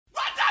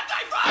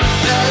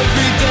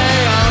every day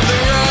on the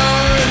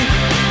road.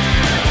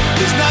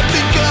 There's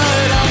nothing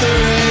good on the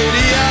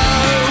radio.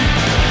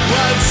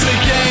 What's the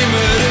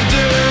gamer to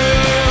do?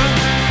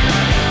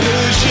 Who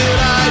should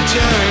I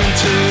turn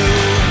to?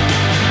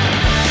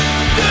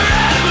 The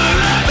Rebel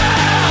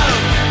FM!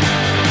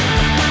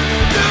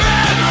 The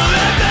Rebel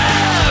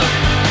FM!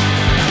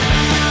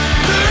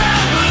 The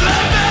Rebel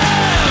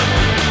FM!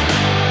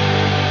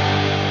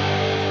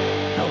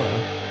 Hello,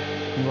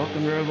 and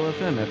welcome to Rebel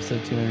FM,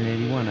 episode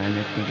 281. I'm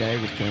Nick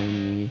McGuire. Joining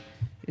me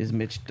is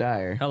Mitch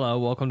Dyer. Hello,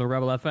 welcome to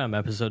Rebel FM,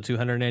 episode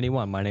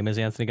 281. My name is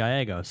Anthony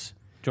Gallegos.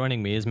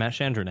 Joining me is Matt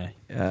Chandronay.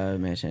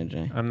 Matt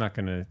Chandray. I'm not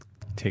going to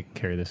take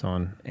care of this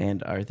on.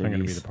 And Arthur I'm going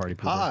to be Dees. the party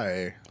pooper.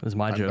 Hi. This is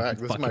my I'm joke. back.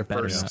 You This is my fucking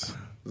better first. not.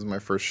 This is my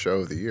first show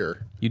of the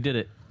year. You did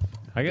it.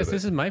 I guess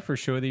this is my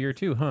first show of the year,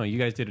 too, huh? You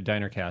guys did a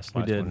diner cast We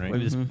last did. one, right?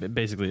 It was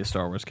basically a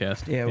Star Wars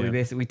cast. Yeah,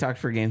 Yeah. we talked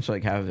for games for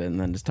like half of it and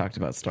then just talked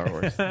about Star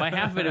Wars. By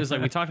half of it was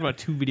like we talked about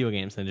 2 video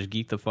games and just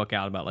geeked the fuck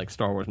out about like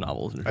Star Wars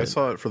novels and I shit.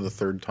 saw it for the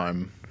third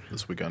time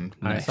this weekend.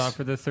 I saw it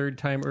for the third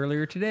time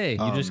earlier today.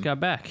 You just got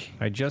back.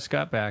 I just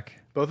got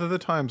back. Both of the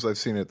times I've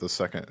seen it, the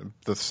second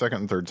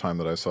and third time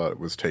that I saw it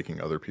was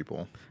taking other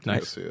people to go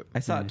Nice. see it. I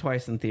saw it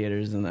twice in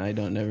theaters and I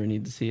don't never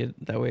need to see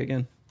it that way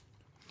again.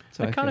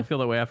 So I kind of feel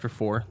that way after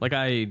 4. Like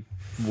I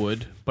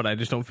would, but I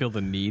just don't feel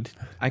the need.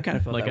 I kind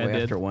of felt like that I way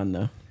did. after one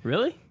though.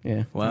 Really?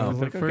 Yeah. Wow. I was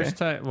The like,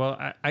 first okay. time,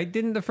 well, I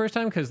didn't the first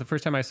time because the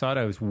first time I saw it,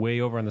 I was way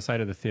over on the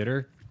side of the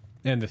theater,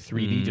 and the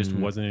 3D just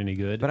wasn't any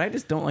good. But I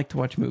just don't like to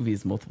watch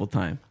movies multiple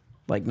times.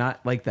 Like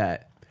not like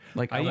that.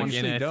 Like I I want in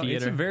usually a don't.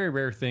 It's a theater. very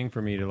rare thing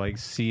for me to like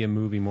see a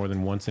movie more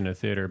than once in a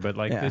theater. But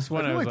like Yeah. this I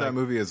one, feel I was like that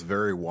movie is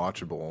very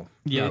watchable.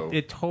 Yeah, though.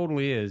 It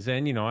totally is.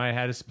 And, you know, I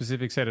had a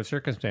specific set of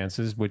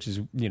circumstances, which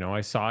is, you know,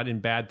 I saw it in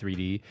bad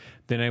 3D.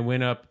 Then I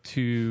went up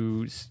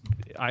to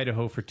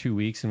Idaho for 2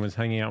 weeks and was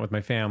hanging out with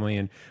my family.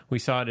 And we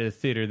saw it at a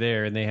theater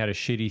there, and they had a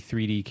shitty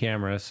 3D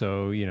camera,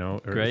 so, you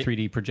know, or Great.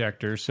 3D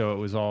projector. So it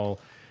was all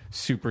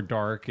super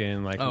dark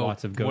and like Oh,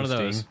 lots of ghosting. one of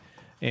those.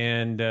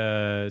 And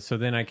so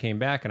then I came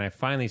back and I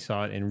finally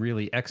saw it in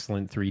really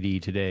excellent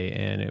 3D today,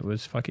 and it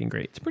was fucking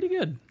great. It's pretty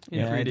good in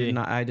Yeah, 3D.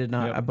 I did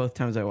not. Yep. Both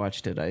times I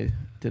watched it, I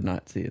did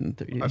not see it in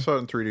 3D. I saw it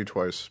in 3D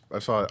twice. I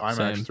saw it IMAX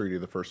Same.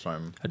 3D the first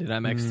time. I did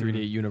IMAX 3D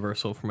at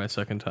Universal for my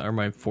second time, or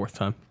my 4th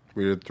time.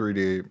 We did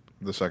 3D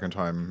the second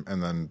time,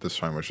 and then this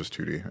time was just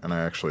 2D. And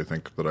I actually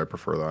think that I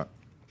prefer that.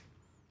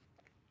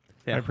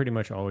 Yeah. I pretty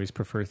much always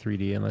prefer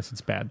 3D unless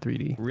it's bad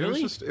 3D.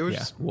 Really? It was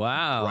just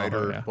Wow.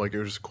 brighter. yeah. Like, it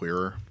was just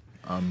clearer.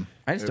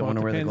 I just don't want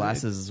to wear the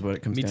glasses. Is what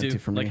it comes Me down too. to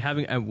for me. Like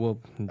having, dude,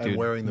 And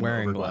wearing them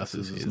over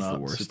glasses glasses is the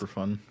not worst. super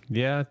fun.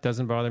 Yeah, it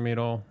doesn't bother me at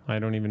all. I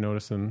don't even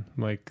notice them.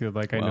 Like I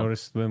Wow.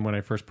 noticed them when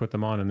I first put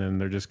them on, and then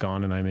they're just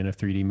gone, and I'm in a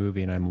 3D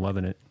movie, and I'm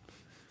loving it.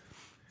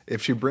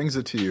 If she brings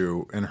it to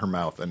you in her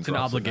mouth and an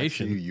drops it next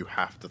obligation. to you, you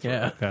have to throw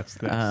Yeah. it. That's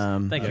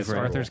Thank you yes, for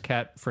Arthur's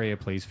cat Freya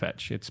plays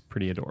fetch. It's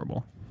pretty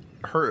adorable.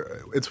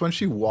 It's when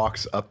she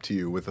walks up to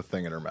you with a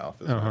thing in her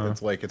mouth. Isn't it?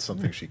 It's like it's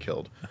something she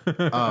killed.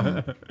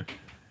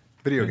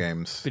 Video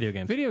games. video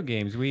games. Video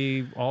games,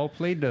 we all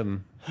played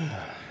them.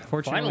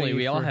 Fortunately, Finally,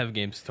 we all for- have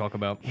games to talk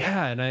about.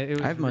 Yeah, and it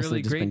was I've mostly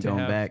really just great been to going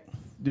have, back.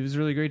 It was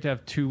really great to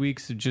have 2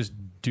 weeks to just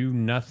do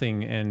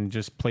nothing and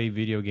just play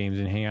video games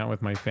and hang out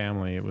with my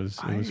family. It was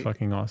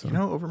fucking awesome. You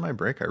know, over my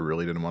break, I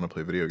really didn't want to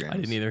play video games. I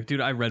didn't either.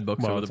 Dude, I read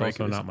books well, over the it's break.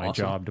 also It was not my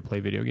awesome. job to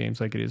play video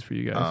games like it is for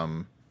you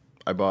guys.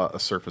 I bought a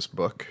Surface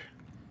Book,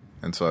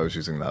 and so I was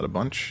using that a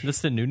bunch. This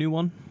is the new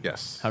one?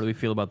 Yes. How do we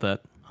feel about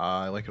that?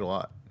 I like it a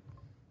lot.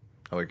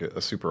 I like it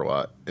a super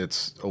lot.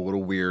 It's a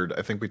little weird.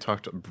 I think we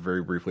talked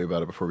very briefly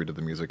about it before we did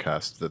the music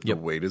cast, that Yep.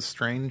 the weight is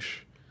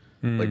strange.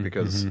 Like,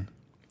 because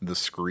the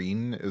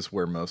screen is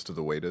where most of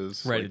the weight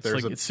is. Right. Like,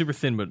 there's It's super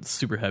thin, but it's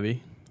super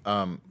heavy.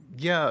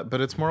 Yeah,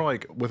 but it's more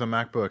like with a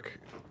MacBook,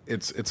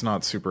 it's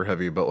not super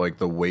heavy, but like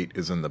the weight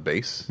is in the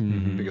base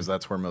because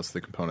that's where most of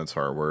the components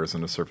are. Whereas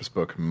in a Surface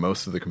Book,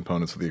 most of the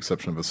components, with the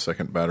exception of a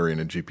second battery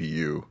and a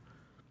GPU,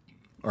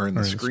 are in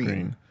the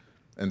screen.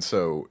 And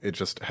so it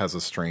just has a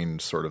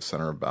strange sort of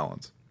center of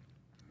balance.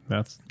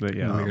 That's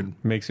weird.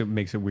 Makes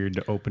it weird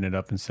to open it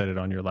up and set it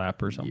on your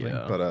lap or something.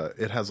 Yeah. But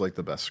it has like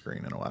the best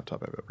screen in a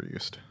laptop I've ever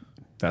used.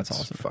 That's It's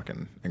awesome.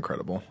 fucking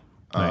incredible.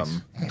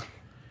 Nice.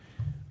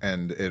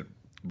 And it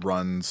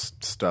runs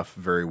stuff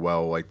very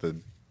well. Like the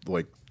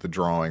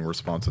drawing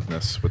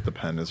responsiveness with the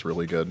pen is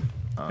really good.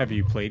 Have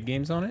you played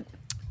games on it?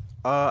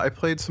 I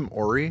played some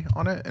Ori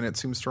on it, and it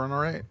seems to run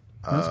all right.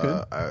 That's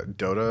good.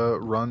 Dota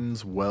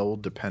runs well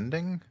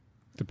depending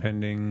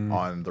Depending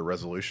on the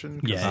resolution.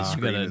 'Cause Yeah, the you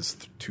screen gotta- is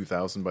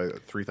 2,000 by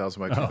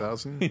 3,000 by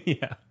 2,000.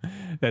 yeah,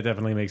 that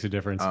definitely makes a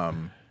difference.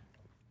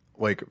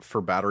 Like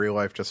for battery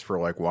life, just for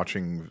like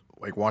watching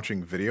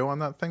video on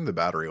that thing, the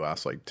battery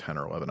lasts like 10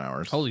 or 11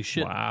 hours. Holy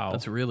shit. Wow.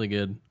 That's really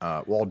good.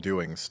 While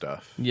doing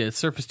stuff. Yeah,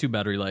 Surface 2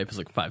 battery life is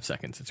like 5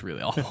 seconds. It's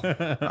really awful.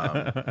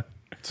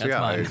 So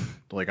yeah,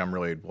 mine. I'm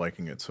really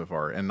liking it so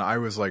far, and I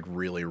was like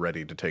really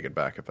ready to take it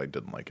back if I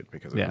didn't like it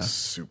because it Yeah. was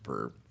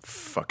super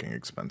fucking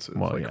expensive,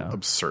 Well, like yeah.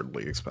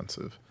 absurdly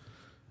expensive.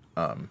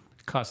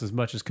 Costs as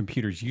much as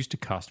computers used to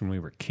cost when we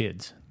were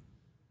kids.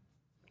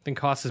 Didn't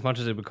cost as much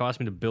as it would cost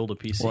me to build a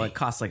PC. Well, it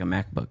costs like a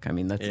MacBook. I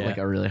mean, that's Yeah. like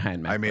a really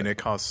high-end MacBook. I mean, it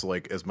costs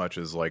like as much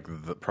as like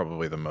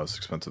probably the most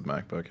expensive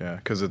MacBook. Yeah,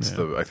 because it's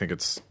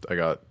I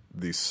got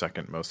the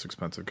second most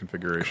expensive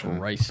configuration.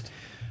 Christ.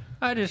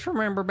 I just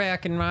remember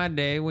back in my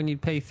day when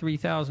you'd pay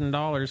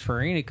 $3,000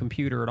 for any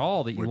computer at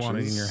all that you Which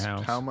wanted is in your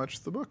house. how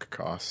much the book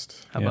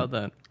cost. How about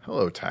that?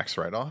 Hello, tax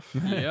write-off.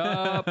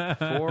 Yup,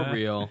 for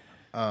real.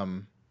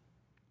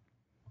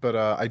 But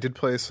I did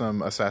play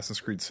some Assassin's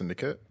Creed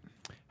Syndicate.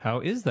 How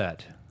is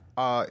that?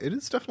 It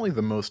is definitely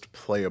the most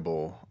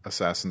playable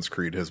Assassin's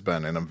Creed has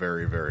been in a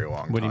very, very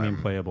long time. What do you mean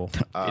playable?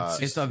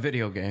 it's a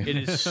video game. It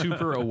is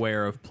super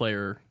aware of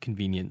player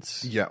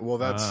convenience. Yeah, well,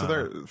 that's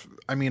there.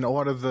 I mean, a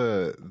lot of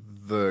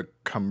the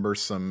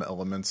cumbersome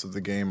elements of the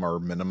game are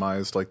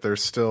minimized. Like,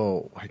 there's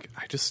still like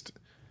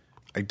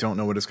I don't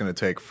know what it's going to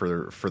take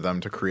for them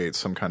to create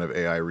some kind of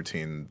AI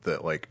routine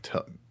that like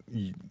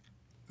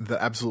that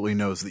absolutely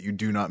knows that you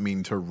do not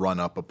mean to run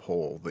up a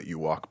pole that you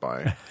walk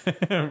by.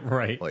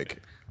 Right.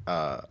 Like.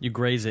 You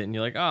graze it, and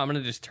you're like, oh, I'm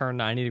going to just turn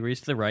 90 degrees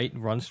to the right,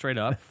 run straight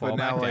up, fall But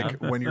now, back like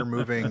down. when you're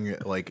moving,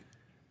 like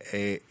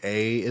A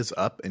is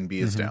up and B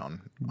is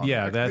down. On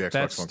Yeah, the Xbox that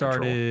One control.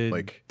 started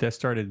Like, that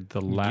started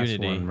the last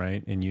Unity. one,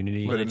 right? In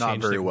Unity. But They not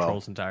changed very the well.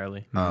 controls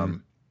entirely.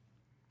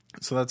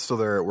 so that's still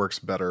there. It works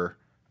better.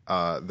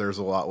 There's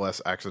a lot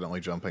less accidentally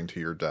jumping to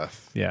your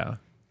death. Yeah.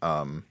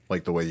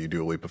 Like the way you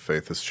do a leap of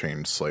faith has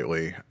changed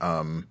slightly.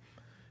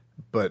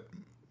 But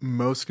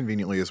most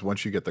conveniently is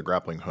once you get the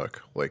grappling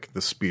hook, like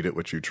the speed at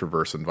which you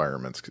traverse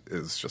environments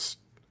is just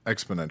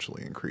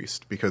exponentially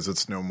increased because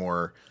it's no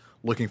more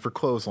looking for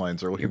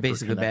clotheslines or looking You're for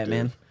basically connective.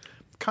 Batman?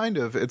 Kind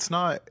of. It's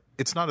not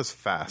as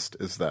fast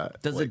as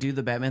that. Does Like, it do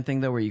the Batman thing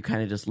though, where you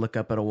kind of just look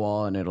up at a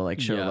wall and it'll like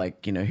show Yeah.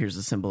 like, you know, here's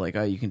a symbol, like,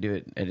 oh, you can do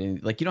it at any,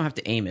 like you don't have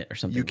to aim it or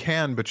something. You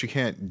can, but you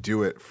can't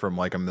do it from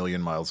like a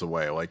million miles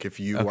away. Like if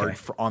you are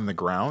on the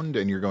ground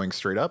and you're going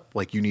straight up,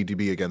 like you need to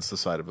be against the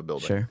side of a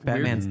building. Sure,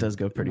 Batman's does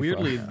go pretty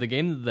Weirdly, far. the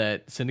game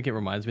that Syndicate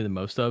reminds me the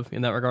most of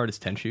in that regard is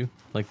Tenchu,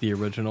 like the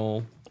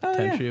original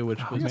Tenchu, which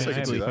was guess I can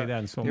basically see played that. that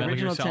in so The Metal much.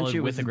 Gear original Solid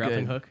Tenchu with was a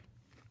grappling good. hook.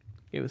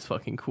 It was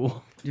fucking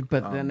cool.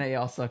 But then they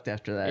all sucked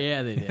after that.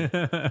 Yeah, they did.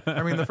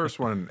 I mean, the first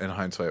one in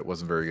hindsight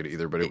wasn't very good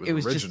either, but it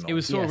was, just- original. It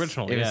was so Yes,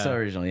 original. It was yeah. so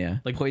original, yeah.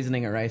 Like- Like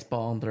poisoning a rice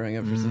ball and throwing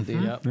it for some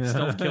dude. Yep.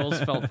 Stealth kills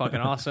felt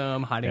fucking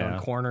awesome. Hiding Yeah. on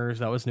corners,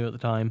 that was new at the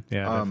time.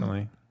 Yeah,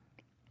 definitely.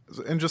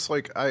 And just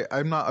like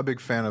I'm not a big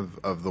fan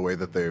of the way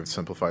that they've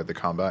simplified the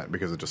combat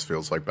because it just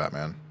feels like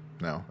Batman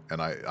now,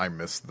 and I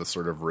miss the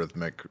sort of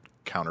rhythmic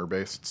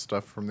counter-based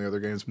stuff from the other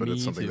games. But Me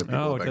it's something too. that people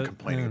Oh, have been that-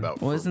 complaining about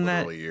for Well, isn't that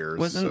literally years.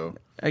 wasn't? So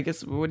I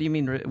guess. What do you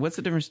mean? What's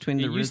the difference between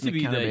the It used to rhythmic be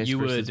that counter-based you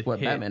versus would what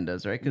hit- Batman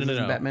does, right? Because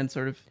No. Batman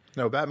sort of.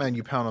 no, Batman,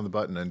 you pound on the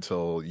button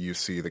until you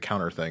see the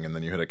counter thing, and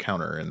then you hit a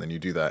counter, and then you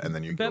do that, and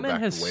then you go Batman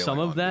back has to wailing some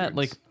on of that, dudes.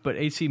 like, but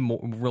AC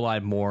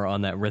relied more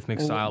on that rhythmic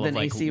style then of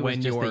like AC was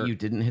when just you're. that you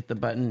didn't hit the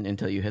button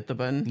until you hit the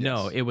button.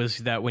 No, it was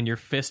that when your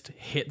fist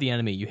hit the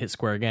enemy, you hit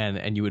square again,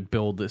 and you would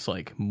build this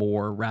like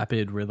more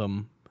rapid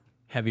rhythm,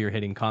 heavier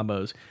hitting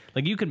combos.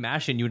 Like you could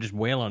mash it and you would just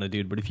wail on a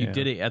dude, but if you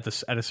did it at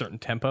a certain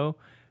tempo,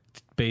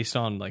 based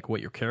on like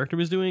what your character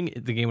was doing,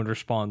 the game would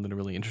respond in a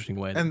really interesting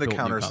way. and the built new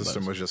counter combos.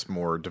 system was just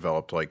more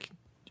developed. Like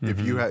if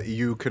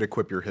you could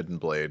equip your hidden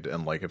blade,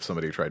 and like if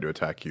somebody tried to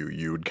attack you,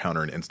 you would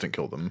counter and instant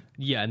kill them.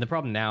 Yeah, and the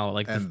problem now,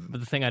 like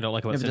the thing I don't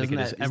like about Yeah, but Syndicate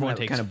is isn't everyone that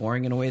takes kind of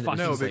boring in a way that fucking-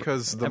 it's No, just like-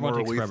 because the everyone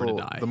more takes forever to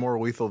lethal, die. the more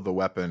lethal the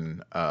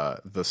weapon,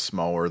 the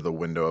smaller the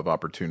window of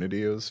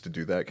opportunity is to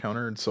do that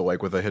counter. And so,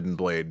 like with a hidden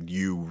blade,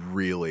 you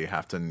really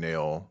have to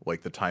nail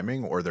like the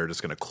timing, or they're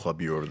just going to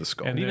club you over the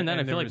skull. And Even then, I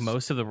and feel there like was-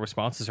 most of the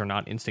responses are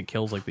not instant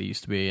kills like they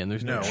used to be, and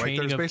there's no, No, like, chaining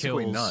there's of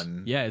basically kills.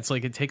 none. Yeah, it's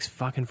like it takes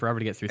fucking forever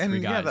to get through And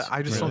three yeah, guys.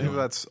 I just don't think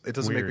Really? it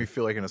doesn't make Weird. me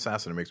feel like an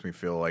assassin. It makes me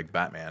feel like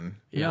Batman.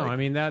 No, Like, I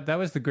mean that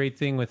was the great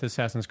thing with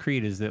Assassin's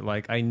Creed is that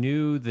like I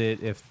knew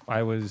that if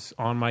I was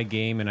on my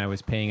game and I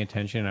was paying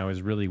attention and I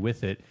was really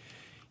with it,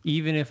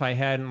 even if I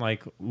hadn't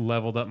like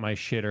leveled up my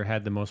shit or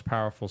had the most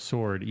powerful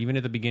sword, even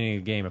at the beginning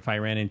of the game, if I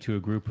ran into a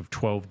group of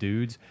 12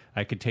 dudes,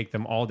 I could take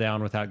them all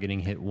down without getting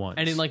hit once.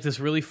 and in like this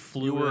really were a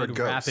fluid,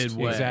 ghost. rapid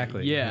way.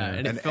 Exactly. Yeah, Yeah.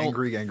 and An it felt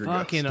angry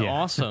fucking ghost. Yeah.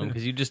 awesome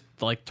because you just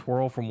like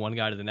twirl from one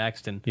guy to the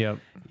next, and Yep.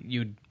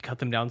 you'd cut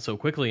them down so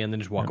quickly and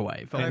then just walk away.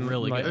 It felt And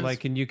really like, good.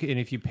 like, and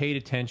if you paid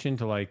attention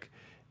to like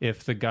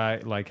if the guy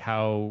like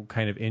how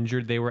kind of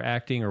injured they were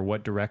acting or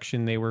what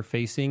direction they were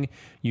facing,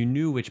 you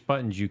knew which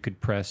buttons you could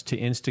press to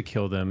insta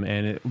kill them,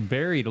 and it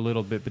varied a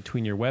little bit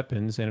between your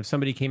weapons. And if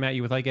somebody came at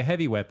you with like a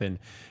heavy weapon,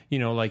 you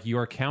know, like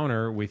your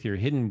counter with your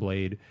hidden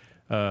blade.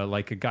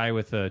 Like a guy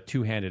with a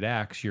two-handed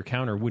axe, your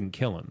counter wouldn't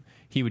kill him.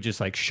 He would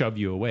just like shove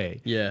you away.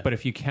 Yeah. But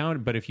if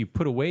you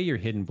put away your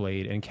hidden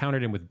blade and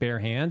countered him with bare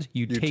hands,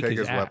 you'd you take, take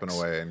his axe. weapon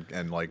away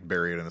and like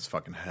bury it in his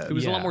fucking head. it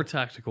was a lot yeah. more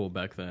tactical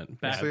back then.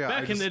 Back, So, yeah,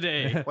 back I in the just-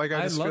 day. Like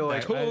I just love feel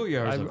that.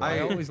 like I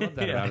always loved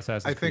that about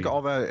Assassin's I think Creed.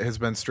 all that has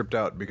been stripped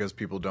out because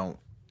people don't.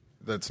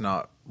 That's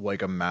not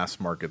like a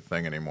mass market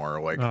thing anymore.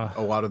 Like a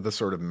lot of the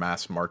sort of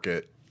mass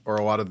market, or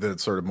a lot of the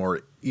sort of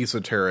more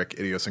esoteric,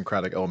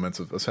 idiosyncratic elements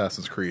of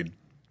Assassin's Creed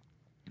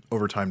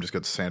over time just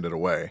gets sanded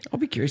away. I'll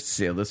be curious to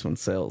see how this one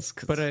sells.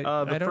 'Cause But I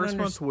The don't first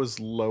month was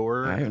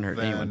lower. I haven't heard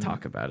than, anyone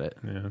talk about it.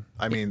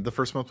 I mean, the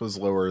first month was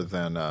lower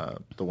than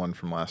the one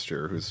from last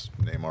year, whose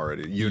name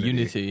already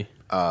Unity.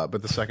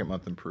 But the second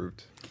month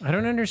improved I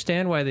don't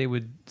understand why they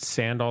would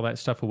sand all that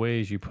stuff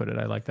away, as you put it.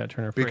 I like that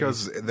turn of phrase.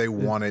 because they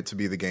want it to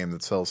be the game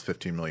that sells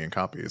 15 million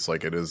copies.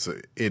 Like it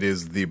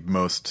is the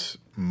most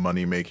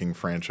money-making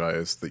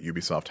franchise that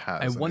Ubisoft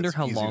has. I and wonder it's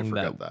how easy to long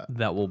forget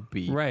that will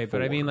be. Right,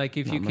 but I mean, for. like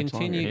if you Not much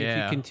continue, longer. if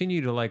Yeah. you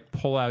continue to like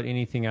pull out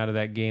anything out of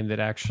that game that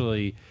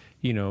actually,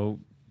 you know,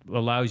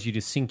 allows you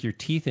to sink your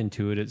teeth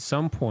into it, at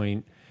some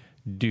point,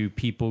 do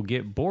people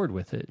get bored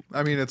with it?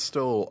 I mean, it's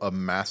still a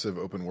massive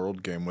open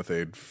world game with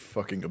a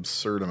fucking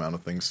absurd amount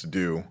of things to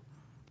do.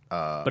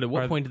 But at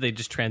what point do they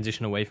just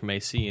transition away from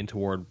AC and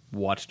toward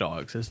Watch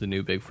Dogs as the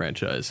new big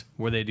franchise,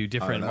 where they do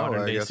different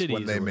modern I day guess cities?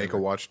 when they or make a whatever?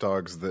 Watch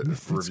Dogs that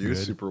reviews good.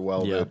 super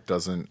well, Yeah. that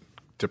doesn't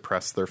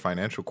depress their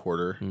financial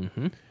quarter.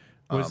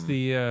 Was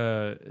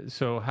the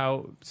so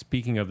how,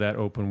 speaking of that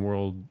open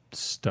world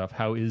stuff,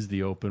 how is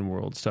the open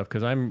world stuff?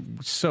 Because I'm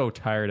so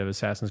tired of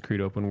Assassin's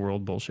Creed open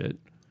world bullshit.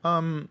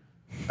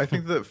 I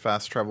think that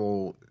fast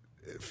travel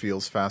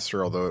feels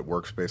faster, although it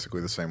works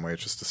basically the same way.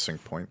 It's just to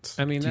sync points.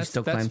 I mean, Do you that's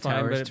still that's climb fine,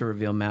 towers but to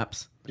reveal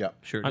maps? Yeah,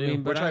 Sure, I do.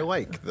 mean, but which I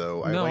like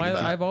though. no, like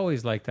that. I've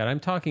always liked that. I'm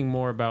talking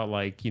more about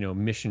like, you know,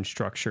 mission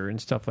structure and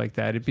stuff like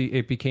that.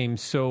 It became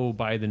so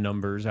by the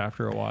numbers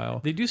after a while.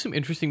 They do some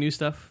interesting new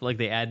stuff, like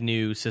they add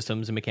new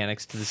systems and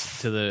mechanics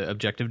to the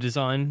objective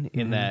design.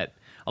 In that,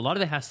 a lot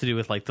of it has to do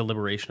with like the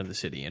liberation of the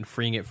city and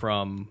freeing it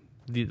from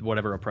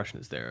whatever oppression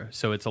is there.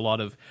 So it's a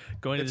lot of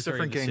going to It's this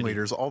area of different the gang city.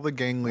 leaders. All the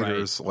gang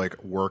leaders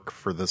like work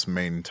for this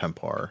main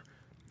Templar,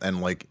 and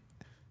like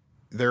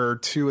there are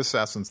two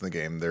assassins in the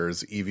game.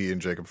 There's Evie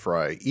and Jacob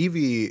Fry.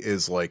 Evie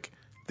is like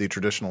the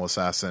traditional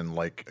assassin,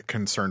 like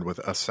concerned with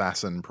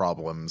assassin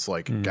problems,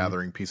 like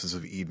gathering pieces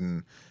of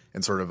Eden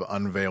and sort of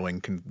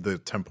unveiling the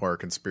Templar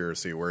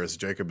conspiracy. Whereas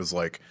Jacob is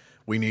like,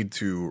 we need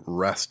to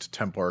wrest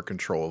Templar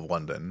control of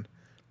London.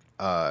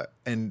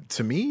 And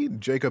to me,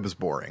 Jacob is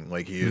boring.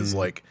 Like he is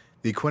like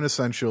the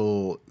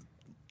quintessential,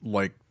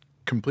 like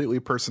completely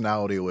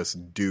personalityless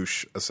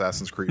douche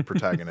Assassin's Creed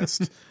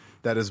protagonist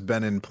that has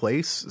been in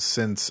place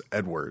since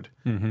Edward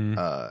in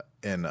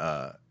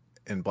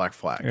Black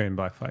Flag. In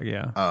Black Flag,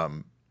 yeah.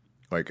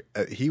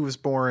 He was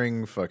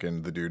boring.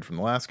 Fucking the dude from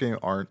the last game,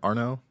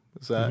 Arno,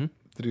 is that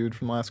the dude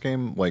from the last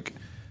game? Like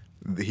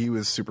he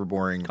was super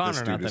boring. Connor This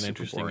dude not is that super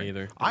interesting boring.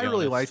 either, to I be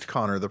really honest. liked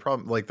Connor. The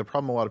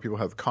problem a lot of people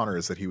have with Connor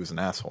is that he was an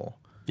asshole.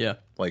 Yeah.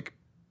 Like.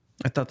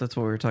 I thought that's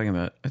what we were talking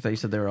about. I thought you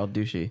said they were all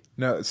douchey.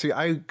 No, see,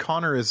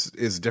 Connor is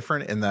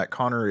different in that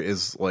Connor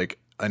is like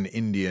an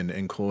Indian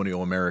in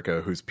colonial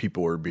America whose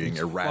people are being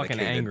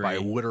eradicated angry. by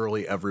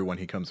literally everyone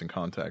he comes in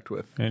contact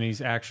with. And he's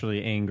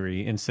actually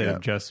angry instead Yeah.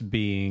 of just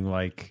being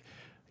like,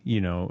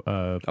 you know,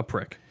 A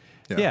prick.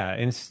 Yeah.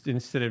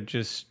 instead of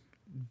just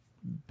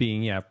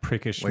being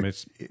prickish,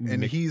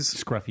 And he's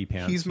scruffy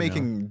pants. He's you know?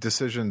 making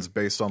decisions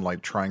based on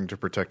like trying to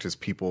protect his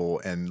people,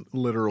 and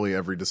literally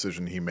every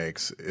decision he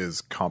makes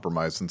is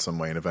compromised in some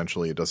way, and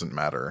eventually it doesn't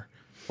matter.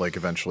 Like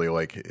eventually,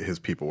 like his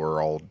people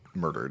were all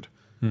murdered.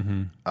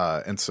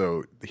 And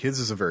so his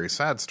is a very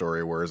sad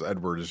story, whereas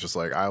Edward is just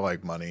like, I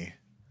like money,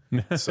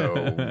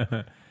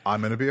 so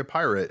I'm going to be a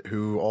pirate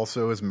who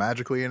also is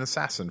magically an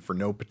assassin for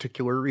no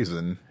particular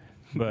reason.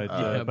 But,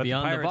 but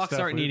Beyond the pirate box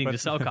stuff art was- needing but- to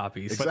sell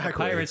copies. But the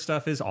Exactly. pirate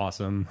stuff is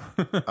awesome.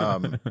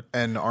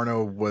 And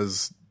Arno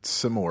was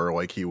similar.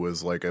 Like he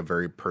was like a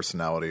very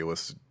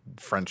personalityless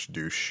French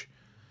douche.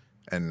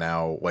 And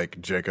now like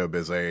Jacob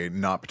is a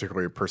not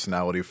particularly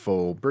personality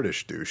full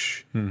British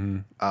douche.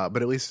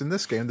 But at least in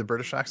this game, the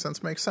British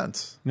accents make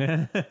sense.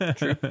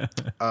 True.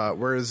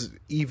 Whereas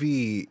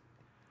Evie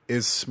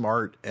is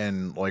smart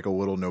and like a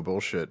little no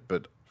bullshit,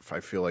 but I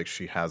feel like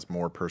she has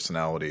more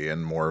personality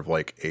and more of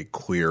like a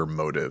clear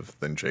motive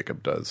than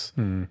Jacob does.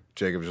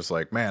 Jacob's just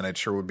like, man, it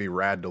sure would be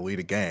rad to lead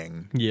a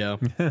gang. Yeah.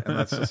 And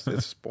that's just,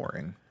 it's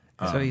boring.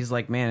 So he's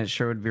like, man, it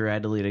sure would be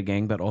rad to lead a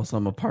gang, but also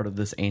I'm a part of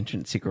this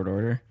ancient secret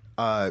order.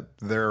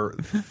 They're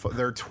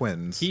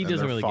twins. He and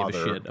doesn't their really give a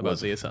father shit about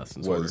the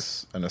Assassin's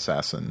was an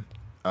assassin.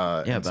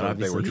 Yeah, and but so they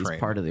obviously were he's trained.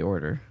 part of the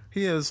order.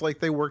 He is like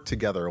they work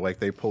together, like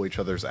they pull each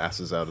other's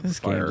asses out of the This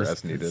game fire just,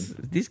 as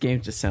needed. these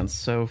games just sound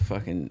so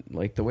fucking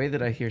like the way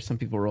that I hear some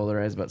people roll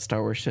their eyes about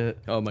Star Wars shit.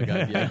 Oh my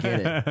god, yeah. I get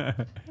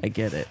it. I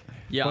get it.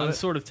 Yeah, I'm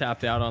sort of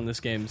tapped out on this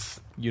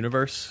game's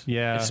universe.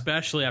 Yeah.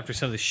 Especially after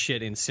some of the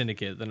shit in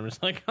Syndicate. Then I'm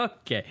just like,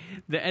 okay,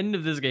 the end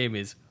of this game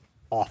is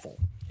awful.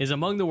 Is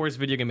among the worst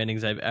video game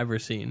endings I've ever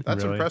seen.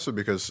 That's Really? impressive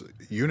because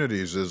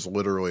Unity's is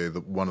literally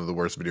one of the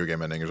worst video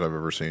game endings I've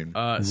ever seen.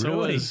 So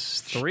Really?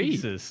 was 3.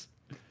 Jesus.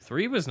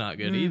 3 was not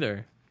good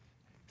either.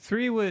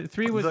 3 was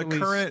the at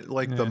least- current,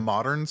 like the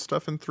modern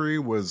stuff in 3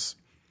 was,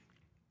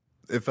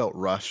 it felt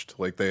rushed.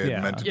 Like they had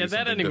Yeah. meant to Yeah, be that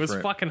something ending was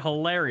different. fucking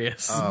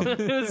hilarious. it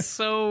was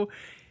so...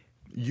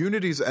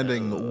 Unity's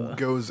ending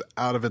goes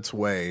out of its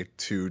way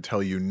to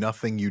tell you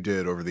nothing you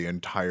did over the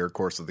entire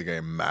course of the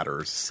game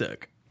matters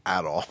sick.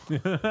 at all.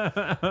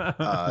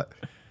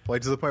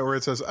 Like to the point where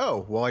it says,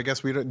 "Oh, well, I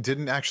guess we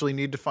didn't actually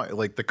need to find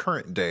like the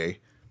current day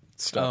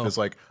stuff." Is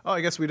like, "Oh,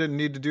 I guess we didn't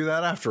need to do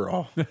that after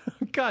all."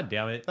 God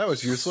damn it. That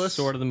was useless.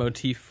 Sort of the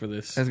motif for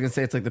this. I was gonna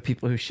say it's like the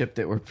people who shipped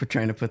it were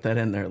trying to put that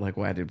in there. Like,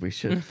 why did we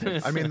ship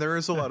this? I mean, there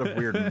is a lot of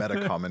weird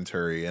meta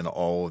commentary in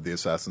all of the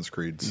Assassin's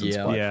Creed since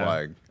Yeah. Black Yeah,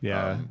 Flag.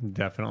 yeah,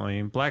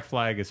 definitely. Black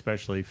Flag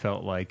especially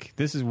felt like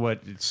this is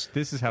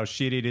how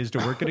shitty it is to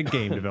work at a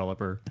game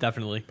developer.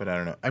 Definitely. But I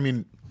don't know. I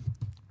mean,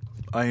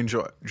 I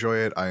enjoy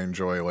it. I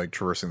enjoy like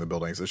traversing the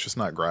buildings. It's just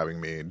not grabbing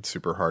me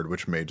super hard,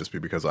 which may just be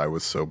because I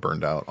was so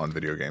burned out on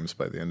video games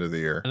by the end of the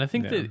year. And I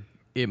think that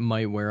it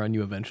might wear on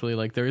you eventually.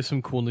 Like, there is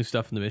some cool new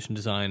stuff in the mission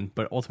design,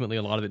 but ultimately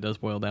a lot of it does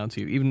boil down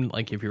to, even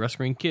like if you're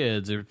rescuing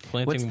kids or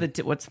planting.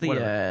 What's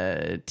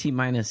the T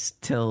minus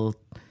till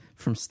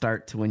from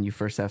start to when you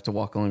first have to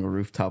walk along a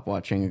rooftop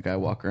watching a guy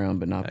walk around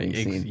but not being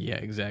seen? Yeah,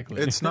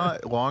 exactly. It's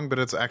not long, but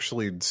it's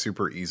actually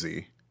super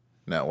easy.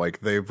 Now, like,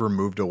 they've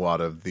removed a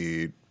lot of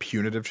the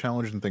punitive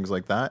challenge and things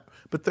like that,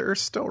 but there are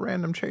still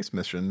random chase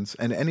missions,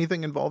 and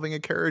anything involving a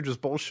carriage is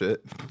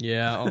bullshit.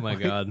 Yeah. Oh my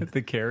god.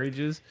 The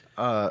carriages.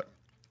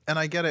 And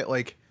I get it.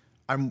 Like,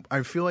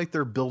 I feel like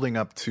they're building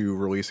up to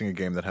releasing a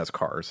game that has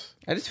cars.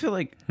 I just feel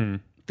like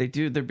they've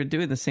been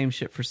doing the same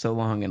shit for so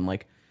long, and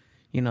like,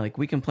 you know, like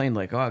we complained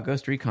like, oh,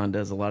 Ghost Recon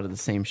does a lot of the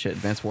same shit.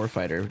 Advanced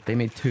Warfighter, they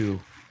made 2,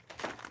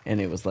 and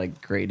it was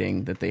like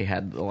grating that they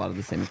had a lot of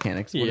the same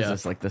mechanics. What is Yeah.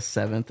 this, like the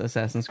 7th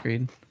Assassin's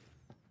Creed?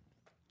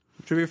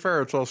 To be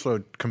fair, it's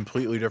also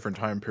completely different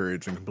time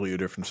periods and completely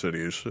different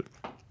cities.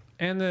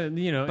 And the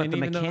But and the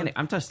even mechanic,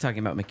 I'm just talking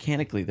about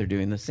mechanically, they're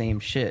doing the same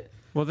shit.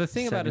 well, the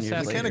thing about 7 years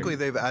Assassin's later. Mechanically,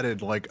 they've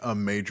added like a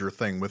major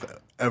thing with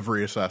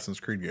every Assassin's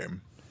Creed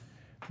game.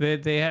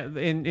 They have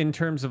in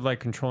terms of like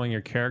controlling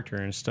your character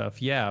and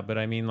stuff, yeah. But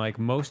I mean, like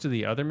most of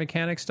the other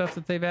mechanic stuff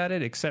that they've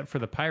added, except for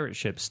the pirate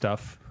ship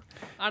stuff.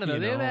 I don't know.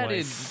 They've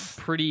added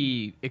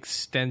pretty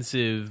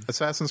extensive.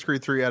 Assassin's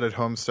Creed 3 added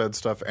homestead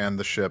stuff and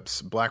the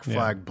ships. Black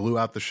Flag blew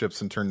out the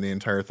ships and turned the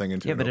entire thing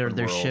into Yeah, an but are open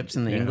there world. ships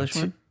in the English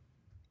one?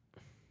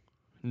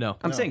 No.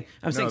 I'm saying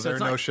No, so there it's are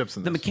no not, ships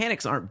in the this.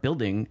 mechanics aren't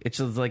building. It's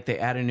just like they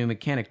add a new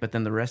mechanic, but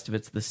then the rest of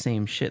it's the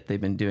same shit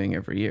they've been doing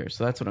every year.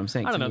 So that's what I'm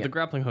saying. I don't To know. me, The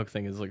grappling hook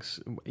thing is like,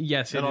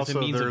 yes, it And is a also,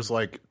 means there's of,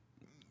 like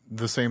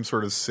the same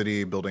sort of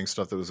city building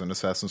stuff that was in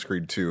Assassin's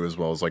Creed 2, as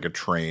well as like a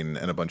train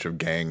and a bunch of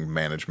gang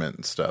management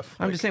and stuff.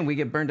 I'm just saying we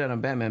get burned out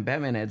on Batman.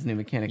 Batman adds new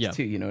mechanics Yeah.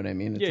 too. You know what I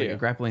mean? It's Yeah, like yeah. a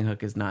grappling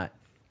hook is not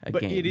a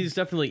but game. it is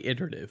definitely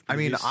iterative. I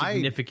mean, It is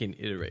significant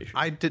iteration.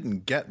 I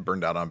didn't get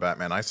burned out on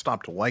Batman. I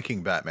stopped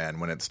liking Batman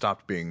when it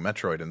stopped being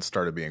Metroid and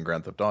started being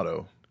Grand Theft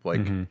Auto.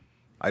 Like,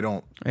 I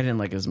don't. I didn't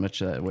like it as much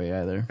that way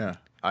either. Yeah,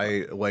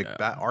 I like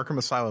that. Arkham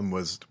Asylum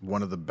was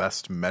one of the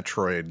best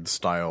Metroid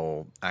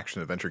style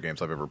action adventure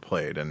games I've ever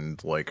played,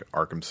 and like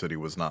Arkham City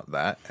was not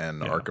that,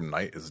 and Arkham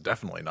Knight is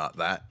definitely not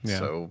that. Yeah.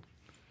 So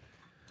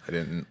I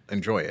didn't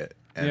enjoy it.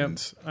 And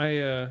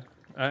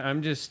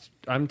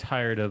I'm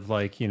tired of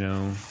like,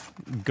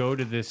 go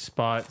to this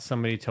spot,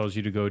 somebody tells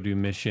you to go do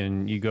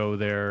mission, you go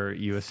there,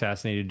 you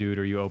assassinate a dude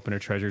or you open a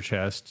treasure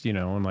chest,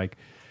 and like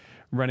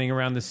running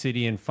around the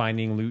city and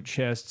finding loot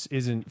chests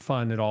isn't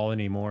fun at all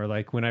anymore.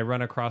 Like when I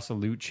run across a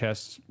loot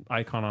chest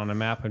icon on a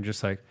map, I'm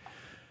just like,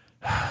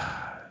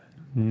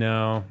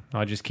 no,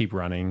 I'll just keep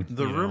running.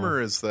 the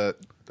rumor is that,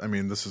 I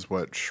mean, this is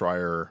what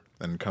Schreier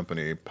and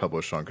company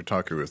published on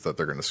Kotaku, is that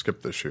they're going to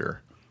skip this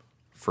year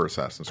for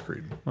Assassin's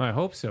Creed. Well, I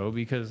hope so,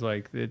 because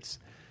like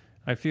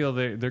I feel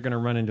they're going to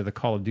run into the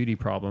Call of Duty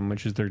problem,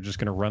 which is they're just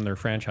going to run their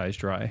franchise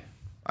dry.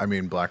 I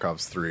mean, Black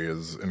Ops 3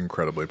 is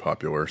incredibly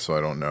popular, so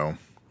I don't know.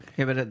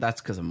 Yeah, but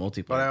that's because of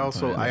multiplayer. But I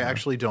component.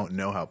 actually don't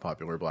know how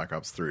popular Black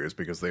Ops 3 is,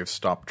 because they've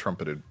stopped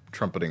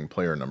trumpeting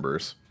player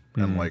numbers.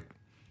 And like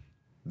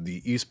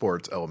the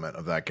esports element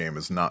of that game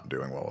is not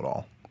doing well at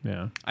all.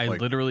 Yeah. I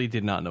literally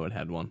did not know it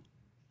had one.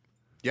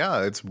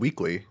 Yeah, it's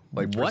weekly,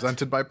 like What?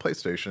 presented by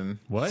PlayStation.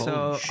 What?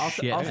 So I'll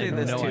shit, say I had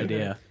this no too.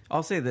 idea.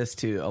 I'll say this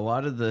too. A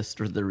lot of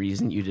the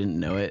reason you didn't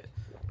know it.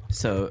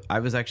 So I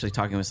was actually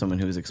talking with someone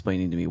who was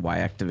explaining to me why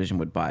Activision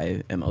would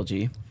buy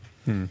MLG,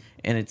 and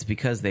it's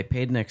because they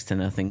paid next to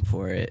nothing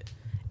for it.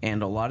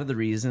 And a lot of the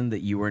reason that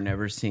you were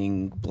never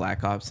seeing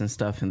Black Ops and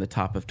stuff in the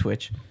top of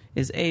Twitch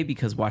is A,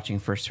 because watching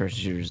first-person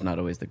shooters is not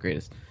always the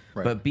greatest,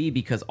 but B,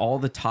 because all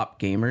the top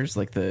gamers,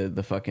 like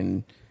the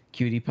fucking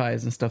Cutie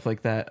Pies and stuff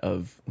like that,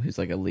 who's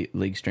like a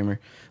league streamer,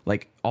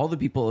 like all the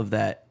people of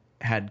that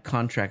had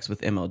contracts with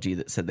MLG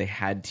that said they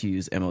had to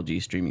use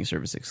MLG streaming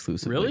service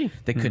exclusively. Really?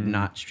 They could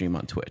not stream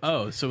on Twitch.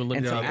 Oh, so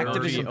And so There are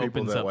Activision some people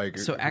opens that up. like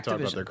So talk about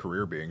Activision- their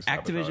career being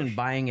Activision sabotaged.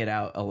 buying it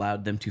out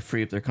allowed them to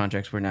free up their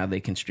contracts where now they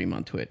can stream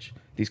on Twitch.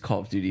 These Call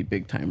of Duty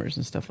big timers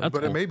and stuff like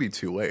But that. it may be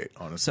too late,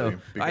 honestly. So,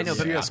 because I know,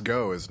 but-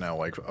 CS:GO is now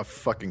like a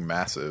fucking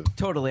massive.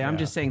 Totally. I'm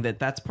just saying that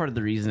that's part of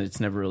the reason it's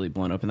never really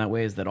blown up in that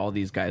way, is that all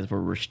these guys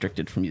were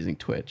restricted from using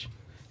Twitch.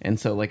 And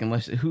so, like,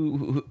 unless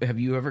who have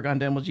you ever gone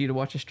to MLG to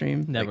watch a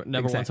stream? Never, Like,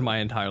 never once in exactly. my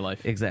entire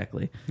life.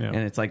 Exactly. Yeah. And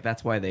it's like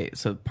that's why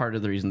so part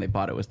of the reason they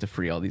bought it was to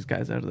free all these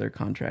guys out of their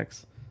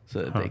contracts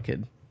so that they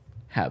could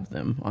have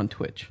them on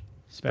Twitch.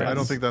 I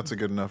don't think that's a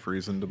good enough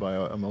reason to buy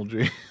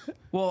MLG.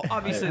 Well,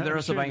 obviously they're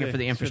also sure buying it for the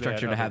they had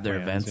infrastructure to other have their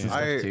plans, events and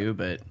yeah. stuff too.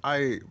 But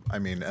I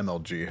mean,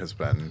 MLG has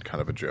been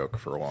kind of a joke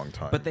for a long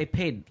time. they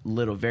paid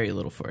very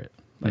little for it,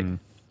 like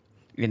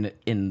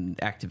in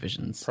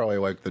Activision's. Probably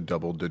like the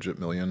double-digit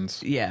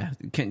millions. Yeah,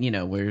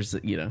 where's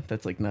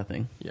that's like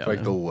nothing. Yeah.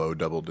 Like the low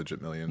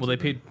double-digit millions. Well, they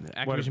even.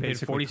 paid What it Activision paid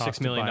basically cost $46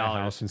 to million buy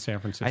a house in San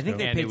Francisco. I think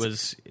they and paid it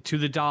was to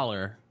the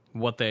dollar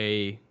what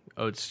they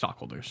owed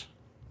stockholders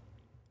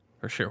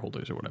or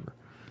shareholders or whatever.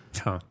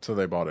 Huh. So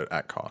they bought it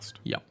at cost.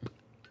 Yep,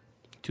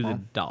 to the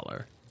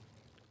dollar.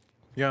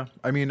 Yeah,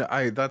 I mean,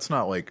 that's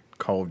not like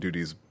Call of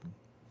Duty's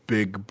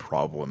big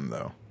problem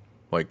though.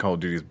 Like Call of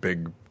Duty's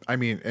big. I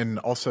mean, and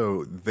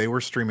also they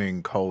were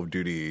streaming Call of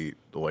Duty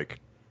like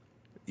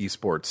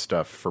esports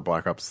stuff for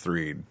Black Ops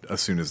 3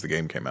 as soon as the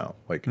game came out.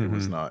 Like it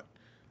was not.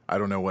 I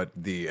don't know what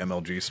the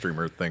MLG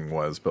streamer thing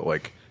was, but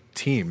like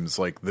teams,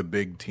 like the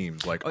big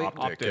teams, like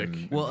Optic.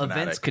 And Well,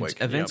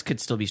 Fnatic, events could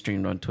still be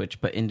streamed on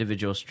Twitch, but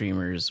individual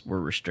streamers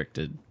were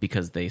restricted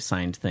because they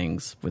signed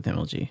things with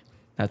MLG.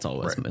 That's all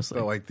it was right. mostly.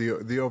 But like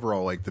the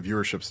overall like the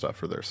viewership stuff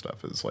for their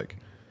stuff is like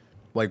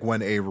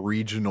when a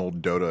regional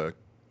Dota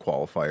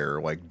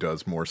qualifier like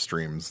does more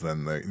streams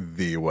than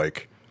the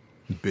like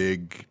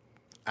big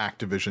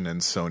Activision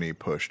and Sony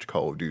pushed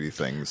Call of Duty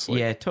things. Like,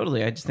 yeah,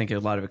 totally. I just think a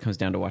lot of it comes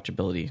down to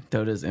watchability.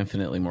 Dota is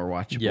infinitely more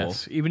watchable.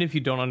 Yes, even if you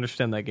don't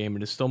understand that game,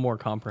 it is still more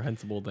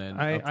comprehensible than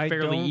a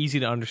fairly easy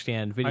to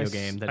understand video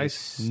game that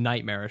is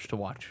nightmarish to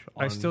watch.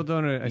 I still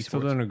don't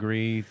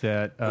agree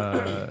that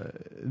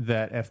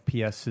that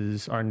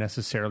FPSs are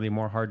necessarily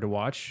more hard to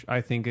watch.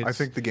 I think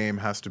the game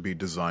has to be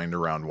designed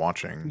around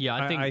watching. Yeah,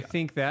 I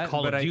think that.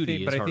 Call of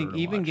Duty is I harder think to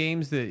even watch.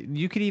 games that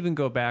you could even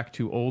go back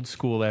to old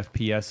school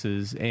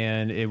FPSs,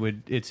 and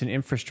it's an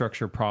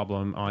infrastructure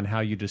problem on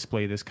how you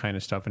display this kind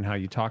of stuff and how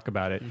you talk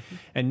about it,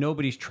 and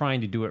nobody's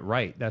trying to do it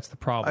right. That's the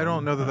problem. I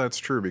don't know that that's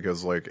true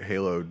because like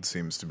Halo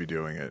seems to be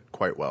doing it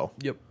quite well.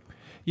 Yep.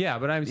 Yeah,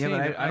 but I'm saying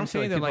I don't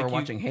feel like people are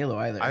watching Halo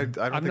either. I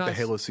don't think not the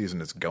Halo season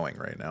is going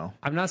right now.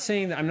 I'm not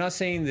saying that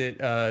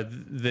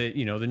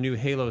the new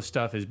Halo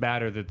stuff is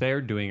bad or that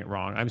they're doing it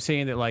wrong. I'm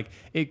saying that like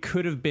it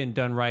could have been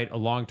done right a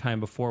long time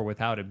before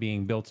without it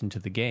being built into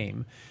the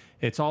game.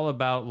 It's all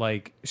about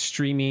like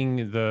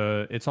streaming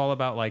it's all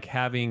about like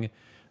having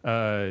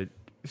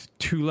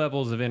two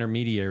levels of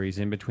intermediaries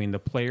in between the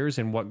players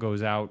and what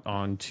goes out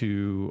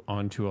onto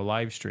a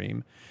live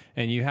stream,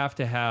 and you have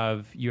to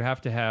have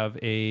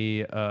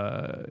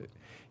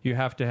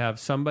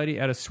somebody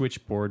at a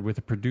switchboard with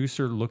a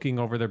producer looking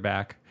over their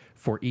back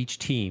for each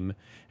team,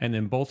 and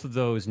then both of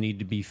those need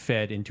to be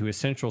fed into a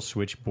central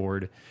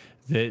switchboard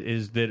that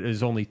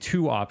is only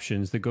two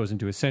options that goes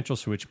into a central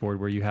switchboard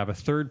where you have a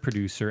third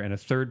producer and a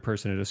third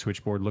person at a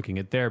switchboard looking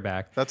at their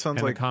back. That sounds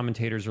and like the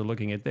commentators are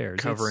looking at theirs.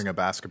 Covering a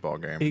basketball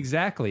game.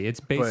 Exactly. It's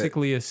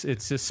basically it's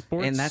a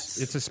sports And that's-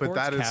 it's a But sports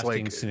that is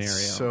casting like scenario.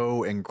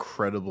 so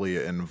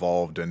incredibly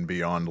involved and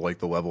beyond like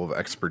the level of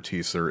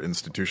expertise or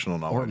institutional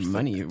knowledge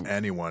money. that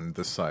anyone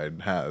this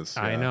side has.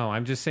 I Yeah. know.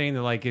 I'm just saying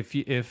that like if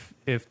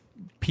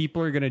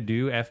people are going to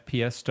do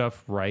FPS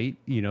stuff right,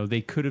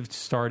 they could have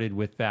started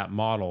with that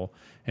model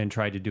and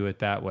tried to do it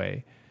that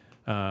way.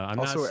 I'm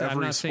Also, not, I'm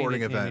every not saying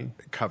sporting they can't-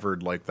 event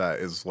covered like that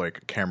is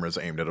like cameras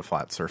aimed at a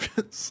flat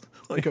surface,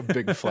 like a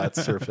big flat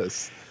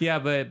surface. Yeah,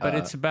 but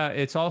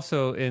it's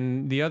also,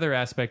 and the other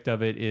aspect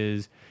of it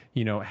is,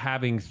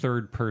 having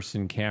third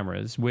person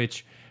cameras,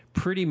 which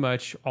pretty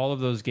much all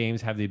of those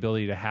games have the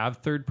ability to have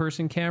third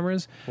person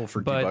cameras. Well, for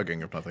but-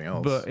 debugging, if nothing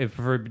else. But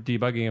for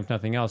debugging, if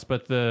nothing else,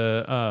 but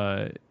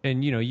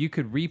you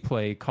could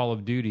replay Call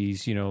of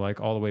Duties,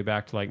 like all the way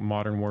back to like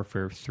Modern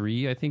Warfare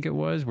 3, I think it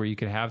was, where you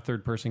could have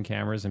third person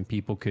cameras and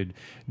people could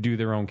do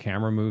their own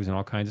camera moves and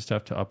all kinds of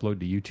stuff to upload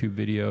to YouTube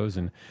videos.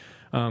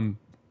 And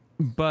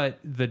but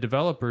the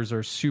developers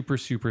are super,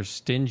 super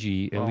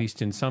stingy, at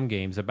least in some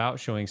games, about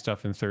showing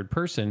stuff in third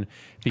person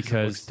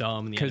because looks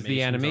dumb and the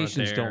the animations animations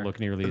aren't don't there. look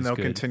nearly and as they'll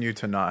good. continue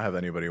to not have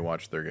anybody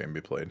watch their game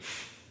be played.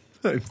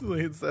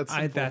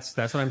 That's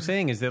That's what I'm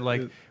saying is that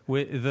like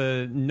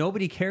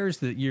nobody cares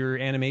that your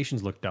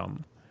animations look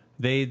dumb.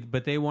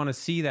 But they want to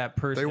see that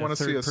person. They want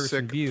to see a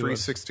sick view.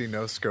 360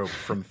 no scope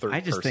from third I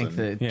just person.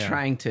 think that Yeah.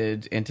 trying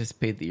to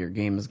anticipate that your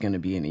game is going to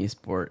be an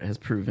esport has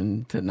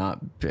proven to not.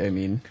 I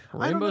mean, I don't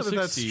know Rainbow that Six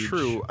that's Siege.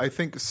 true. I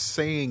think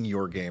saying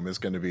your game is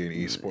going to be an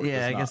esport. Yeah,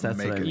 does I not guess that's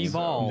make what I it mean. so.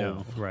 Evolve.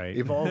 No, right.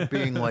 Evolve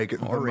being like the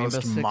Rainbow most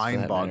Six, for that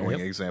mind-boggling matter.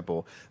 Yep.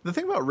 example. The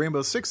thing about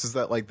Rainbow Six is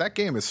that like that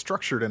game is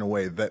structured in a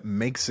way that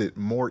makes it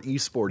more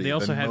esporty. They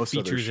also than have most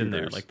other features in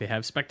there, shooters. like they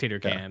have spectator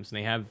cams and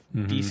they have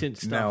decent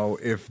stuff. Now,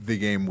 if the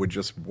game would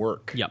just work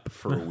Yep.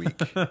 for a week,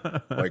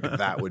 like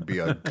that would be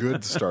a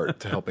good start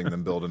to helping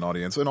them build an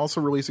audience, and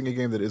also releasing a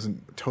game that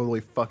isn't totally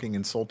fucking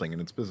insulting in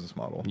its business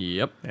model.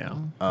 Yep.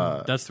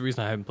 Yeah. That's the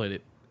reason I haven't played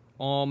it.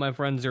 All my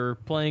friends are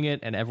playing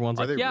it, and everyone's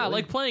Are like, they "Yeah, I really?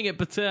 like playing it,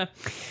 but kind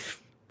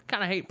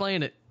of hate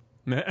playing it."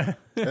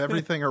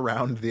 Everything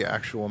around the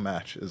actual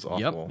match is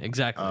awful. Yep,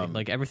 exactly.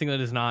 Like everything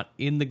that is not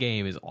in the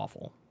game is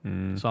awful.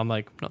 So I'm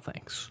like, no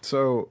thanks.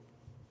 So,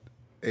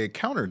 a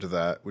counter to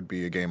that would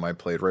be a game I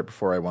played right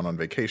before I went on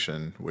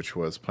vacation, which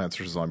was Plants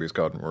vs. Zombies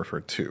Garden Warfare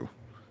 2.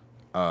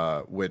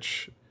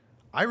 which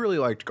I really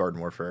liked Garden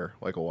Warfare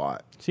like a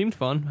lot. Seemed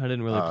fun. I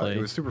didn't really play. It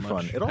was super much.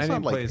 fun. It I also didn't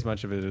had like play as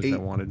much of it as 8 I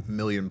wanted.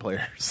 million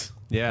players.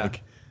 Yeah.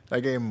 Like,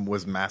 that game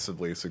was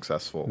massively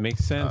successful.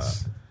 Makes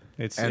sense.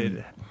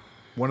 and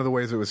one of the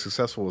ways it was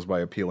successful was by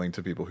appealing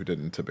to people who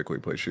didn't typically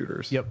play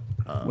shooters. Yep.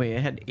 Wait,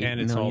 it had 8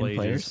 and it's all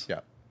million ages. players? Yeah.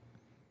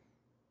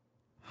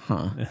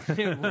 Huh.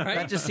 Right?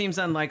 That just seems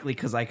unlikely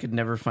because I could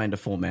never find a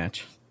full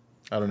match.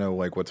 I don't know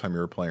like what time you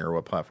were playing or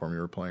what platform you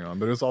were playing on,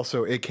 but it was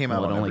also it came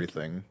out Well, it on only-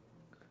 everything.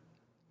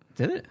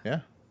 Did it?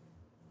 Yeah.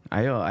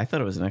 I thought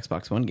it was an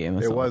Xbox One game.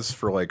 That's It all. was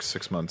for like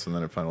 6 months and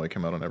then it finally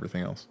came out on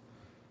everything else.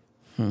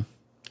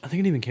 I think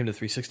it even came to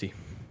 360.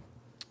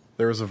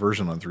 There was a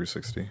version on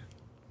 360.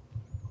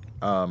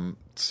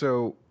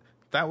 So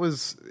that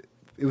was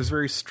it was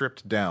very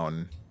stripped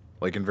down,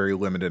 like and very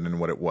limited in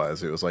what it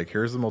was. It was like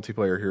here's the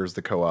multiplayer, here's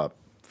the co-op.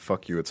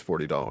 Fuck you, it's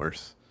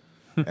 $40.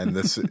 And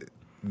this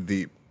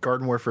the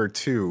Garden Warfare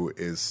 2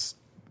 is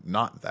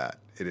not that.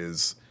 It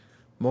is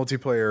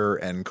multiplayer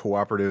and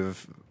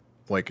cooperative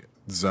like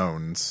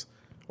zones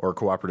or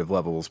cooperative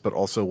levels, but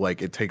also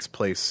like it takes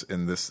place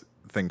in this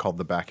thing called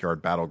the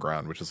Backyard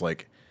Battleground, which is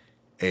like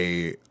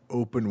a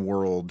open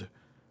world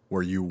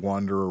where you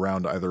wander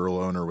around either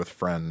alone or with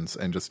friends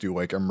and just do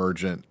like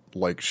emergent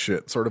like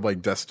shit, sort of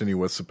like Destiny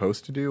was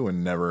supposed to do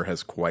and never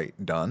has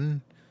quite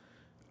done.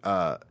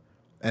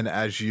 And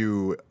as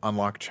you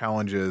unlock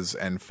challenges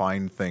and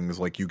find things,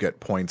 like you get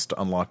points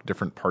to unlock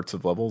different parts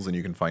of levels, and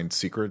you can find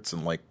secrets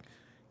and like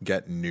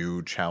get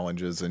new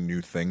challenges and new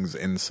things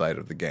inside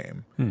of the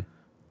game.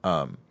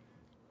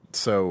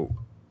 So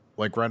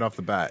like right off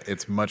the bat,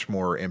 it's much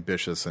more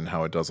ambitious in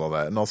how it does all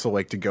that. And also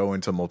like to go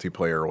into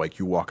multiplayer, like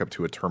you walk up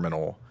to a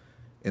terminal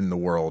in the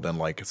world and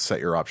like set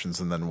your options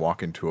and then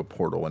walk into a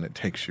portal and it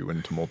takes you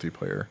into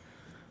multiplayer.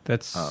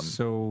 That's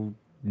so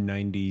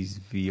 90s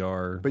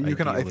VR. But you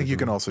can, I think you idealism.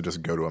 can also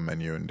just go to a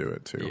menu and do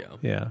it too.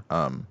 Yeah.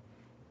 Yeah.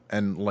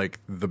 And like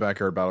the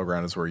Backyard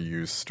Battleground is where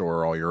you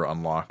store all your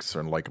unlocks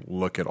and like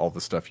look at all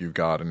the stuff you've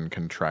got and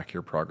can track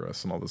your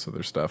progress and all this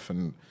other stuff.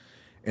 And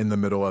in the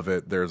middle of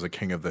it, there's a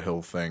King of the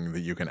Hill thing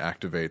that you can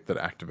activate that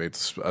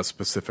activates a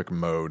specific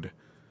mode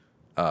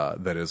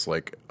that is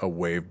like a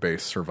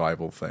wave-based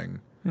survival thing.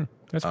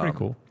 That's pretty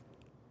cool.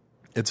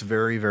 It's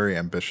very, very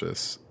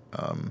ambitious.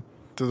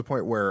 To the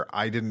point where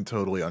I didn't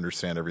totally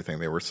understand everything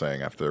they were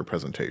saying after their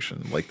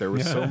presentation. Like there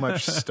was so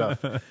much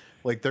stuff.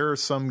 Like there are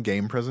some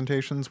game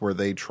presentations where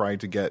they try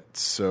to get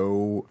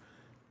so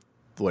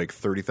like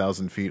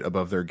 30,000 feet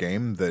above their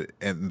game that,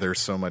 and there's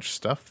so much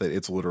stuff that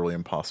it's literally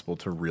impossible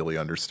to really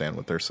understand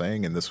what they're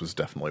saying. And this was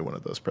definitely one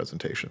of those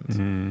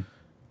presentations.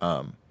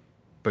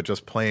 But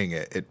just playing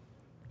it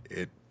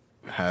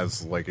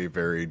has like a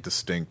very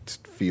distinct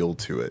feel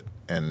to it.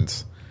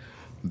 And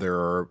there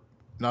are,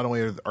 not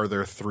only are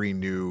there 3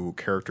 new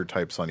character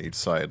types on each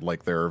side,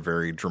 like there are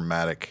very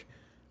dramatic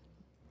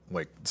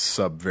like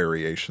sub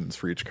variations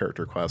for each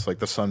character class. Like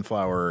the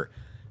Sunflower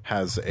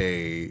has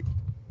a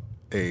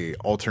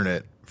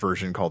alternate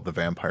version called the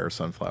Vampire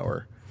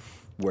Sunflower,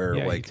 where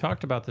Yeah, you like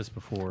talked about this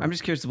before. I'm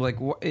just curious, like,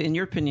 in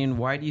your opinion,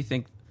 why do you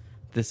think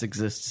this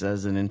exists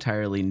as an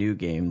entirely new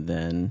game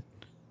then,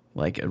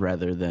 like,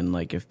 rather than,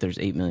 like, if there's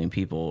 8 million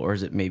people, or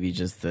is it maybe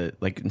just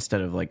that, like,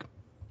 instead of, like,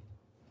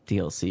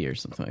 DLC or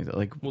something like that?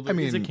 Like, Well, there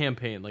is a mean-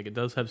 campaign. Like, it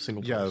does have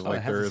single player. yeah, stuff. like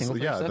it has a there is single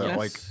player yeah, stuff? that, Yes.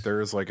 like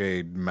there is like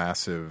a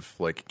massive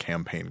like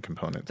campaign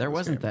component. to there this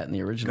wasn't game. that in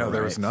the original. No,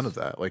 there was right? none of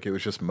that. Like it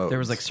was just modes. There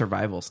was, like,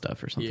 survival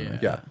stuff or something Yeah.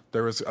 like yeah, that.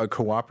 there was a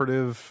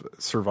cooperative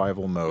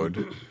survival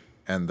mode,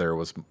 and there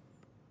was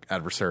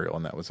adversarial,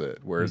 and that was it.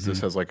 Whereas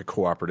this has like a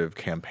cooperative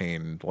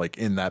campaign, like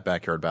in that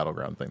Backyard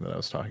Battleground thing that I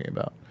was talking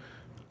about,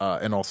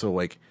 and also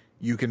like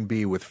you can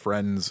be with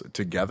friends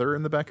together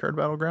in the Backyard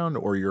Battleground,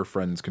 or your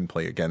friends can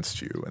play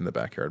against you in the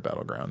Backyard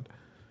Battleground.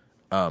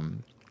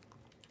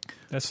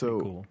 That's So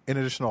pretty cool. in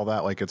addition to all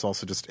that, like it's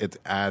also just it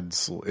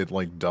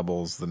like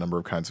doubles the number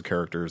of kinds of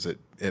characters. It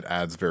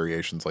adds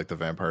variations like the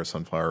Vampire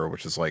Sunflower,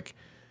 which is like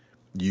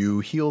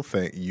you heal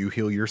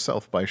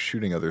yourself by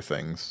shooting other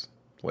things.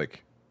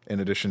 Like in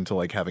addition to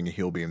like having a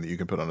heal beam that you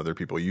can put on other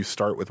people, you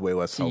start with way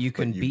less So health. you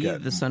can but be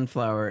get, the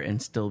Sunflower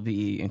and still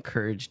be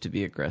encouraged to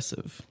be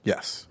aggressive,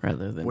 yes,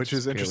 rather than which just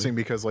is interesting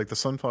purely- because like the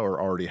Sunflower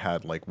already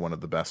had like one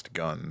of the best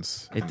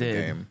guns in It the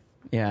did. game.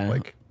 Yeah,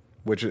 Like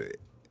which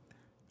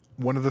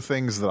one of the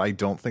things that I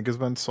don't think has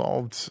been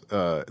solved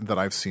that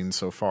I've seen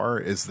so far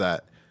is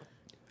that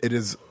it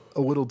is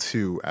a little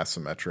too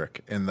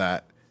asymmetric in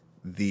that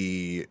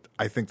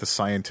I think the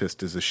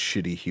Scientist is a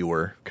shitty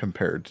healer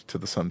compared to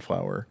the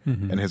Sunflower,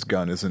 and his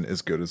gun isn't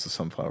as good as the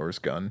Sunflower's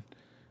gun.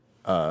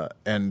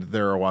 And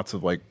there are lots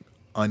of like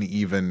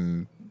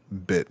uneven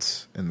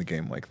bits in the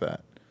game like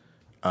that.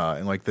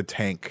 And like the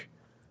tank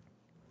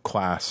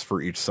class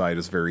for each side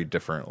is very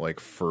different. Like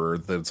for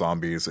the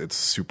zombies, it's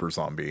super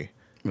zombie,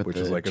 With which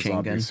is the like a chain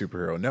zombie gun?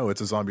 superhero. No, it's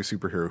a zombie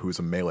superhero who's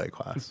a melee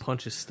class.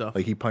 Punches stuff.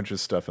 Like he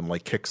punches stuff and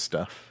like kicks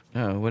stuff.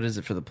 Oh, what is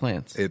it for the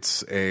plants?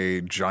 It's a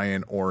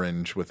giant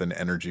orange with an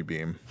energy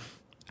beam.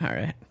 All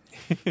right.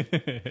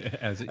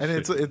 As it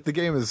And should. the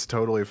game is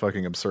totally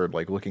fucking absurd.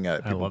 Like looking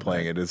at people love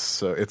playing that.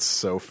 it's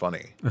so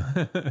funny.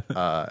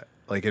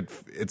 Like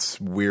it's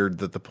weird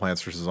that the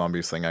Plants vs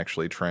Zombies thing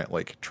actually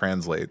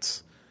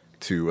translates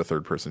to a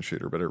third person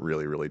shooter, but it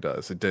really, really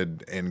does. It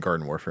did in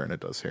Garden Warfare, and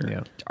it does here.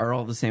 Yeah. Are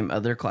all the same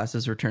other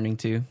classes returning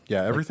too?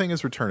 Yeah, everything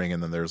is returning,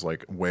 and then there's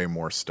like way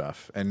more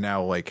stuff. And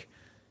now like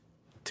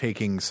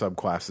taking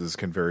subclasses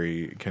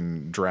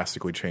can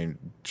drastically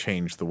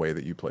change the way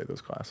that you play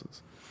those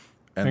classes.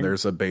 And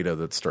there's a beta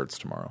that starts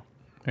tomorrow.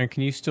 And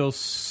can you still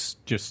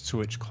just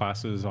switch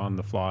classes on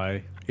the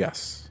fly?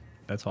 Yes.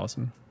 That's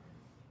awesome.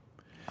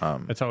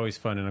 It's always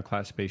fun in a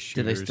class-based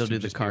shooter. they still do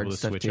the card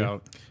stuff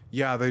too?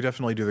 Yeah, they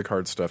definitely do the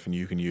card stuff, and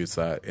you can use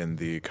that in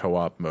the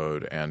co-op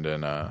mode and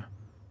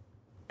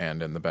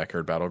in the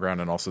backyard battleground,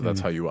 and also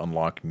that's how you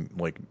unlock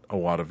like a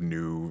lot of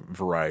new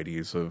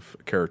varieties of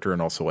character,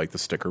 and also like the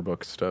sticker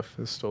book stuff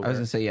is still I there. was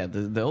gonna say, yeah,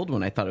 the old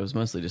one. I thought it was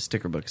mostly just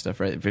sticker book stuff,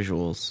 right?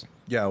 Visuals,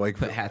 Yeah, like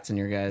put hats in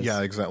your guys.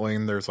 yeah, exactly.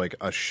 And there's like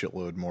a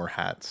shitload more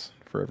hats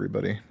for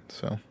everybody.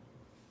 So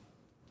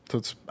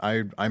it's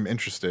I'm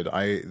interested.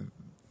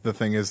 The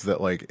thing is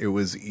that like it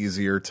was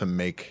easier to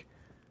make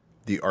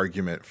the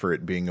argument for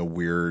it being a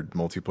weird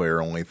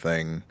multiplayer only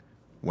thing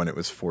when it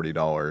was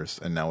 $40,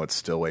 and now it's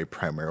still a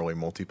primarily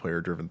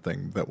multiplayer driven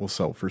thing that will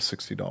sell for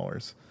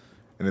 $60.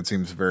 And it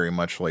seems very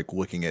much like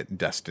looking at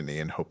Destiny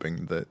and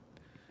hoping that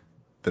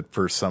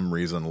for some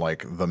reason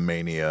like the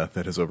mania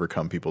that has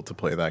overcome people to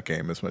play that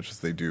game as much as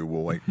they do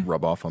will like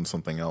rub off on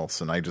something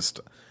else. And I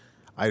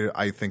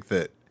think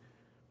that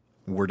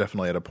we're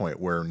definitely at a point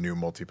where new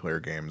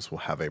multiplayer games will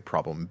have a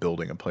problem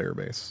building a player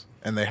base,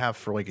 and they have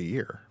for like a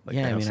year. Like,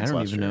 Yeah, they I have mean, I since don't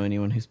last even year. know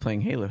anyone who's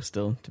playing Halo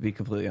still, to be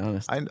completely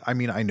honest. I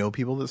mean, I know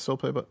people that still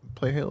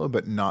play Halo,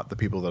 but not the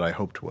people that I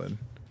hoped would.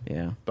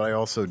 Yeah. But I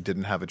also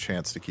didn't have a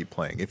chance to keep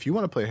playing. If you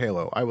want to play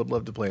Halo, I would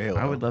love to play Halo.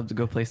 I would love to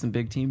go play some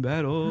big team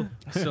battle.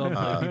 Still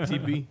playing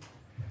TB.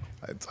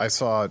 I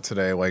saw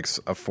today like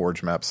a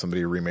Forge map.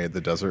 Somebody remade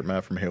the desert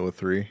map from Halo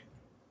 3,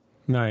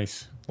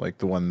 Nice. like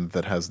the one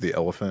that has the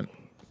elephant,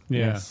 Yeah.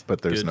 Yes.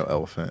 but there's Good. no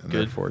elephant in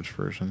their Good. Forge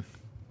version.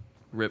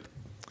 Rip.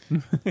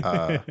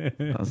 I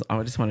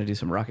just want to do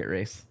some rocket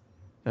race.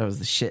 That was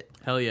the shit.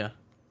 Hell yeah.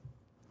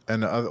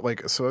 And other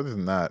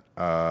than that,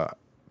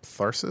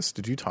 Tharsis.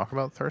 Did you talk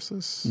about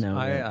Tharsis? No.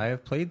 I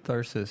have played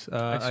Tharsis.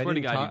 I swear to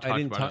God, you talked about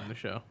it on the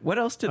show. What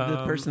else did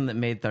the person that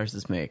made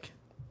Tharsis make?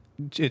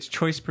 It's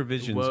Choice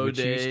Provisions, Whoa, which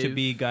used to Dave.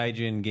 be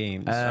Gaijin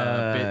Games.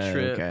 Bit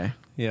Trip. Okay.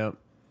 Yep.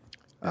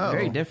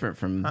 Very different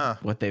from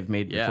what they've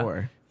made Yeah.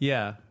 before.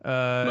 Yeah.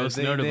 Most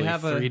notably, they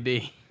have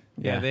 3D.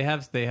 Yeah, they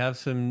have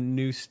some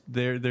new.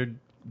 They're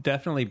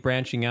definitely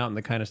branching out in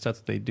the kind of stuff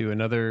that they do.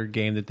 Another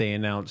game that they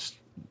announced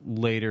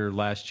later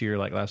last year,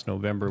 like last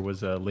November,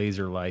 was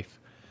Laser Life,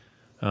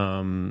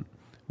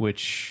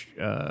 which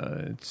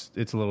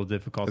it's a little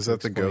difficult. Is to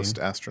that the explain. Ghost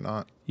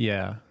Astronaut?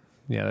 Yeah,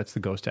 that's the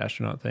Ghost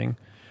Astronaut thing.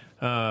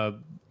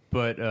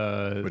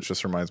 Which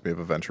just reminds me of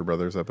a Venture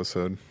Brothers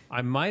episode.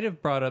 I might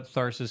have brought up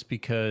Tharsis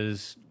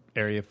because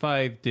Area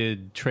 5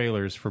 did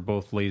trailers for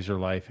both Laser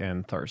Life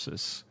and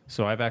Tharsis.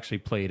 So I've actually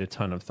played a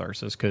ton of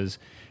Tharsis because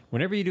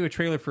whenever you do a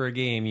trailer for a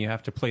game, you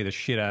have to play the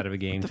shit out of a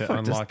game the to fuck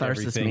does unlock Tharsis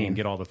everything mean? and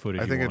get all the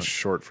footage I you think want. it's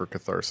short for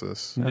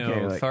Catharsis. No,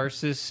 Okay, like-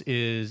 Tharsis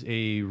is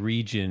a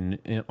region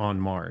on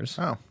Mars.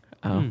 Oh,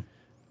 Oh.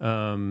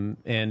 And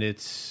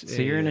it's...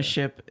 So you're in a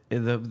ship.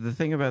 The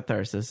thing about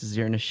Tharsis is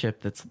you're in a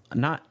ship that's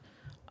not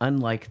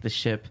unlike the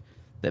ship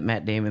that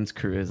Matt Damon's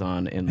crew is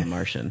on in The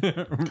Martian.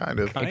 kind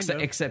of.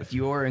 Except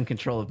you're in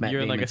control of Matt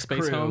You're in Damon's like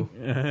a space crew. home.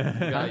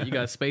 You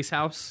got a space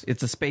house.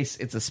 It's a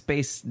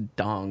space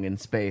dong in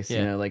space. You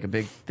Yeah. know, like a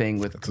big thing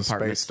with It's a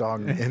compartments. space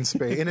dog in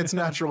space in its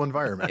natural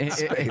environment.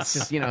 It's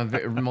just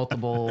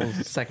multiple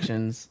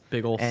sections,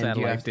 Big ol' and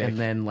satellite dick. and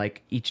then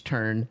like each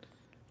turn,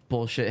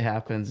 bullshit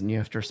happens, and you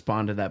have to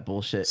respond to that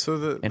bullshit.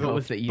 So and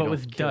hope that you But don't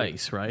with kill it.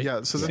 dice, right?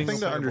 Yeah, so the Single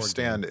thing to player board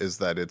understand is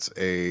that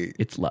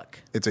It's luck.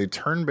 it's a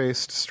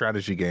turn-based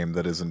strategy game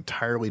that is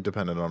entirely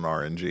dependent on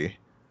RNG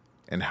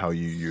and how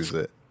you use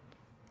it.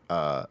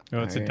 Oh,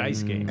 it's a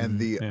dice game. And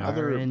the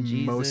other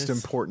RNGesus. most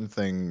important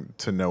thing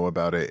to know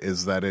about it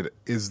is that it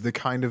is the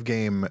kind of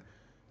game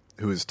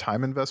whose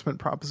time investment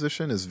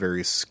proposition is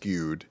very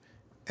skewed,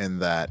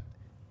 and that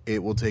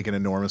it will take an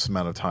enormous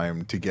amount of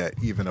time to get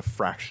even a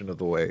fraction of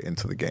the way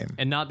into the game.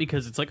 And not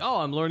because it's like, oh,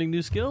 I'm learning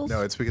new skills.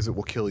 No, it's because it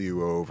will kill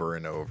you over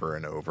and over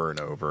and over and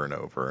over and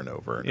over and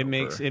over and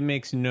over. It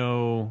makes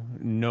no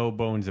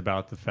bones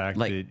about the fact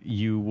Like- that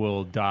you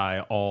will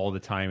die all the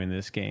time in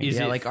this game. Is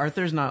Yeah, it- like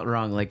Arthur's not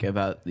wrong. Like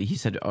about he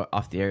said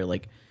off the air,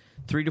 like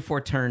 3 to 4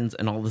 turns,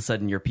 and all of a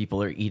sudden your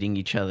people are eating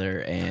each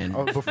other, and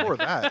Oh, before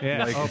that,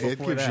 Yeah. like Oh, it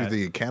before gives that.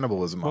 you the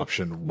cannibalism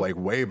option like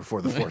way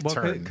before the fourth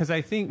turn.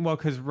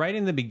 Because right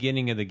in the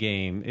beginning of the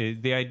game,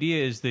 the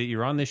idea is that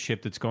you're on this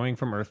ship that's going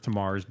from Earth to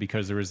Mars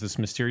because there was this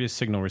mysterious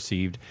signal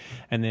received,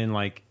 and then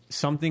like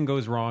something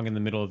goes wrong in the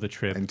middle of the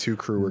trip, And 2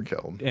 crew were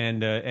killed.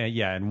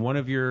 and one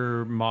of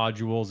your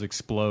modules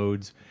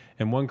explodes,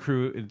 and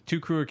 2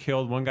 crew are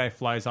killed. One guy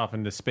flies off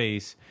into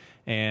space,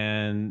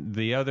 and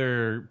the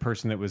other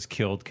person that was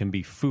killed can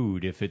be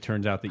food if it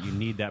turns out that you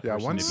need that Yeah,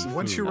 person to be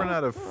once food. you run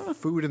out of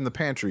food in the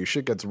pantry,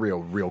 shit gets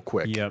real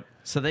quick. Yep.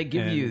 So they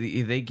give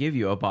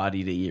you a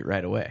body to eat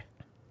right away.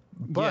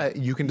 But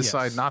you can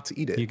decide Yes. not to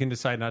eat it. You can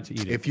decide not to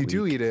eat it. if you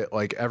do eat it,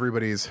 like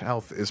everybody's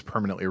health is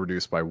permanently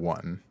reduced by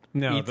 1.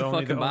 no, Eat the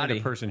only fucking only body.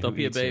 the person Don't who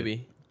be a eats it.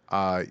 baby.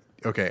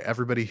 Okay,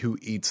 everybody who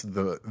eats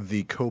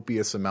the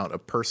copious amount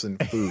of person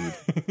food.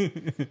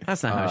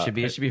 That's not how it should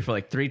be. It should be for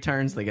like 3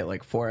 turns. They get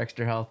like 4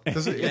 extra health.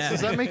 Does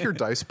that make your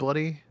dice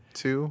bloody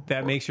too?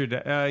 That makes your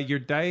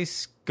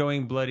dice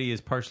going bloody is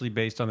partially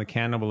based on the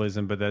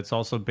cannibalism, but that's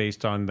also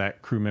based on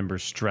that crew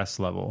member's stress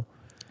level.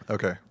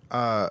 Okay.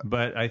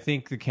 But I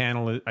think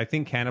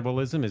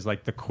cannibalism is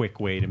like the quick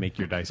way to make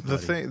your dice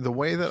bloody. The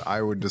way that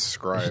I would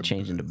describe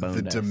change into bone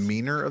the dice.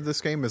 demeanor of this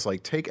game is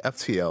like take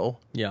FTL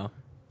Yeah.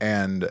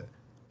 and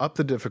up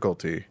the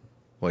difficulty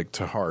like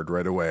to hard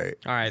right away.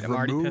 All right, I'm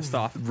already pissed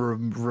off.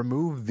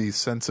 Remove the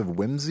sense of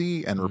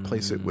whimsy and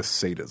replace it with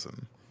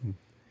sadism.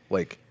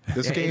 Like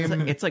this game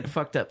It's like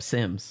fucked up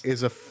Sims.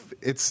 is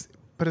it's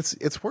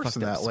worse Fucked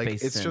than up that. Like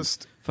Space it's Sims.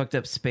 just fucked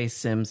up Space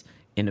Sims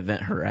in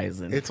Event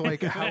Horizon. it's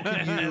like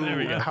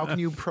how can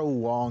you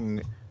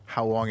prolong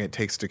how long it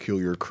takes to kill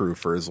your crew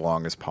for as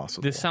long as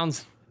possible? This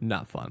sounds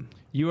not fun.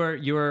 You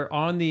are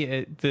on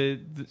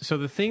so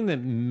the thing that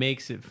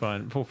makes it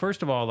fun. Well,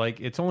 first of all, like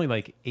it's only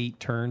like 8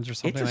 turns or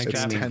something It's a like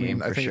that. streaming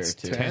game I for think sure, it's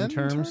too. 10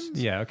 terms?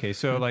 Yeah. Okay.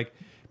 So like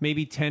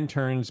maybe 10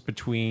 turns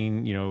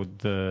between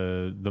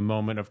the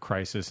moment of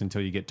crisis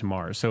until you get to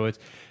Mars. So it's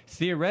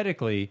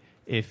theoretically,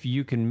 if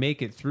you can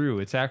make it through,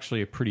 it's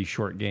actually a pretty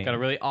short game. Got a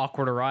really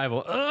awkward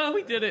arrival. Oh,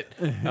 we did it.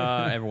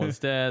 Everyone's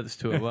dead. There's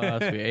 2 of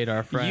us. We ate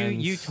our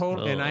friends. You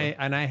told and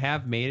I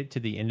have made it to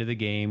the end of the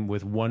game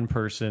with one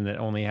person that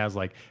only has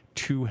like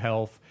 2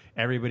 health.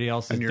 Everybody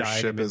else has And your died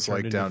ship and been is,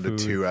 like, turned down into to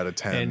food. 2 out of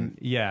 10.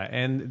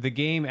 And the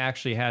game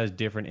actually has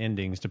different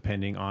endings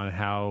depending on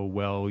how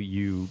well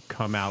you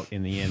come out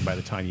in the end by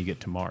the time you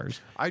get to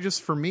Mars.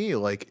 For me,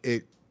 like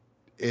it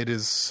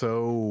is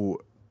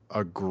so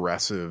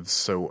aggressive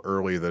so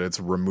early that it's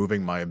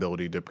removing my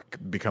ability to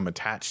become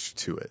attached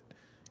to it,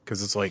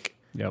 because it's like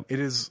Yep. it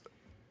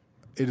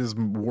is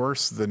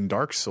worse than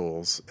Dark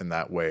Souls in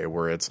that way,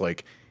 where it's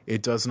like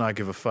it does not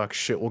give a fuck.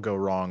 Shit will go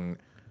wrong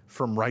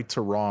from right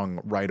to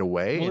wrong right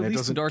away, Well, and at it least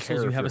doesn't in Dark care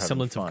Souls, you if have you're a having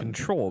semblance of fun.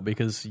 control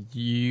because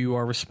you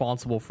are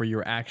responsible for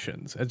your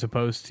actions, as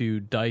opposed to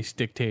dice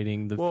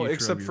dictating the Well, future.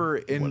 except of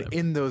for your whatever.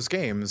 in those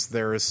games,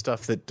 there is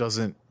stuff that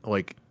doesn't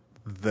like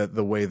that.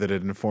 The way that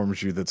it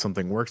informs you that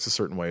something works a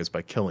certain way is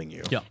by killing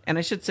you. Yeah. And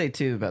I should say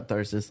too about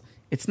Tharsis,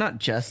 it's not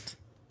just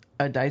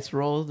a dice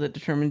roll that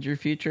determines your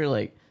future.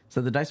 Like, so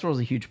the dice roll is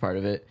a huge part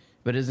of it,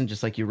 but it isn't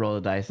just like you roll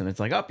a dice and it's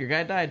like, oh, your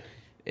guy died.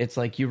 It's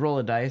like you roll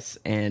a dice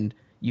and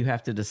you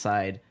have to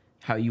decide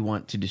how you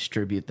want to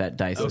distribute that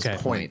dice as Okay.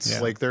 Points, Yeah.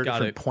 like there are Got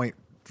different it. point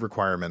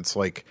requirements.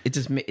 Like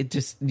it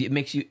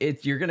makes you.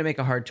 You're going to make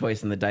a hard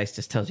choice, and the dice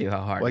just tells you how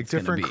hard. like it's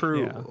gonna different be.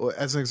 crew,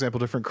 as an example,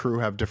 different crew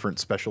have different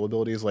special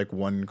abilities. Like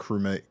one crew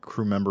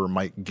member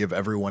might give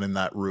everyone in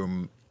that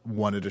room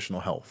 1 additional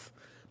health,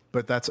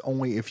 but that's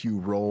only if you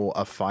roll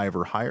a 5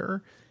 or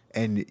higher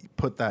and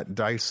put that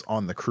dice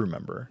on the crew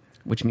member.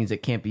 which means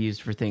it can't be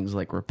used for things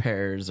like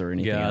repairs or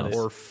anything Got else. it.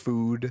 Or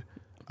food.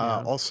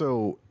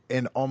 Also,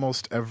 in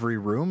almost every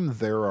room,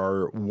 there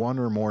are 1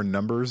 or more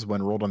numbers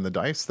when rolled on the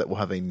dice that will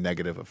have a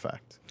negative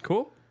effect.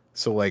 Cool.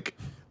 So, like,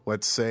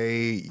 let's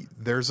say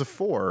there's a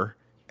 4,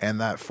 and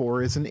that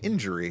 4 is an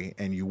injury,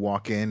 and you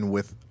walk in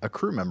with a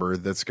crew member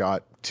that's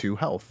got 2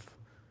 health.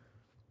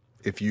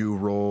 If you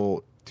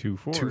roll 2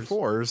 4s. 2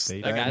 4s,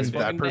 They- then That guy's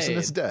that fucking person dead.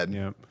 is dead.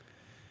 Yep.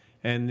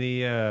 And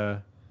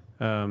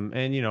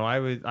and you know,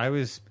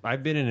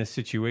 I've been in a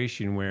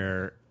situation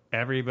where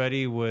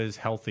everybody was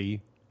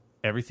healthy,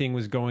 everything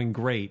was going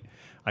great.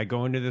 I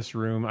go into this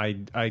room.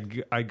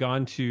 I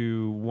gone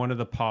to one of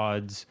the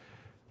pods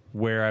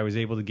where I was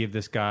able to give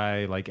this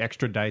guy like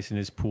extra dice in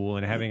his pool,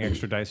 and having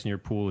extra dice in your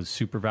pool is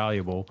super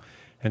valuable.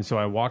 And so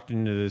I walked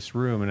into this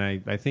room, and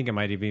I think it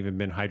might have even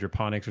been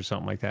hydroponics or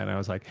something like that. And I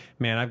was like,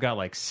 man, I've got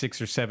like 6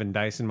 or 7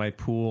 dice in my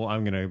pool.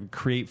 I'm going to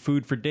create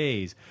food for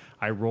days.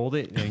 I rolled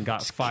it and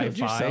got 5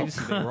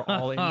 fives. They were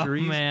all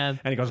injuries. man.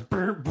 And he goes,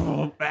 boom,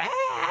 boom,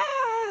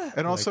 ah!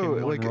 And also,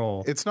 in one like,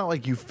 roll. it's not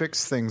like you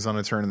fix things on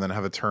a turn and then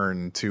have a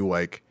turn to,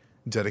 like,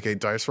 dedicate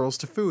dice rolls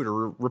to food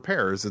or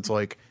repairs. It's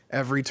like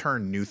every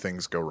turn, new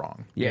things go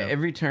wrong. Yeah,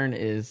 every turn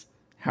is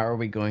how are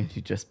we going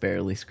to just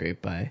barely scrape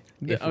by?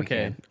 If we Okay,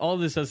 can. all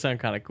this does sound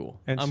kind of cool.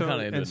 And I'm so,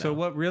 kind of into and it so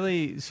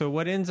now.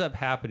 what ends up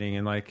happening,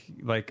 and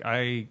like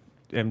I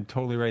am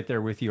totally right there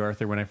with you,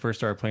 Arthur. When I first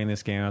started playing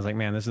this game, I was like,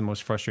 man, this is the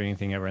most frustrating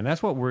thing ever. And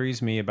that's what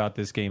worries me about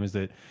this game, is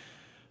that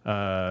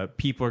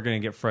people are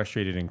going to get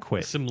frustrated and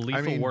quit. Some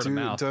lethal word of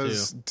mouth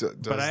does too.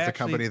 the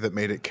company that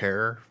made it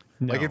care?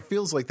 No. Like, it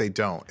feels like they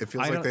don't. It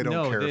feels like they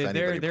don't care if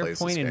anybody their plays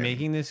point this in game.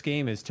 making this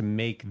game is to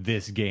make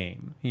this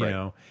game, you Right.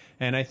 know.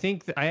 And I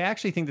think I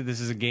actually think that this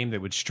is a game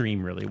that would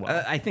stream really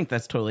well. I think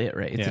that's totally it,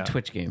 right? It's Yeah. a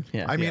Twitch game.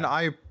 Yeah, I mean, Yeah.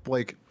 I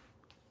like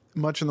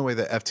much in the way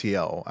that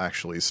FTL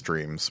actually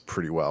streams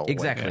pretty well. Like,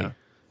 exactly.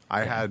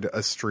 I had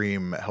a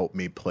stream help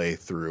me play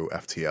through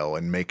FTL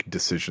and make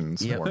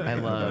decisions Yep, for me. I in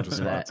a bunch love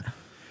of that. spots.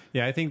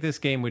 Yeah, I think this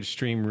game would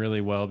stream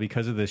really well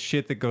because of the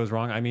shit that goes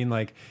wrong. I mean,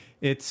 like,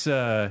 it's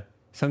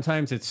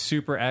sometimes it's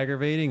super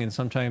aggravating and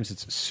sometimes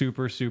it's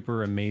super,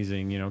 super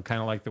amazing, you know,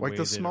 kind of like the way Like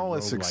the that a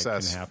smallest roguelike can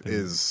success happen.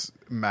 is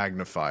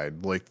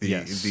magnified. Like the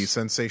Yes. the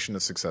sensation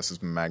of success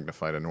is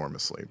magnified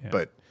enormously,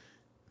 but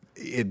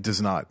it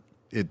does not.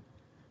 It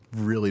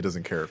really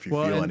doesn't care if you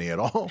Well, feel and any at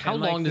all. How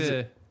And, long does the,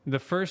 it? The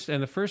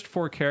first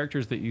 4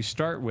 characters that you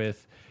start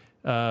with,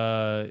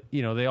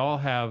 you know, they all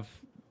have.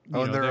 You Oh,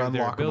 know, and they're their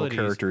unlockable abilities.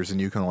 characters,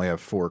 and you can only have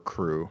 4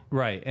 crew.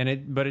 Right,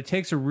 but it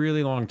takes a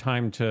really long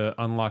time to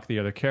unlock the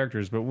other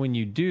characters. But when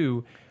you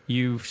do,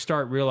 you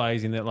start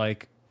realizing that,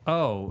 like,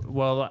 oh,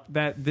 well,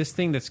 this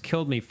thing that's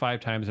killed me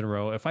 5 times in a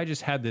row. If I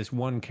just had this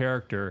one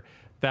character,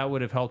 that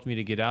would have helped me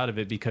to get out of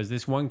it because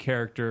this one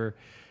character.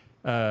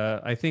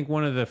 I think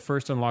one of the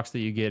first unlocks that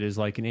you get is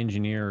like an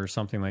engineer or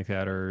something like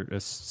that, or a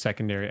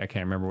secondary. I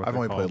can't remember what I've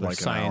they're only called, played or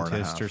like an hour and a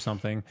scientist half. or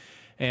something,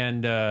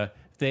 and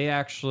they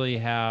actually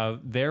have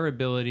their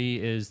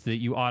ability is that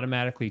you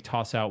automatically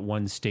toss out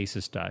 1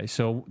 stasis die.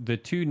 So the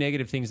 2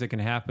 negative things that can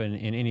happen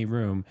in any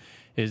room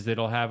is that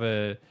it'll have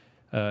a.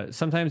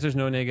 Sometimes there's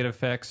no negative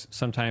effects.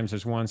 Sometimes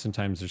there's 1.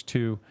 Sometimes there's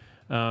 2.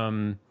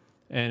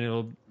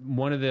 And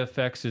one of the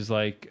effects is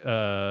like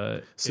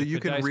so if you the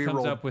can dice comes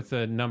reroll- up with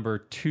a number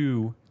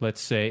 2,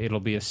 let's say it'll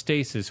be a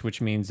stasis, which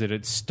means that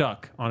it's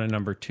stuck on a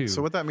number 2.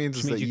 So what that means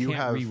which is that you can't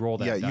have re-roll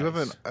that you have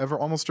dice.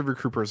 almost every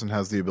crew person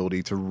has the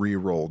ability to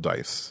re-roll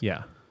dice.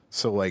 Yeah.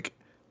 So like,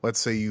 let's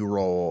say you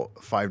roll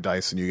 5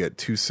 dice and you get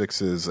 2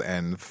 6s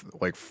and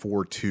like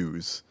 4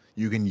 2s.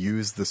 You can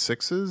use the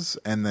 6s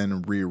and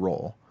then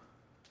re-roll.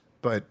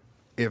 But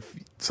if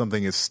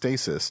something is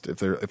stasis,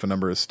 if a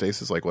number is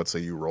stasis, like let's say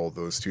you roll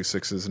those 2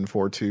 6s and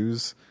 4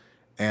 2s,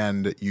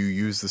 and you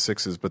use the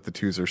 6s but the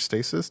 2s are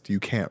stasis, you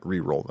can't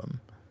re-roll them.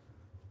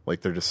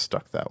 Like they're just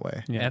stuck that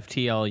way. Yeah.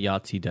 FTL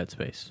Yahtzee Dead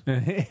Space.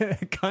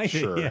 Kind of,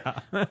 Sure. yeah.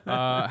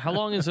 How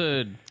long is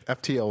a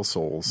FTL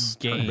Souls,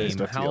 game? turn-based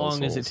FTL How long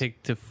does it Souls.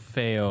 take to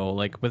fail?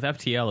 Like with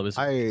FTL, it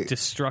was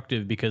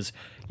destructive because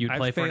you'd I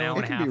play for an failed-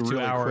 hour and a it can half, be 2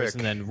 really hours, quick.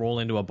 and then roll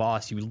into a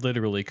boss you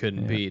literally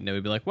couldn't beat, and it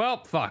would be like,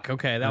 well, fuck,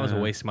 okay, that was a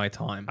waste of my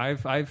time.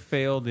 I've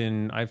failed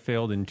in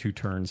 2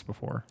 turns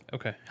before.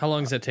 Okay, how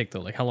long does that take though?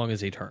 Like, how long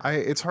is a turn?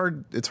 It's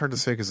hard to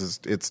say because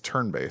it's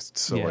turn based.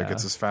 So like Yeah.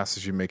 it's as fast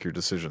as you make your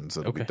decisions,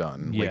 it'll be Okay.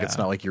 done. Yeah. Like it's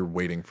not like you're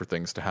waiting for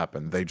things to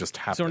happen; they just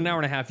happen. So in an hour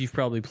and a half, you've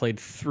probably played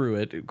through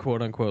it,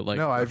 quote unquote. Like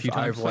No, a I've few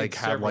times. like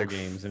had several like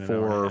games in an 4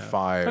 hour and a or half.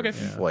 5 Okay.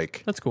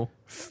 like That's cool.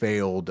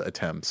 failed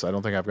attempts. I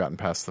don't think I've gotten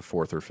past the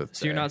 4th or 5th.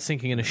 So you're not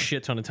sinking in a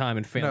shit ton of time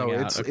and failing No,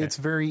 out. Okay. it's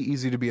very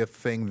easy to be a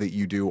thing that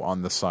you do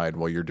on the side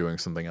while you're doing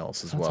something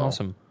else as That's well.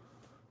 awesome.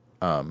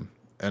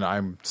 And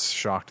I'm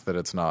shocked that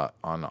it's not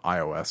on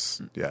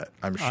iOS yet.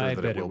 I'm sure I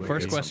that bet it it will. will. be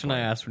First at some question I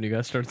point. asked when you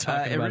guys started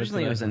talking about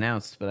Originally it. it was today.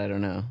 announced, but I don't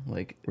know.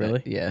 Like,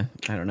 Really? yeah,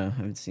 I don't know. I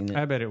haven't seen it.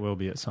 I bet it will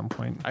be at some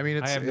point. I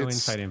mean, I have no it's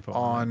inside info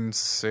on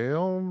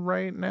sale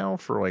right now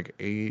for like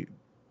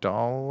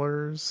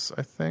 $8,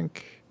 I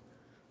think.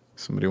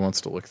 Somebody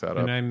wants to look that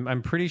up. And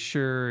I'm pretty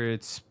sure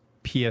it's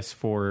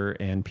PS4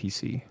 and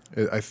PC.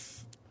 I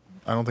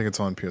don't think it's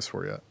on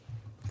PS4 yet.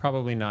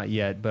 Probably not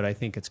yet, but I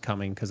think it's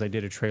coming because I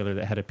did a trailer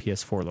that had a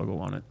PS4 logo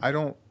on it.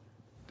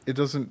 It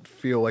doesn't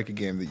feel like a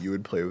game that you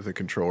would play with a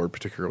controller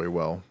particularly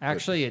well. but-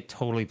 Actually, it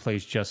totally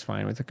plays just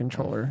fine with a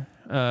controller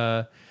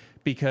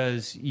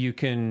because you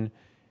can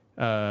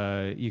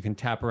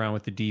tap around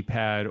with the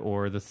D-pad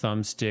or the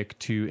thumbstick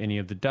to any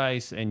of the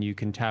dice, and you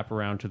can tap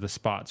around to the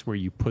spots where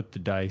you put the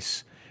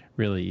dice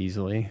really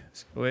easily.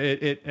 So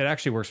it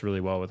actually works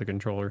really well with a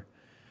controller.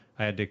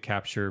 I had to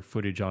capture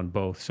footage on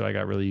both, so I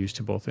got really used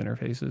to both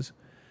interfaces.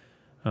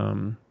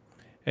 And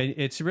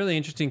it's really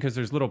interesting because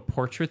there's little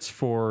portraits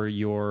for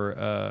your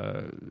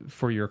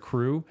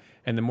crew,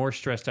 and the more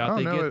stressed out Oh,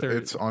 they no, get, they're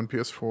it's on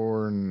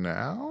PS4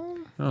 now?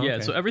 Oh, Yeah,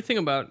 okay. so everything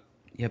about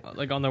Yep.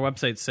 like on their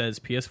website says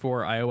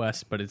PS4,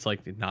 iOS, but it's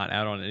like not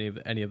out on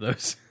any of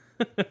those.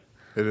 It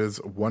is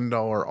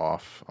 $1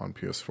 off on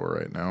PS4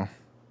 right now.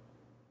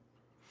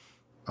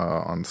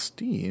 On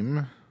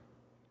Steam,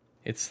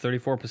 It's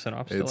 34%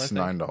 off still, it's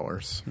I think.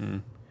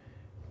 $9.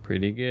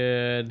 Pretty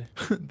good.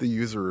 The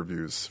user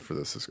reviews for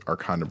this are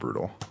kind of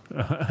brutal.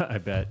 I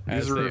bet.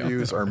 As User they are.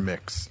 reviews are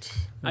mixed.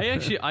 I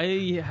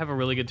have a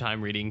really good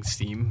time reading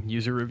Steam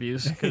user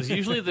reviews because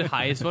usually the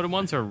highest voted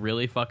ones are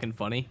really fucking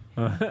funny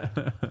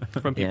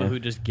from people Yeah. who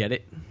just get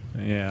it.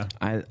 Yeah.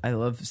 I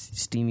love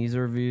Steam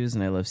user reviews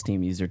and I love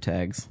Steam user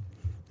tags.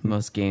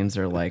 Most games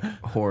are like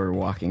horror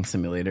walking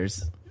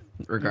simulators,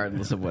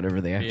 regardless of whatever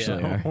they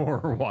actually Yeah. are.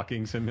 Or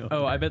walking simulator.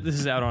 Oh, I bet this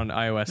is out on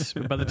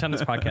iOS. By the time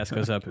this podcast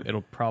goes up,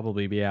 it'll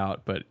probably be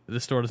out, but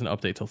the store doesn't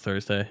update till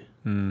Thursday.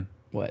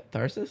 What,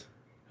 Tharsis?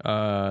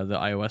 The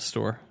iOS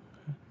store.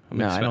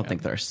 No, I don't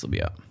think Tharsis will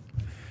be up.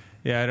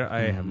 Yeah, I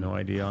have no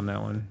idea on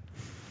that one.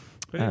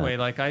 But anyway,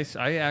 like I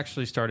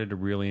actually started to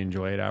really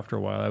enjoy it after a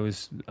while.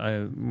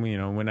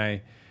 When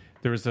I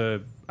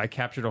I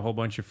captured a whole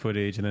bunch of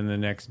footage, and then the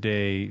next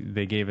day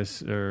they gave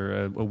us,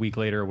 or a week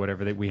later or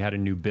whatever, that we had a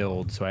new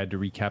build, so I had to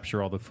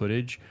recapture all the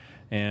footage.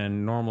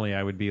 And normally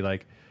I would be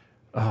like,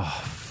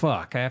 oh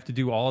fuck, I have to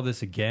do all of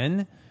this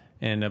again.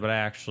 But I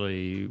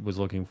actually was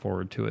looking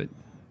forward to it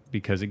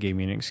because it gave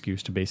me an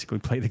excuse to basically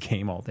play the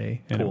game all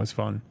day, and it was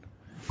fun.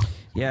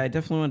 Yeah, I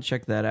definitely want to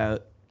check that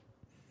out.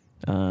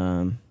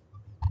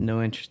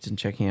 No interest in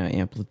checking out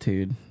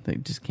Amplitude.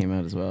 That just came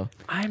out as well.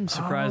 I'm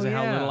surprised at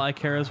how little I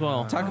care as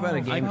well. Talk about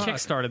a game. I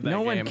kickstarted that No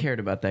game. one cared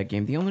about that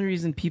game. The only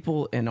reason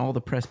people and all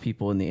the press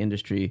people in the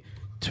industry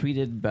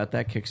tweeted about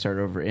that Kickstarter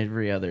over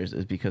every others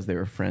is because they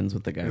were friends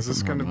with the guy. Is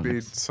this going to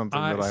be something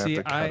that I have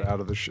to cut out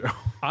of the show?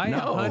 I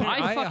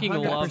fucking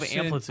love 100%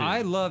 Amplitude.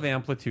 I love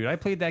Amplitude. I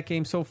played that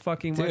game so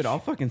fucking much. Dude, I'll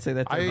fucking say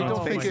that. To I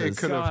don't think faces.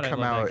 it could have God, I come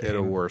love out that at a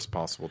game. worst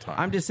possible time.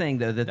 I'm just saying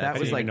though that I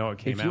was didn't like even know it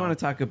came if you want out.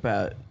 to talk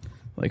about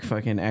like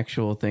fucking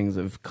actual things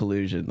of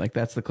collusion, like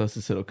that's the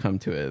closest it'll come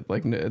to it.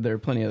 Like no, there are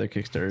plenty of other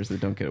Kickstarters that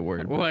don't get a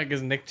word. Well,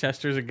 because Nick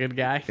Chester's a good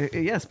guy.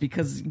 Yes,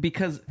 because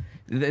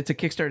it's a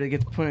Kickstarter that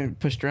gets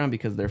pushed around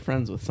because they're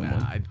friends with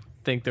someone. I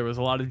think there was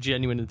a lot of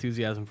genuine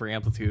enthusiasm for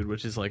Amplitude,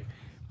 which is like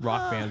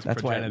Rock Band's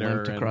That's why it progenitor.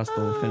 limped across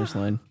the finish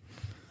line.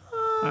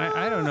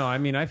 I don't know. I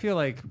mean, I feel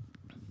like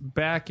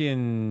back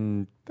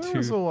in There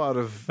was a lot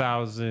of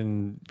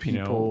 2000,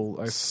 people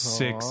I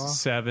 6, saw.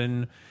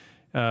 7,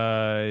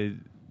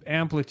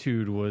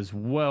 Amplitude was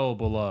well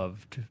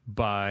beloved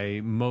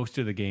by most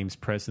of the games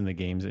press in the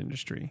games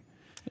industry.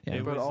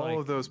 It but was all like-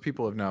 of those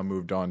people have now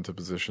moved on to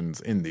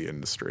positions in the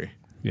industry.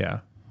 Yeah.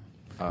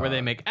 where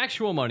they make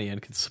actual money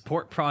and can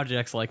support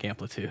projects like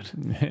Amplitude.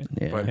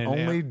 Yeah. But And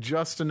only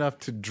just enough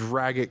to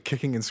drag it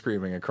kicking and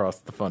screaming across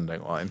the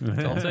funding line.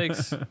 That's all it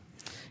takes.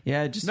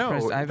 Yeah, just No,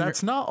 surprised- I've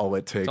that's not all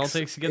it takes. all it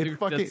takes to get It your-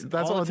 fucking-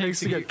 that's all all it takes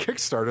to get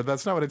Kickstarted.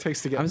 That's not what it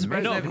takes to get I'm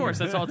surprised made. No, I of course,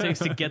 that's all it takes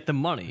to get the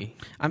money.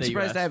 I'm that you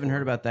surprised asked I haven't for.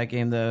 heard about that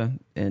game though.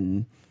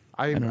 And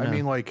I don't know.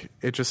 mean, like,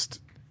 it just,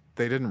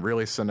 they didn't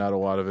really send out a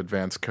lot of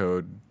advanced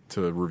code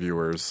to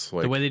reviewers.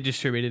 Like, The way they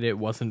distributed it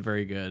wasn't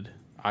very good.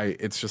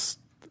 it's just,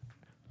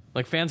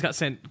 Like fans got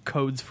sent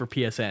codes for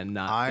PSN,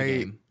 not the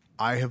game.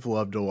 I have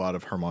loved a lot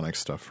of Harmonix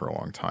stuff for a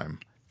long time.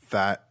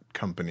 That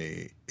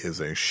company is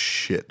a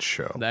shit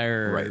show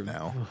They're- right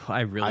now.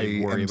 I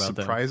really I worry am about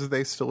them. surprised that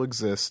they still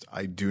exist.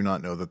 I do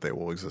not know that they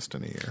will exist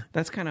in a year.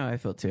 that's kind of how I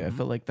feel too. I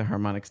feel like the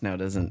Harmonix now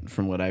doesn't,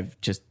 from what I've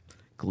just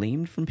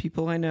gleaned from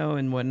people I know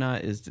and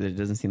whatnot, is that it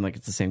doesn't seem like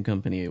it's the same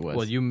company it was.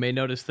 Well, you may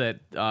notice that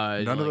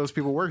None of those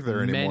people work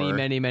there anymore.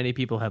 many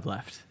people have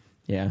left.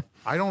 yeah.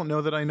 I don't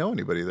know that I know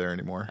anybody there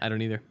anymore. I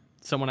don't either.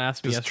 Someone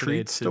asked me Does yesterday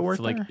Treat still work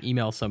to like there?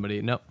 email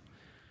somebody. Nope.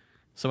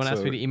 Someone asked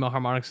So- me to email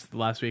Harmonix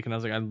last week, and I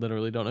was like, I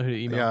literally don't know who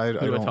to email. Yeah, who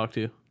do I don't- talk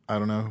to? I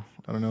don't know.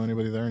 I don't know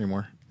anybody there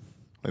anymore.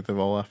 Like, they've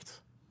all left.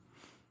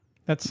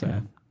 That's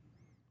sad.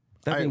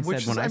 That being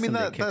which said, when is- I I mean, send a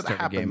that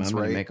Kickstarter game, happens, I'm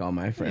going right? to make all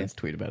my friends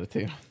tweet about it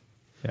too.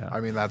 Yeah. I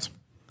mean, that's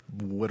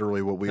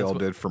literally what we all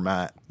did for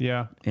Matt.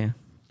 yeah. Yeah.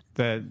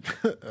 That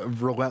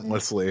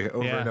Relentlessly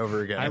over yeah. and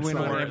over again. I It's went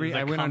not on worth every it. the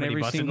I went on comedy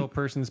every button. single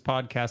person's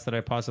podcast that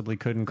I possibly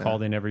could and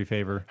called in every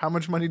favor. How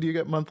much money do you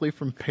get monthly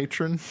from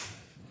Patron?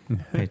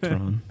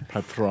 Patron.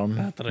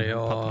 Patron.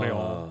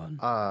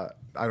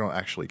 I don't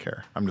actually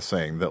care. I'm just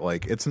saying that,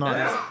 like, it's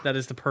not. That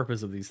is the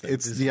purpose of these things.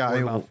 It's- is yeah, word I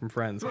of mouth will- from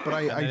friends. But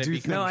I And then it do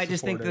becomes think- No, I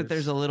just think that supporters.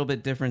 there's a little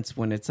bit difference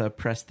when it's a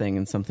press thing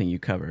and something you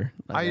cover.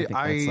 Like, I think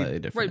that's slightly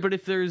different. Right, but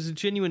if there's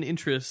genuine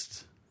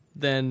interest,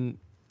 then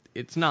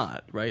it's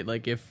not right.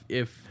 Like if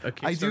a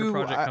Kickstarter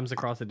project comes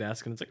across the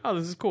desk and it's like, oh,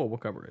 this is cool, we'll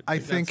cover it. I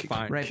Like, think- that's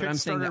fine. Right, but I'm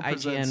saying that Kickstarter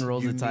presents IGN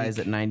rolls its eyes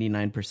at unique-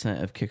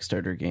 99% of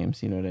Kickstarter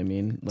games. You know what I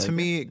mean? Like, To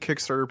me,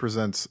 Kickstarter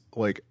presents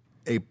like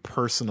a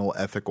personal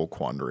ethical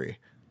quandary.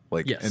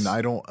 Like, Yes. and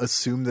I don't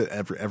assume that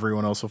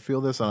everyone else will feel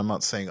this, and I'm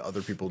not saying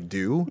other people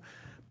do,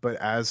 but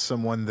as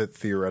someone that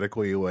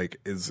theoretically like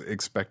is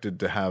expected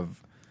to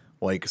have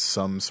like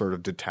some sort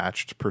of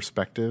detached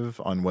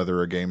perspective on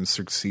whether a game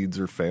succeeds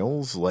or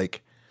fails,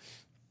 like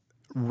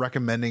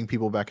recommending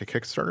people back a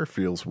Kickstarter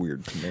feels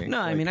weird to me. No,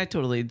 I mean, that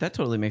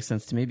totally makes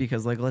sense to me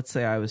because, like, let's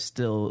say I was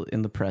still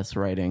in the press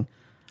writing,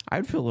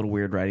 I'd feel a little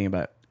weird writing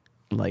about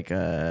like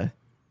Star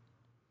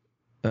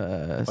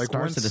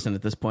once- Citizen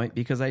at this point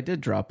because I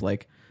did drop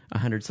like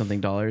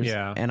 $100-something,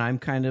 Yeah. and I'm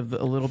kind of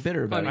a little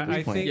bitter about it at this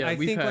I point. think Yeah, I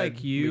we've think had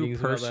like you meetings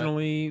about that.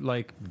 personally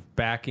like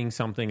backing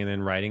something and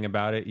then writing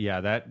about it.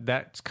 Yeah,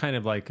 that's kind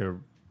of like a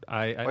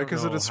I don't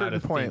Because know at a how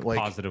certain to point, think like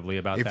positively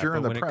about if that. you're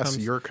in but the when it press,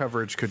 comes- your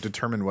coverage could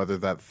determine whether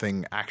that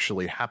thing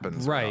actually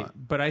happens. Or right,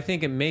 not. but I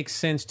think it makes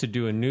sense to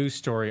do a news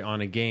story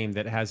on a game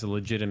that has a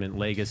legitimate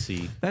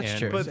legacy. That's and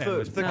true. was- But and the,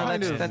 was the No, kind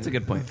that's- of that's a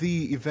good point.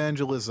 The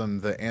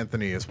evangelism that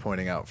Anthony is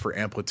pointing out for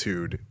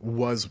Amplitude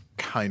was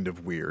kind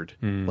of weird.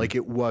 Like,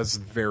 it was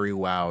very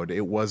loud.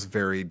 It was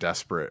very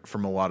desperate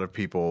from a lot of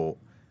people.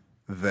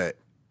 That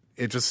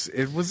it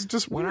was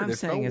just What weird. I'm It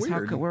saying felt is,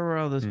 weird. where were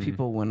all those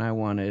people when I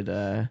wanted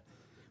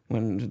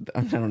when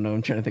I don't know,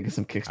 I'm trying to think of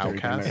some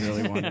Kickstarter game I Outcast?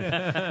 really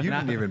wanted. You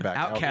didn't even back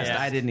Outcast, Outcast.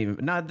 I didn't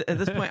even. No, at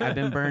this point, I've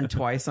been burned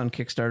twice on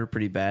Kickstarter,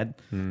 pretty bad.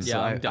 Yeah,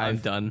 I'm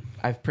done.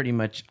 I've pretty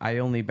much. I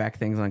only back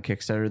things on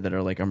Kickstarter that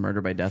are like a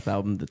Murder by Death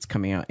album that's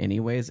coming out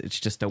anyways. It's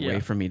just a Yeah. way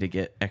for me to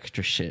get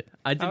extra shit.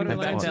 I didn't Outer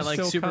like Lands that is like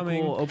still super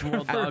coming cool open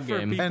world dog for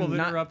game. people And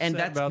that are upset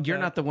that's about you're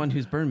that. not the one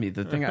who's burned me.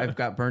 The thing I've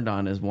got burned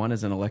on is one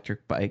is an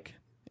electric bike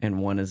and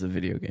one is a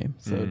video game.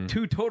 So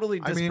two totally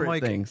I disparate mean,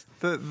 like things.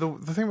 the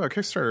thing about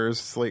Kickstarter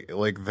is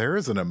like there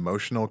is an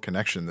emotional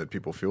connection that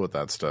people feel with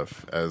that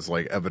stuff, as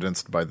like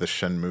evidenced by the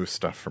Shenmue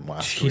stuff from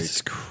last Jesus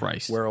week.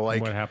 Christ. Where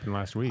like What happened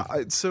last week?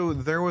 so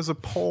there was a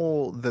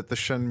poll that the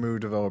Shenmue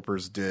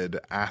developers did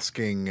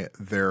asking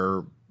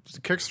their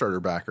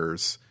Kickstarter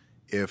backers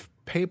if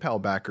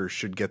PayPal backers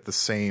should get the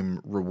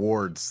same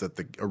rewards that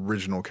the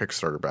original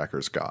Kickstarter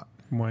backers got.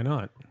 Why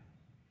not?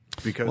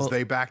 Because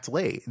they backed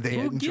late. They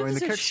didn't join the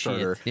gives a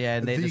Kickstarter. shit? Yeah,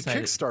 and they the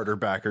decided- Kickstarter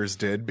backers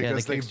did Yeah, the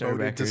because they Kickstarter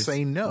voted to backers,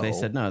 say no. They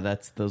said no.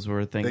 Those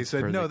were things. They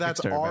said for no. the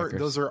That's Kickstarter our. backers.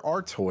 Those are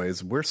our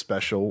toys. We're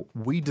special.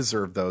 We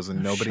deserve those,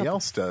 and nobody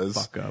else does.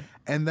 fuck up.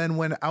 And then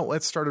when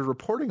outlets started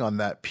reporting on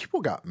that, people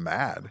got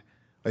mad.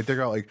 Like they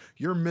got like,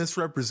 you're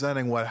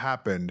misrepresenting what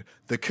happened.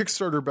 The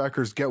Kickstarter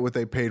backers get what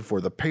they paid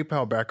for. The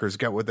PayPal backers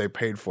get what they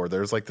paid for.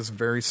 There's like this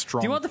very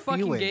strong. Do you want the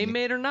fucking feeling. game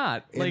made or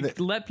not? Like,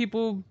 let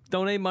people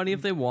donate money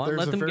if they want. There's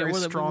Let a them very get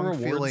whatever strong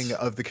rewards. feeling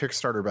of the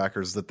Kickstarter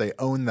backers that they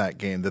own that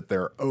game, that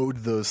they're owed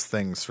those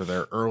things for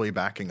their early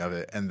backing of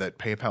it, and that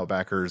PayPal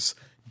backers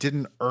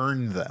didn't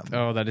earn them.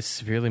 Oh, that is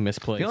severely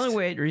misplaced. The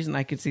only reason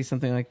I could see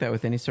something like that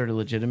with any sort of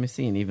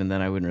legitimacy, and even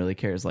then I wouldn't really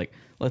care, is like,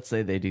 let's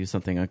say they do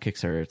something on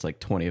Kickstarter, it's like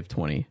 20 of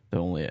 20,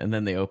 and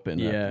then they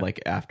open up, like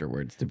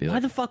afterwards to be Why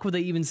like, the fuck would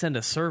they even send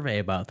a survey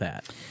about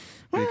that?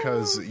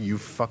 Because you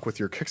fuck with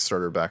your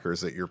Kickstarter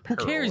backers at your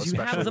peril. cares? You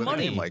have especially the with a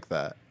money. game like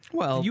that.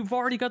 well, You've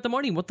already got the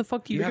money. What the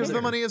fuck do you Because have?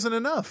 the money isn't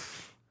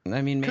enough.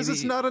 I mean, Because maybe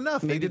it's not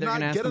enough. They Maybe did they're not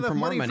gonna ask get them enough for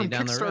more money from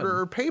down the Kickstarter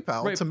road. or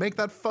PayPal Right. to make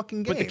that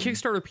fucking game. But the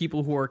Kickstarter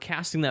people who are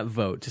casting that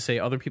vote to say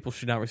other people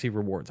should not receive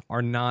rewards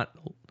are not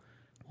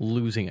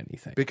losing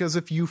anything. Because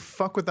if you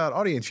fuck with that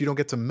audience, you don't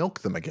get to milk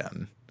them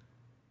again.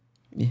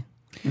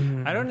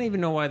 I don't even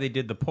know why they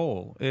did the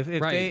poll.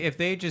 If Right.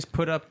 they just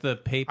put up the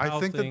PayPal I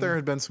think thing, that there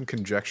had been some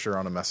conjecture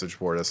on a message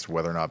board as to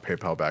whether or not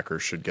PayPal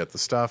backers should get the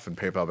stuff, and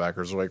PayPal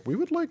backers are like, we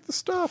would like the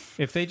stuff.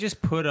 if they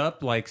just put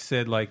up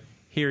said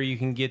here you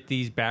can get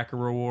these backer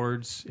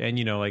rewards, and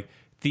like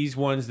these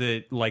ones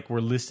that were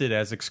listed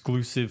as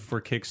exclusive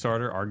for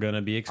Kickstarter are going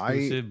to be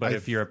exclusive, but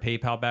if you're a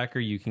PayPal backer,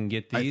 you can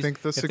get these. I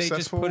think the if they just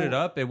successful- put it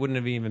up, it wouldn't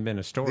have even been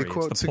a story. The It's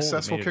quote the poll that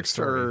successful made it a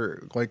story.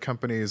 Kickstarter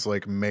companies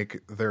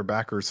make their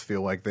backers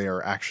feel like they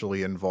are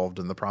actually involved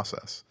in the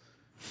process.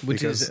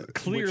 Which is Because-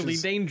 clearly which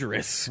is-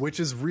 dangerous. Which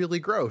is really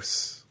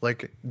gross.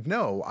 Like,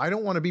 no, I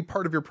don't want to be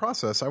part of your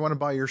process. I want to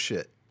buy your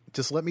shit.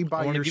 Just let me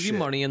buy I want your to give shit. you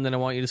money, and then I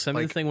want you to send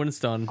me Like, the thing when it's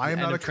done. I am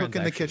End not a of cook in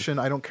the transaction. kitchen.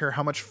 I don't care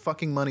how much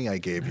fucking money I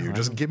gave you.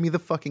 Just give me the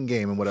fucking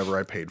game and whatever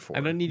I paid for. I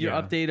don't need your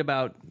Yeah. update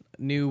about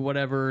new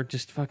whatever.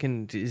 Just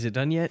fucking. Is it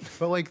done yet?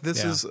 But like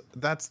this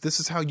Yeah. this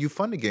is how you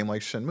fund a game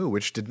like Shenmue,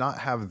 which did not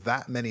have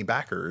that many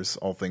backers,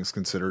 all things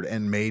considered,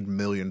 and made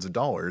millions of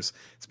dollars.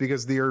 It's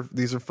because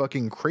these are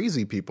fucking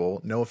crazy people.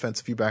 No offense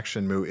if you back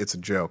Shenmue, it's a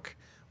joke.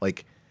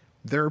 Like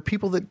there are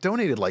people that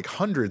donated like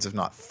hundreds, if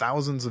not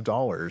thousands of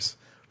dollars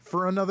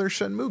for another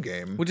Shenmue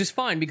game. Which is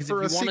fine because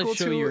for a if you want sequel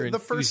to show your to the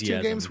first two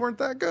enthusiasm- games weren't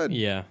that good.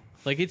 Yeah.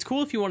 Like, it's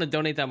cool if you want to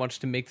donate that much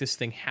to make this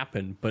thing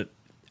happen, but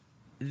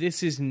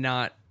this is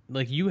not,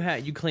 like, you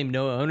claim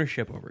no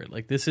ownership over it.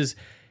 Like, this is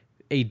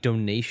a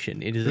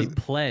donation. It is a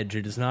pledge.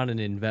 It is not an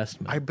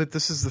investment. But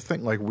this is the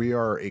thing. Like, we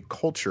are a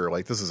culture,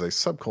 like, this is a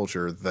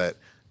subculture that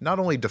not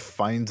only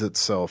defines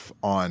itself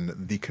on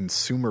the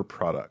consumer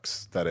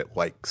products that it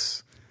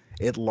likes,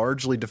 it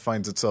largely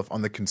defines itself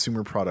on the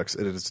consumer products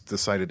it has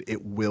decided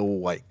it will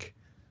like.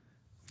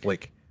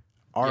 Like,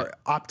 our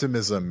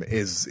optimism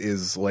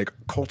is like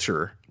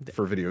culture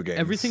for video games.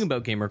 Everything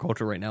about gamer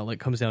culture right now, like,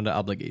 comes down to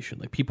obligation.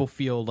 Like, people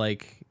feel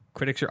like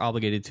critics are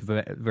obligated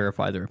to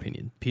verify their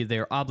opinion. They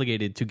are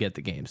obligated to get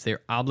the games.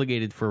 They're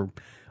obligated for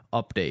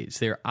updates.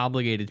 They're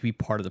obligated to be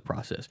part of the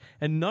process.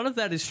 And none of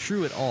that is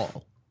true at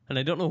all. And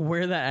I don't know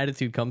where that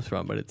attitude comes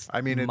from, but it's I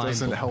mean, it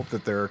doesn't mind-blowing. help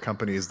that there are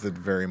companies that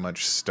very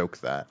much stoke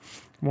that.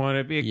 Well,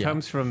 it Yeah.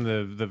 comes from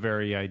the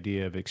very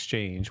idea of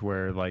exchange,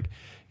 where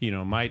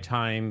my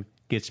time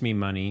gets me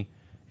money.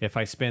 If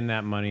I spend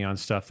that money on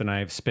stuff, then I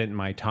have spent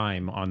my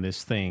time on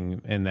this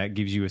thing, and that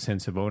gives you a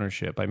sense of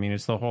ownership. I mean,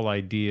 it's the whole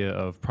idea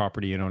of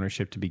property and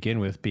ownership to begin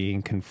with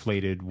being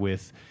conflated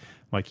with,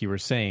 like you were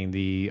saying,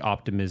 the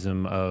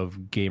optimism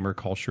of gamer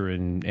culture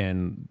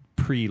and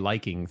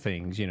pre-liking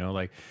things.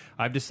 Like,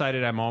 I've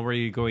decided I'm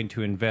already going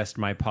to invest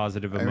my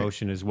positive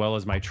emotion as well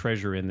as my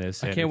treasure in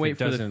this. And can't if wait it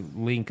for the- doesn't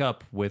link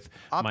up with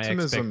my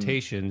Optimism-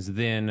 expectations,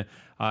 then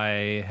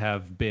I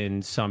have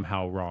been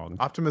somehow wrong.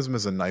 Optimism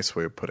is a nice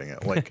way of putting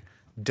it. Like,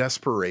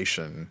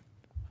 desperation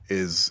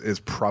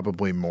is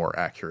probably more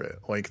accurate.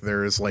 Like,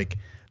 there is like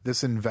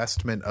this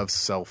investment of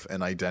self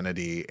and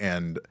identity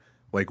and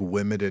like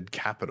limited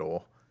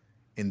capital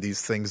in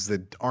these things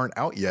that aren't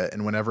out yet.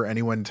 And whenever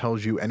anyone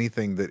tells you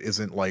anything that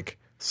isn't like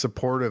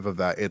supportive of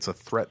that, it's a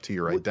threat to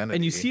your identity.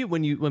 And you see it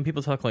when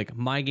people talk like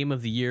my game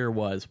of the year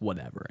was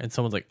whatever, and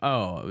someone's like,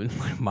 oh,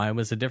 mine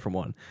was a different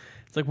one.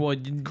 It's like, well,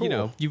 you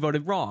know, you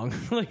voted wrong.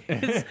 like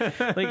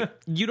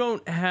you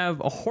don't have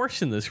a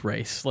horse in this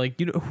race.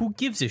 Like, you know, who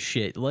gives a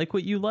shit? Like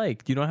what you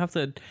like. You don't have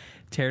to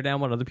tear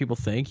down what other people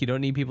think. You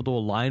don't need people to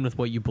align with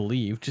what you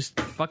believe. Just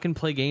fucking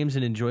play games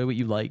and enjoy what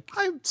you like.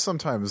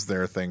 Sometimes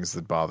there are things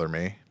that bother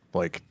me,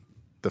 like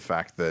the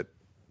fact that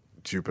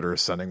Jupiter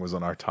Ascending was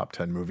on our top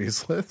 10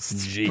 movies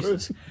list.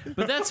 Jesus.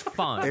 But that's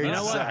fine. You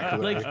know what?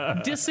 Exactly.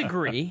 Like,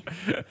 disagree.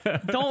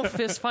 Don't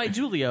fist fight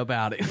Julia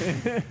about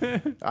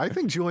it. I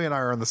think Julie and I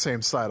are on the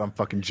same side on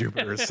fucking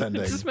Jupiter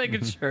Ascending. Just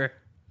making sure.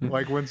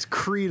 Like when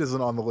Creed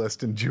isn't on the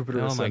list and Jupiter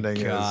Oh my Ascending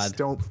is, God.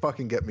 don't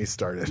fucking get me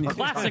started.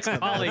 Classic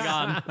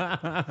Polygon.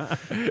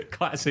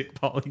 Classic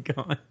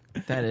Polygon.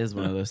 That is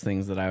one of those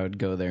things that I would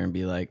go there and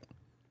be like,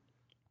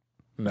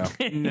 No.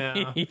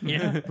 No.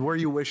 Yeah. Where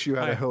you wish you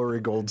had a Hillary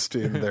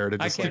Goldstein there to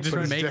just, can't like, just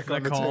put his make dick the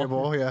on the call.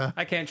 table. Yeah.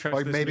 I can't trust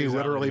Like this maybe news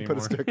outlet literally put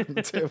his anymore. dick on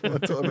the table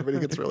until everybody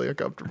gets really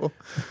uncomfortable.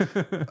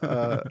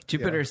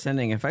 Jupiter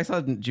Ascending. If I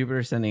saw Jupiter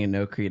Ascending and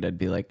no Creed, I'd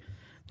be like,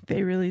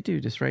 they really do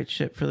just write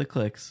shit for the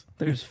clicks.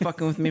 They're just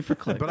fucking with me for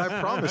clicks. But I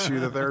promise you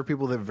that there are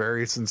people that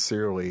very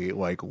sincerely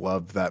like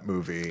love that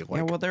movie. Like,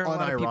 yeah, well, there are a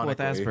lot of people with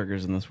unironically.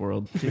 Asperger's in this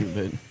world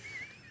too.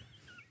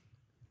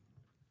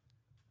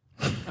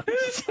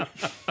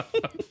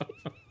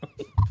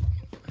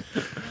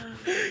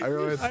 I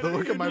realize the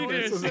look on my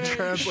face doesn't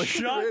translate to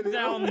Shut radio.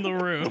 down the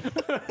room.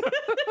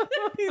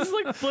 He's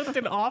like flipped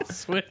an off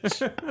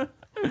switch.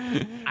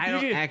 I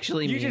don't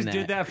actually You mean just that.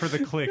 did that for the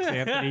clicks,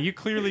 Anthony. You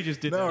clearly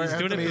just did No, that.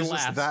 doing it Anthony for is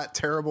just laughs. that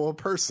terrible a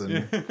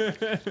person.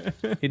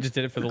 He just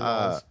did it for the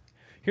walls.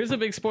 Here's a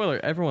big spoiler.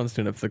 Everyone's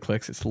doing it for the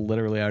clicks. It's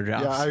literally our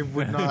jobs. Yeah, I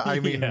would not. I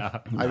mean, Yeah.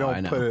 I don't I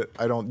know. put it.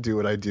 I don't do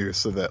what I do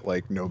so that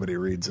like nobody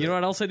reads it. You know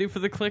what else I do for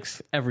the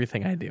clicks?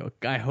 Everything I do.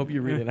 I hope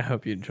you read it. I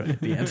hope you enjoy it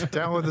at the end.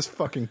 Download this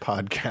fucking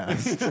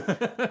podcast.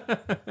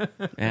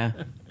 Yeah.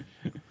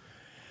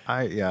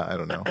 I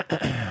don't know.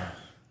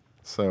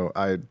 So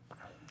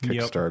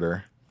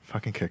Kickstarter,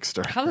 fucking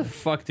Kickstarter. How the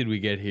fuck did we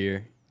get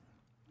here?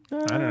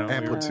 I don't know.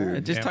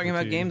 Amplitude. Just talking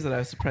about Amplitude. games that I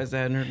was surprised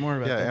I hadn't heard more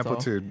about. Yeah, that's all.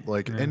 Amplitude.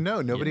 Like, and no,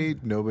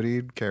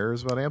 nobody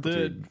cares about The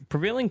Amplitude,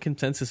 prevailing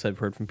consensus I've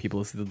heard from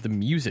people is that the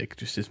music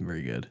just isn't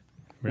very good.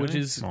 Which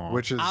is Aw.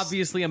 which is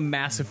obviously a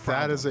massive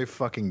problem. that is a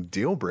fucking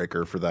deal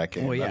breaker for that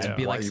game. Well, yeah, That's it'd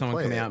be why like you someone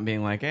play coming it. out and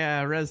being like,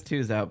 "Yeah, Res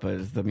 2's out,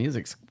 but the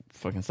music's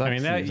fucking sucks." I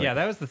mean, And it's like,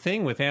 that was the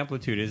thing with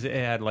Amplitude is it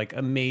had like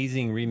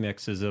amazing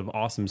remixes of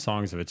awesome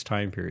songs of its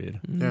time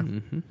period. Yeah.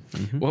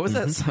 What was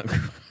that song?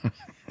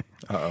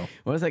 Uh-oh.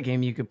 What was that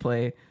game you could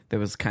play that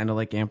was kind of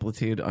like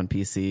Amplitude on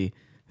PC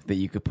that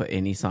you could put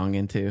any song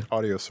into?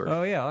 Audio Surf.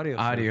 Oh yeah, audio.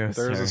 Audio.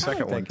 There's a Surf.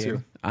 second one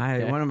too.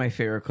 One of my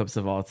favorite clips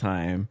of all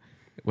time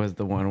was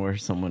the one where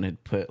someone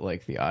had put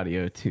like the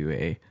audio to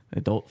a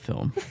adult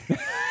film. and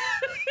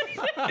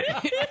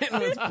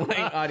was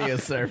playing Audio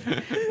Surf,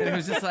 and it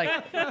was just like,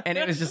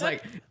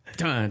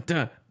 dun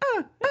dun,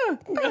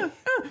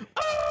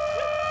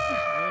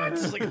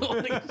 it's just like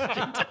holding shit.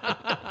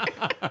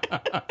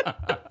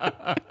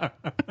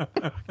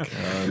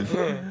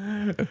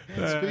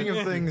 Speaking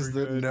of things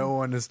that no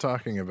one is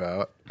talking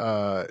about,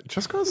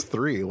 Just Cause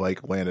 3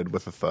 like landed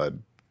with a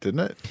thud,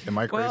 didn't it? Am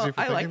I crazy Well, for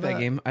I thinking like that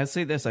game. I'd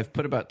say this: I've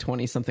put about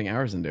 20 something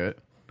hours into it.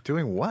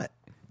 Doing what?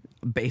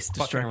 Base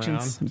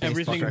distractions, around. base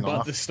everything fucking but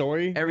off. the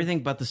story.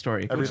 everything but the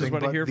story. Everything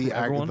what I but hear the from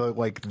everyone.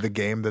 the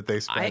game that they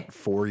spent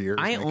 4 years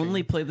I making.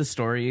 only play the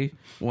story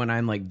when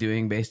I'm like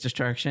doing base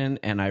distraction,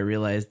 and I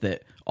realize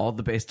that all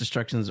the base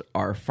distractions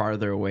are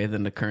farther away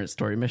than the current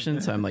story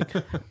mission. So I'm like,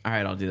 all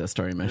right, I'll do that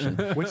story mission.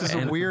 Which is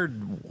a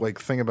weird like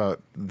thing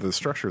about the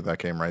structure of that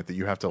game, right? That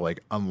you have to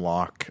like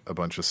unlock a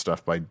bunch of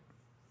stuff by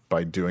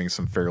doing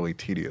some fairly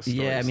tedious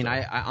story Yeah, I mean,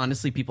 stuff. I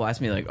honestly, people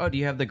ask me like, "Oh, do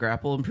you have the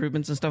grapple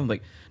improvements and stuff?" I'm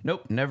like,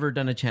 "Nope, never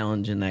done a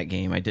challenge in that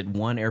game. I did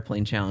one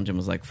airplane challenge and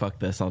was like, fuck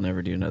this, I'll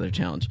never do another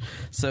challenge."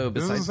 So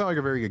This doesn't besides sound like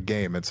a very good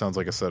game. It sounds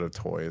like a set of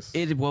toys.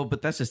 well,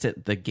 but that's just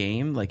it. The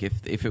game, like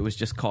if it was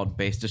just called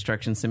Base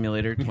Destruction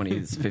Simulator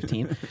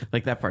 2015,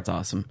 like that part's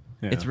awesome.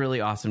 It's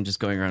really awesome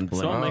just going around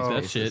blowing. Someone up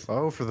make that spaces. shit.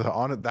 Oh, for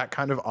that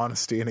kind of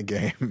honesty in a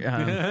game.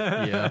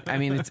 Yeah. I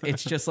mean,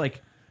 it's just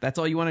like that's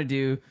all you want to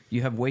do.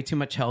 You have way too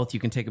much health. You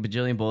can take a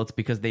bajillion bullets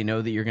because they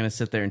know that you're going to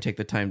sit there and take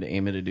the time to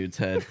aim at a dude's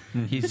head.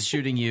 He's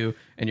shooting you,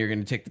 and you're going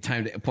to take the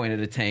time to point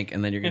at a tank,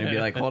 and then you're going to be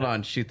like, "Hold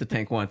on, shoot the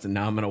tank once," and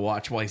now I'm going to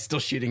watch while he's still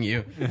shooting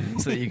you,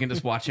 so that you can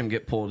just watch him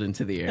get pulled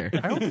into the air.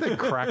 I don't think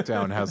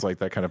Crackdown has like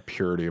that kind of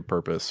purity of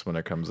purpose when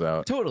it comes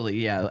out. Totally,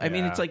 yeah. I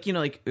mean, Yeah. it's like, you know,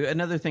 like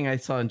another thing I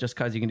saw in Just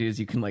Cause you can do is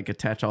you can like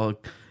attach a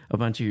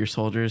bunch of your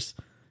soldiers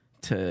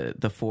to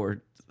the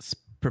four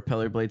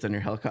propeller blades on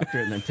your helicopter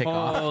and then take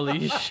off. Holy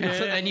And shit!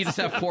 so then you just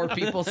have 4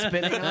 people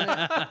spinning on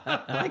it.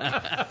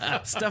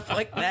 Like, stuff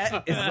like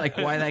that is like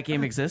why that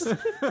game exists.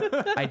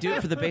 I do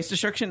it for the base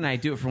destruction, and I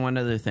do it for one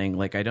other thing.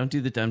 Like, I don't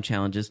do the dumb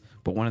challenges,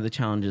 but one of the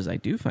challenges I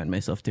do find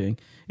myself doing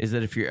is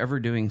that if you're ever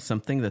doing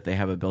something that they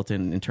have a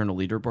built-in internal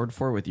leaderboard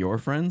for with your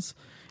friends,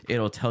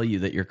 it'll tell you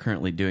that you're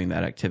currently doing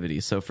that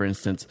activity. So, for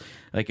instance,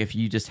 like if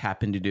you just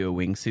happen to do a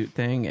wingsuit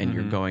thing and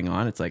you're going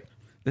on, it's like,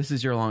 this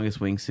is your longest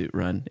wingsuit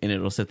run, and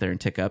it'll sit there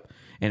and tick up,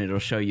 and it'll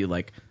show you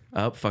like,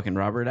 oh, fucking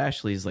Robert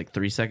Ashley's like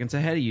 3 seconds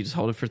ahead of you. Just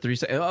hold it for 3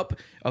 seconds. Oh,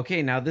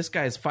 okay, now this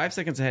guy's 5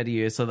 seconds ahead of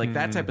you. So like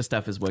that type of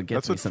stuff is what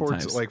gets That's me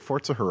what sometimes.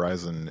 Forza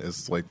Horizon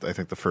is like. I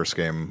think the first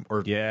game,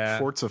 or Yeah.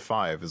 Forza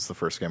 5 is the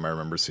first game I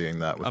remember seeing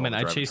that. With I mean, all the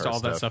I drive chased car all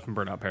that stuff in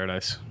Burnout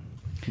Paradise.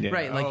 Yeah.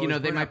 Right, like Oh, you know,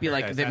 it's they Burnout might be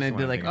like, Paradise. they That's might the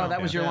be one like, I'm oh, thinking that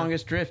of. was your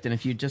longest drift, and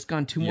if you'd just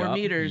gone 2 more Yup,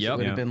 meters, yup. it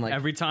would have Yeah. been like,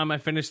 Every time I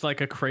finished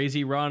like a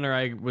crazy run or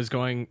I was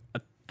going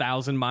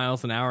 1,000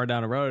 miles an hour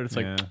down a road, it's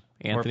like Yeah.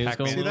 Anthony was Or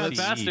going a Pac-Man little bit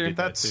LTE faster. did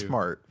that That's too.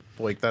 smart.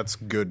 Like that's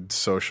good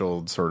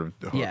social sort of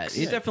hooks. yeah,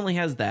 it definitely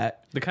has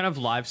that. The kind of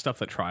live stuff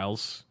that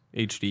Trials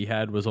HD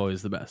had was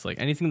always the best. Like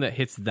anything that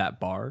hits that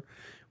bar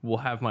will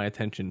have my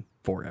attention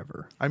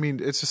forever. I mean,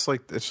 it's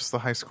just the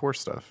high score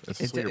stuff. It's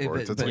just It- leaderboards.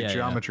 but- It's like yeah, yeah.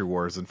 Geometry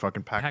Wars and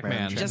fucking Pac-Man.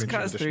 Pac-Man. Just Championship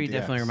Cause Edition 3 DX.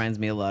 definitely reminds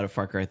me a lot of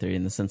Far Cry 3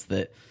 in the sense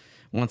that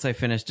once I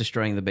finish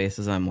destroying the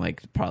bases, I'm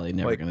like probably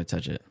never Like- going to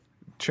touch it.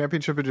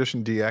 Championship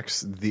Edition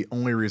DX, the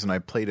only reason I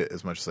played it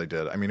as much as I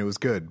did, I mean, it was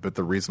good, but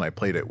the reason I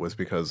played it was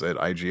because at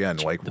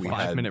IGN, like, we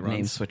 5-minute had, runs.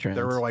 Name switch rounds.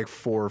 there were like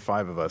 4 or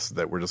 5 of us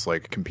that were just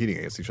like competing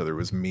against each other. It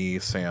was me,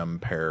 Sam,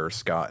 Pear,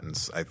 Scott, and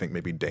I think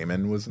maybe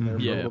Damon was in there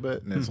for Yeah. a little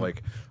bit. And it's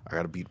like, I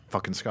got to beat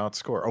fucking Scott's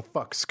score. Oh,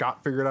 fuck,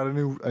 Scott figured out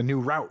a new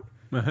route.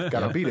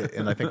 Got to beat it.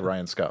 And I think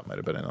Ryan Scott might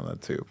have been in on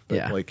that too. But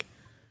Yeah. like,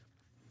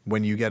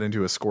 when you get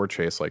into a score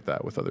chase like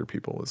that with other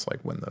people, it's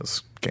like when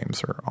those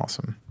games are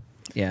awesome.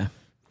 Yeah.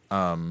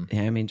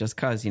 Yeah, I mean, just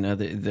cause, you know,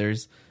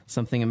 there's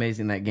something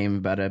amazing in that game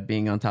about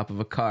being on top of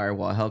a car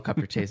while a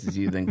helicopter chases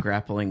you, then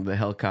grappling the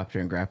helicopter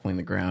and grappling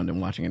the ground and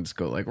watching it just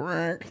go like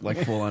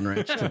full on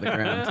wrench to the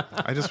ground.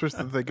 I just wish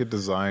that they could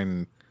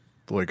design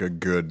like a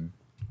good.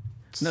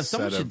 No,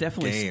 someone set should of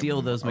definitely game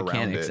steal those around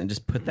mechanics it. and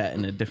just put that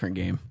in a different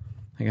game.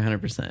 Like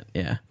 100%.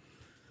 Yeah.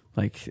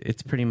 Like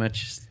it's pretty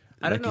much.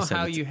 I don't like know said,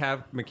 how it's- you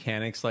have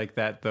mechanics like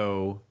that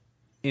though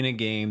in a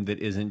game that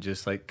isn't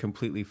just like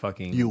completely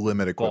fucking You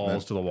limit balls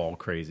equipment. to the wall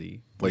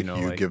crazy. Like know,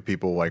 you give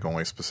people like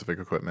only specific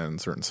equipment in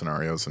certain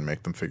scenarios and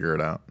make them figure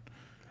it out.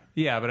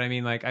 Yeah, but I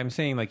mean, like I'm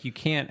saying, like you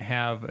can't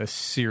have a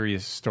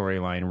serious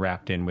storyline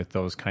wrapped in with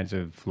those kinds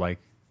of like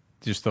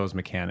just those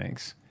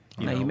mechanics.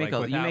 No, you make a-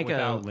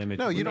 without limit.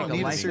 No, you don't make a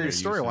need a license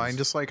serious storyline.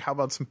 Just like how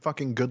about some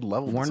fucking good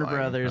level Warner design?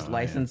 Brothers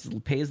license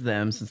pays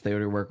them, since they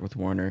already work with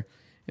Warner,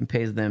 and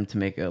pays them to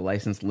make a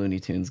licensed Looney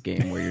Tunes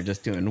game where you're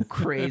just doing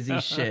crazy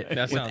shit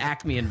with sounds-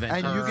 Acme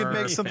invention. And you could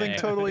make something Perfect.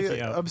 totally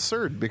Yeah.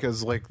 absurd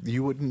because like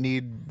you would be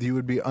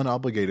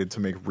unobligated to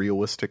make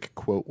realistic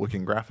quote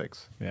looking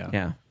graphics.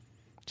 Yeah.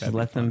 Just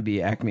let them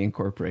be Acme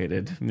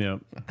Incorporated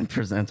Yep. and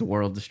present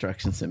World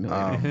Destruction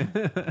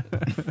Simulator.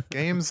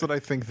 Games that I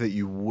think that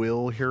you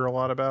will hear a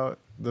lot about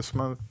this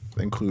month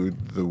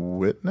include The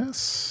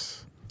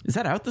Witness. Is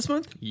that out this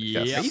month?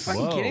 Yeah. Are you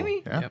fucking kidding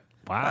me? Yeah.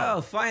 Wow.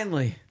 Oh,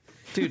 finally.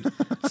 Dude,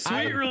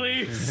 Sweet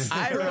release.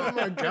 I Oh wrote,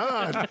 my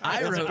god!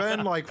 It's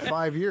been like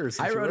 5 years.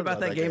 Since I you wrote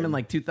about that game in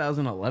like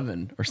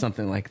 2011 or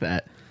something like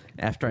that.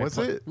 After Was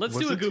I it? Let's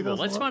was do a it Google.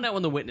 Let's 2011? find out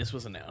when The Witness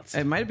was announced.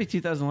 It might be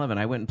 2011.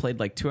 I went and played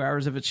like 2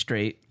 hours of it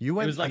straight. You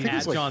went. was like I think it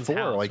was at like John's 4.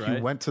 house, like right?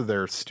 you went to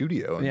their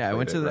studio. And Yeah, I played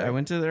went to it, right? I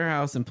went to their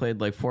house and played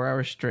like 4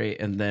 hours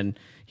straight, and then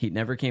he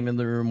never came in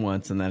the room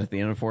once. And then at the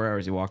end of 4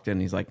 hours, he walked in.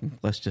 And he's like,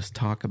 "Let's just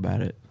talk about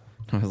it."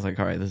 And I was like,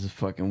 "All right, this is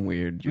fucking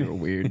weird. You're a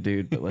weird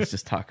dude, but let's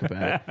just talk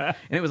about it." And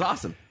it was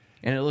awesome.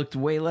 And it looked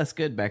way less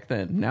good back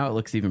then. Now it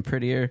looks even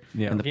prettier.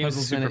 Yeah. and the The game's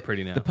puzzles in super it,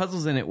 pretty now. The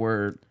puzzles in it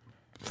were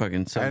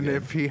fucking so And good.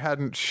 if he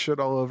hadn't shit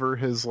all over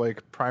his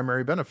like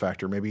primary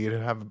benefactor, maybe he'd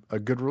have a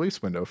good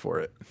release window for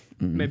it.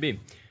 Maybe.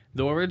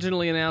 Though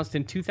originally announced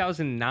in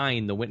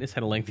 2009, The Witness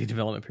had a lengthy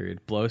development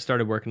period. Blow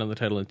started working on the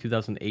title in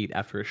 2008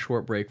 after a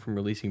short break from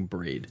releasing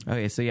Braid.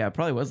 Okay, so yeah, it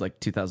probably was like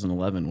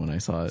 2011 when I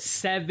saw it.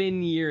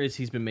 7 years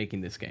he's been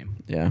making this game.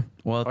 Yeah.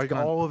 Well, it's Like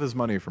gone- all of his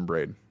money from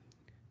Braid.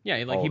 Yeah,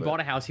 like All he of bought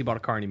it. a house, he bought a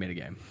car, and he made a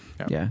game.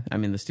 yeah. I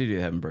mean, the studio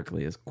they have in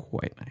Berkeley is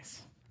quite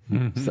nice.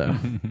 So,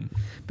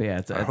 but yeah,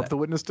 it's. I hope The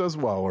Witness does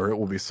well, or it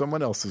will be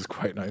someone else's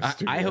quite nice.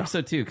 studio. I hope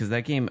so too, because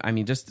that game. I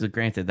mean, just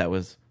granted, that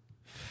was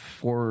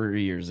 4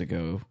 years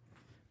ago,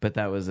 but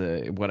that was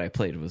what I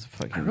played was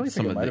fucking. I really think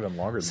some it of might the, have been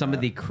longer than Some of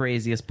that. the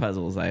craziest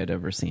puzzles I had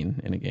ever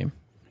seen in a game,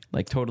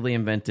 like totally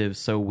inventive,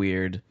 so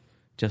weird,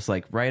 just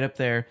like right up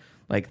there.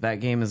 Like that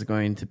game is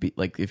going to be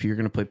like if you're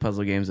going to play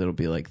puzzle games, it'll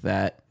be like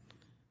that.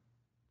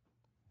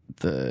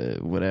 The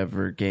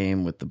whatever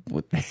game with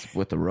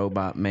the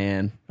robot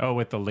man. Oh,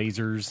 with the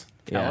lasers.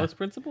 Talos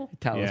Principle?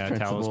 Talos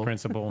Principle. Talos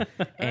Principle.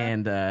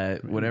 And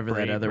whatever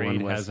Braid- that other Braid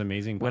one was, has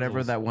amazing whatever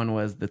puzzles. that one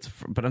was.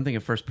 But I'm thinking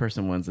first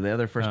person ones. The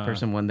other first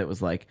person one that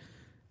was like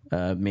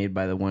made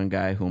by the one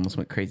guy who almost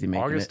went crazy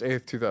making August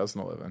it. 8th,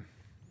 2011.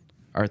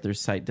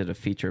 Arthur's site did a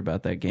feature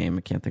about that game.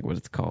 I can't think what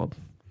it's called.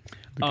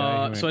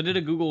 So I did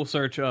a Google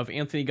search of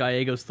Anthony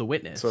Gallegos' The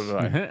Witness. So did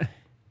I.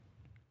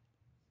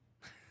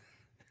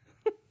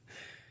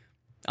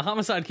 A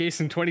homicide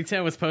case in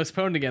 2010 was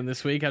postponed again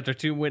this week after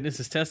 2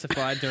 witnesses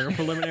testified during a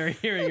preliminary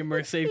hearing in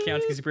Merced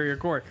County Superior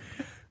Court.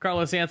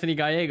 Carlos Anthony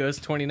Gallegos,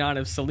 29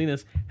 of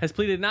Salinas, has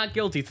pleaded not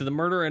guilty to the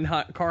murder and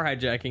car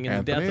hijacking and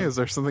the death Anthony, is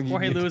there something you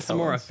Jorge need to Luis tell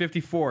Zamora, us?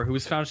 54, who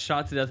was found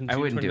shot to death in I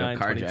June wouldn't do a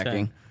 29,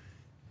 2010.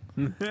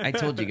 carjacking. I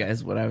told you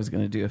guys what I was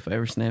going to do if I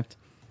ever snapped.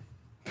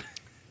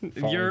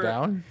 Falling Your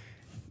down?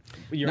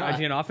 your No,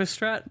 IGN office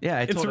strat? Yeah,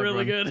 I told it's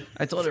really everyone. good.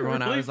 I told It's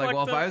everyone. really I was like,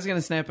 well, if fucked I up. was going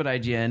to snap at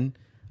IGN,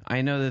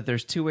 I know that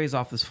there's 2 ways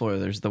off this floor.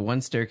 There's the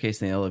one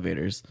staircase and the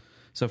elevators.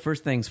 So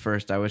first things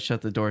first, I would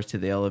shut the doors to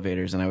the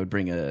elevators, and I would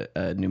bring a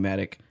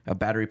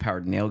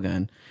battery-powered nail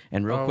gun,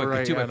 and real Oh, quick,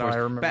 right, the 2x4s, yeah, no, I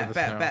remember bat, this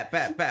bat, now. bat,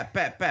 bat, bat,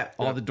 bat, bat.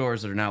 All the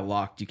doors are now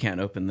locked. You can't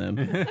open them.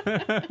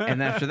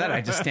 And after that,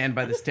 I just stand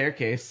by the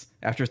staircase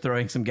after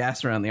throwing some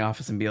gas around the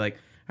office and be like,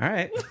 all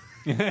right.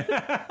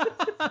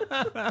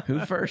 Who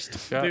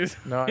first? Yeah. Dude,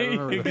 No, I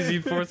remember this. because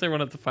you force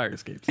everyone up the fire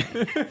escapes.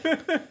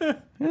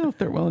 Well, if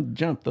they're willing to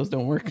jump, those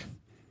don't work.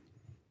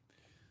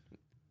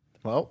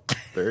 Well,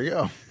 there you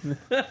go. So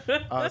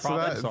that,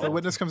 solved. The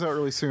Witness comes out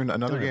really soon.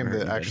 Another Don't game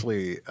hurt that anybody.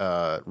 actually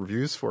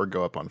reviews for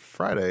go up on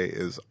Friday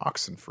is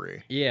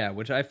Oxenfree. Yeah,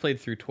 which I've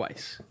played through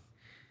twice.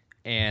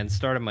 And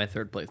started my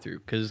 3rd playthrough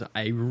because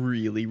I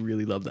really,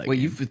 really love that Wait,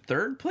 game. you've a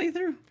 3rd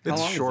playthrough? How It's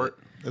long is short.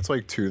 it? It's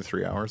like 2 to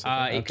 3 hours.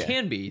 I think. It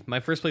can be.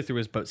 My first playthrough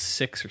was about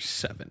 6 or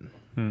 7.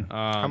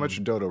 How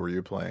much Dota were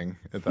you playing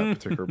at that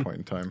particular point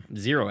in time?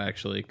 0,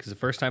 actually, because the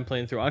first time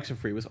playing through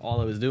Oxenfree was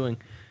all I was doing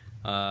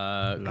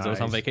because I was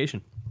on Nice.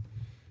 vacation.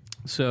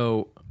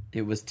 So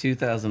It was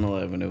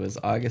 2011. It was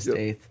August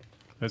 8th.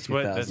 That's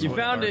what You what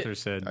found it. Arthur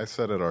said. I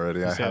said it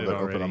already. I said have it it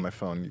open already. on my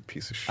phone, you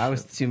piece of shit. I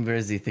was too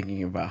busy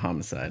thinking about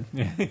homicide.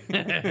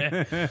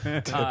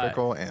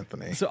 Typical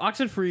Anthony. So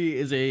Oxenfree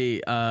is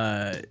a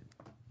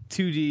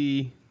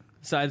 2D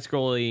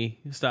side-scrolly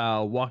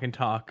style walk and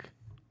talk,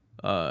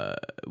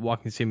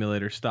 walking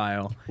simulator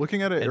style.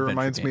 Looking at it, it adventure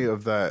reminds me game.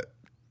 of that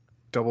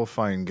Double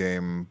Fine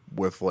game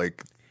with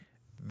like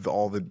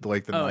all the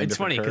like the. Oh, 9 it's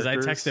different funny because I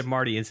characters. texted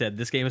Marty and said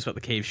this game is what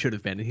the cave should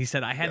have been, and he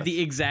said I had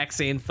the exact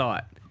same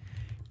thought.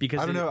 Because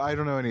I don't know. I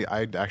don't know any.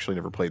 I actually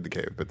never played the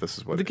cave, but this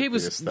is what the cave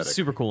was aesthetic.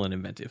 super cool and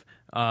inventive.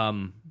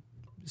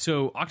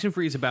 So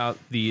Oxenfree is about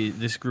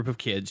this group of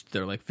kids.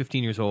 They're like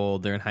 15 years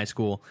old. They're in high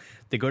school.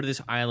 They go to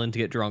this island to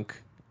get drunk,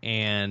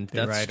 and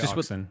that's ride just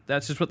oxen.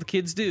 that's just what the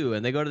kids do.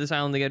 And they go to this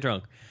island to get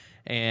drunk.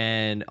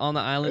 And on the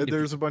island,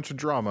 There's a bunch of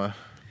drama.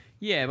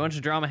 yeah, a bunch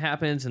of drama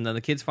happens, and then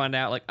the kids find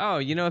out, like, oh,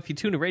 you know, if you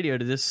tune a radio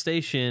to this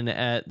station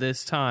at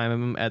this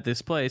time, at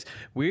this place,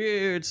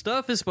 weird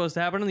stuff is supposed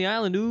to happen on the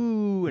island.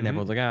 Ooh. And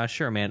everyone's like, ah,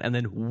 sure, man. And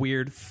then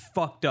weird,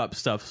 fucked up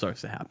stuff starts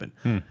to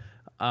happen.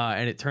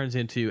 And it turns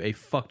into a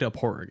fucked up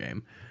horror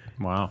game.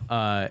 Wow.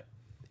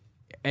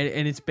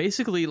 And it's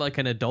basically like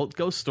an adult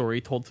ghost story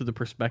told through the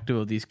perspective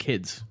of these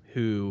kids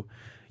who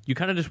you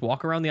kind of just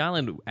walk around the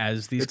island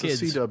as these It's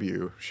kids. a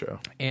CW show.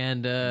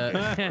 And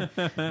not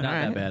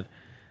that bad.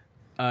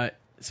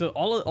 So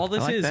all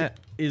this I like that.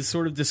 is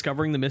sort of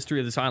discovering the mystery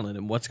of this island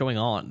and what's going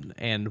on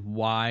and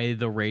why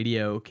the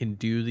radio can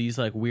do these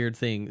like weird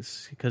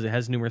things because it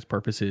has numerous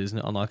purposes and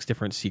it unlocks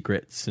different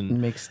secrets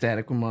and Make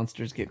static when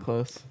monsters get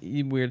close.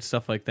 weird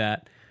stuff like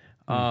that.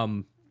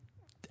 And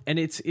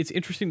it's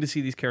interesting to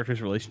see these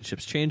characters'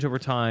 relationships change over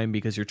time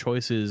because your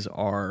choices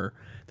are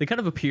they kind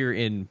of appear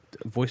in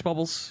voice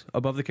bubbles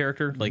above the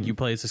character. Like you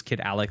play as this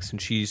kid Alex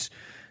and she's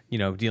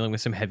dealing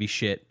with some heavy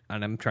shit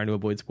and I'm trying to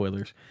avoid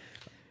spoilers.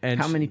 And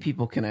How many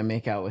people can I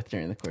make out with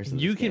during the course of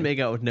this you can game? make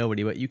out with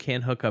nobody, but you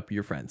can hook up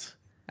your friends.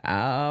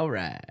 All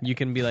right. You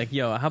can be like,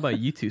 yo, how about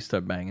you two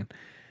start banging?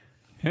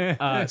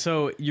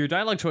 So your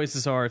dialogue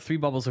choices are 3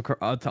 bubbles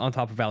on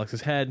top of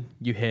Alex's head.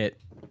 You hit,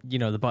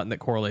 the button that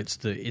correlates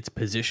to its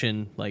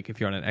position. Like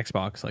if you're on an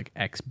Xbox, like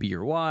X, B,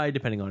 or Y,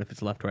 depending on if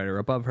it's left, right, or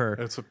above her.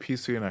 It's a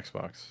PC and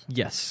Xbox.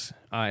 Yes.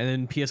 And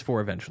then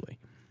PS4 eventually.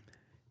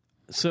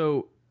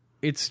 So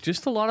it's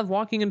just a lot of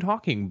walking and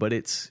talking, but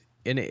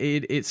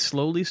it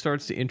slowly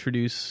starts to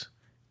introduce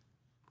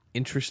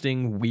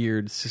interesting,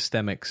 weird,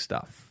 systemic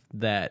stuff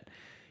that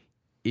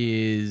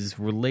is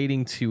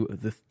relating to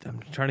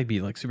I'm trying to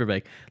be like super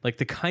vague, like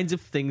the kinds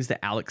of things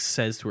that Alex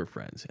says to her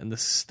friends and the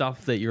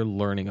stuff that you're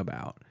learning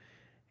about.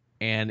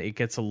 And it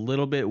gets a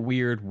little bit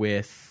weird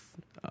with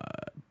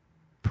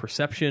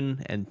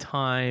perception and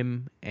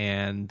time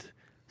and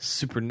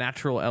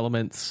supernatural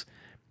elements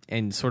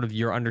and sort of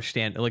your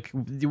understand, like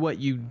what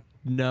you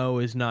know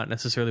is not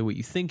necessarily what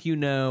you think you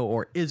know,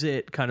 or is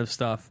it kind of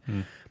stuff.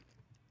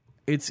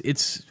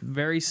 It's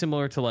very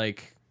similar to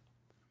like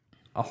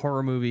a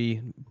horror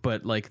movie,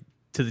 but like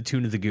to the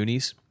tune of the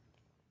Goonies.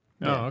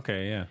 Oh,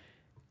 okay, yeah.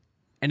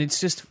 And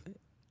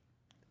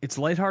it's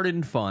lighthearted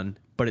and fun,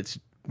 but it's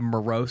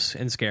morose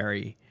and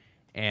scary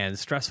and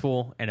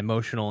stressful and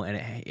emotional, and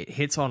it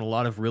hits on a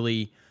lot of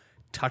really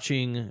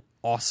touching,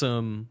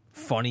 awesome,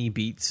 funny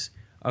beats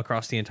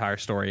across the entire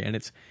story. And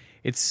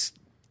it's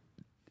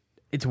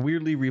it's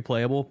weirdly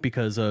replayable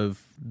because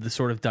of the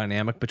sort of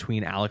dynamic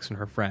between Alex and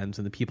her friends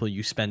and the people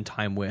you spend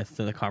time with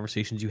and the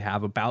conversations you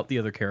have about the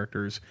other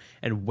characters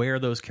and where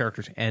those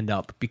characters end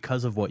up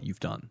because of what you've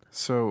done.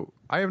 So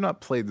I have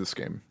not played this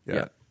game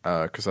yet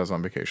because I was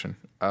on vacation.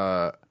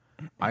 I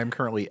am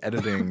currently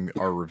editing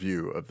our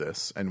review of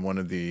this, and one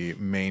of the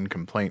main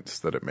complaints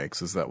that it makes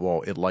is that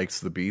while it likes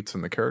the beats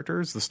and the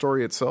characters, the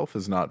story itself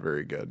is not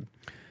very good,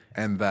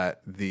 and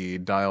that the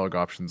dialogue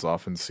options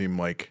often seem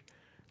like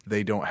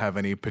they don't have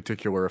any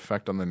particular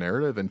effect on the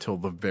narrative until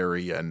the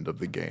very end of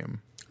the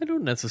game. I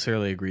don't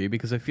necessarily agree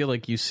because I feel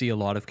like you see a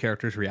lot of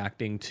characters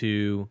reacting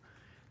to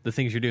the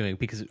things you're doing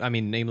because, I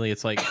mean, namely,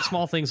 it's like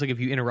small things like if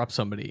you interrupt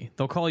somebody,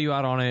 they'll call you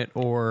out on it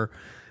or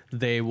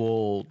they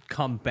will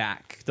come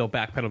back. They'll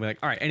backpedal and be like,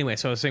 all right, anyway,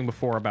 so I was saying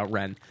before about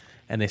Ren,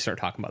 and they start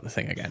talking about the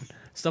thing again.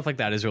 Stuff like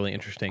that is really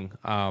interesting.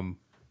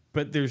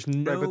 But there's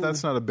no... Right, but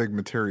that's not a big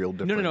material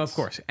difference. No, of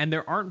course. And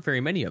there aren't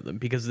very many of them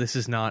because this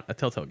is not a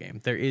Telltale game.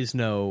 There is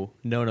no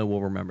Nona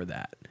will remember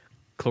that.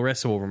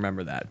 Clarissa will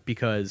remember that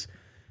because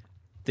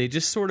they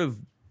just sort of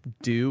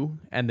do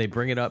and they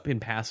bring it up in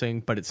passing,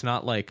 but it's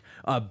not like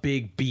a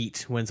big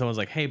beat when someone's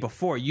like, hey,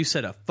 before you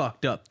said a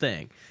fucked up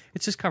thing.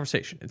 It's just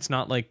conversation. It's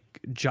not like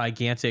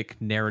gigantic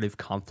narrative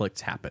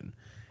conflicts happen.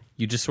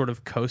 You just sort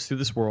of coast through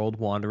this world,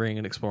 wandering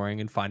and exploring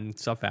and finding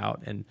stuff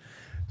out and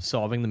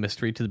solving the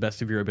mystery to the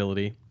best of your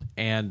ability.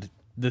 And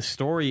the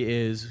story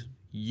is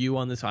you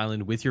on this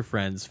island with your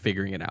friends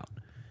figuring it out.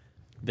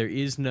 There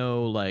is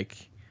no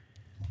like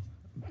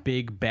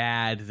big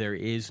bad. There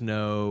is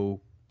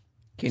no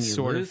Can you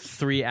sort lose? of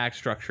 3-act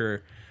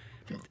structure,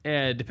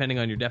 depending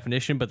on your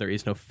definition, but there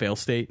is no fail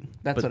state.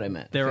 That's But what I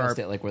meant. There Fail are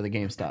state, like where the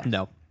game stops.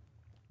 no.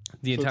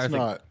 The So entire it's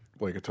thing, not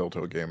like a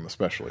Telltale game,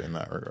 especially in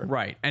that regard.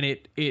 right? And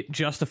it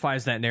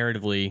justifies that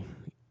narratively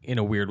in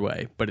a weird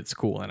way, but it's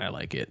cool and I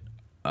like it.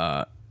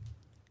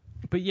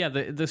 But yeah,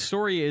 the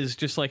story is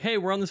just like, hey,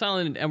 we're on this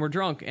island and we're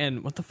drunk,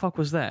 and what the fuck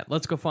was that?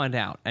 Let's go find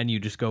out. And you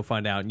just go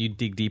find out, and you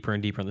dig deeper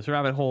and deeper in this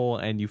rabbit hole,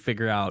 and you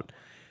figure out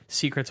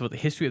secrets about the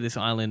history of this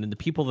island and the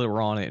people that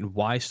were on it and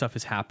why stuff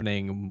is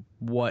happening. And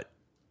what,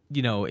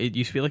 you know, it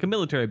used to be like a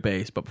military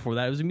base, but before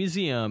that it was a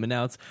museum, and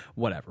now it's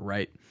whatever,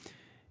 right?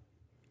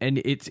 And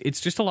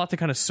it's just a lot to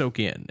kind of soak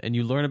in, and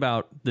you learn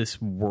about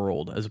this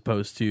world as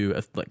opposed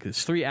to like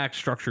this 3-act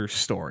structure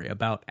story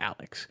about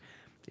Alex.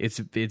 It's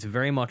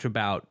very much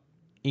about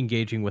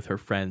engaging with her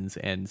friends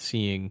and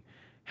seeing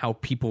how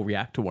people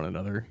react to one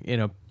another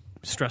in a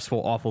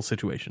stressful, awful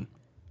situation.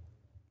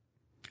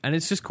 And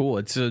it's just cool.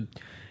 It's a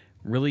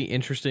really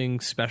interesting,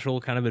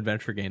 special kind of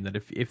adventure game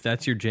that if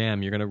that's your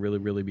jam, you're going to really,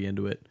 really be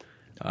into it.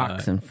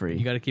 Oxenfree.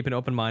 You got to keep an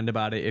open mind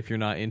about it if you're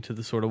not into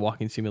the sort of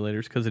walking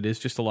simulators, because it is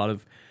just a lot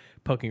of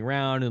poking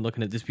around and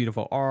looking at this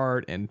beautiful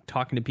art and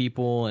talking to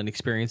people and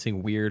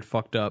experiencing weird,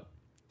 fucked up,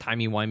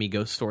 timey-wimey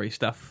ghost story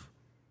stuff.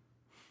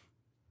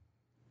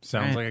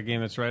 Sounds like a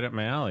game that's right up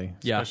my alley,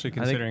 Yeah, especially I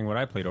think- considering what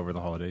I played over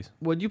the holidays.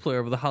 What'd you play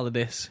over the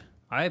holidays?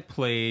 I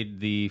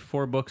played the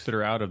 4 books that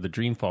are out of the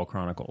Dreamfall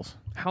Chronicles.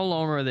 How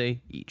long are they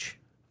each?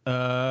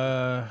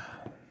 Yeah,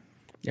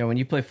 when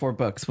you play 4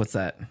 books, what's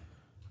that?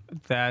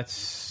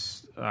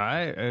 That's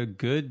a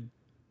good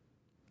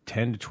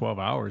 10 to 12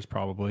 hours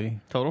probably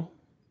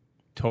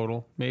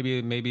Total?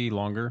 maybe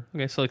longer.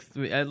 Okay, so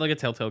like a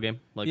Telltale game,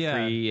 like Yeah.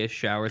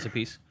 3-ish hours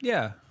apiece.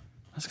 Yeah,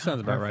 that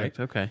sounds about right.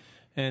 Okay.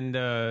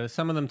 And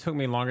some of them took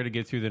me longer to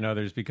get through than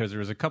others because there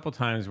was a couple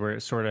times where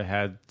it sort of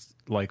had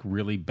like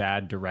really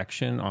bad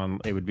direction on.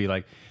 It would be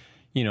like,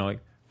 you know, like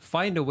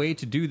find a way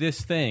to do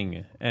this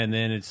thing, and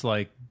then it's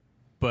like,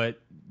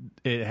 but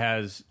it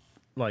has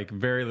like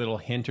very little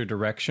hint or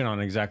direction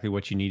on exactly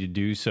what you need to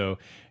do. So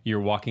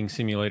your walking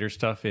simulator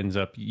stuff ends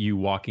up you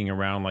walking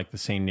around like the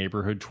same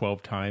neighborhood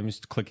 12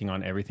 times, clicking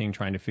on everything,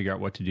 trying to figure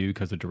out what to do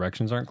because the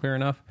directions aren't clear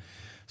enough.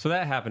 So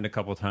that happened a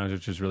couple of times,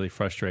 which was really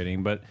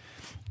frustrating. But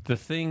the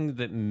thing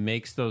that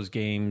makes those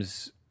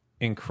games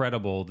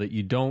incredible that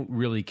you don't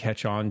really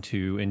catch on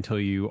to until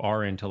you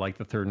are into like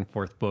the 3rd and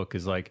 4th book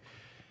is like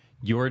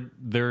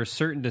there are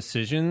certain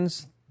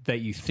decisions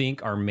that you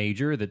think are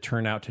major that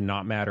turn out to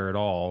not matter at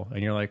all.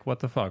 And you're like, what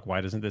the fuck?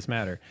 Why doesn't this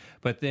matter?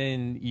 But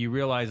then you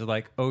realize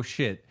like, oh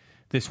shit,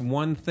 this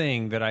one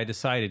thing that I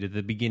decided at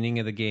the beginning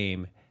of the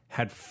game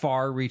had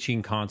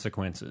far-reaching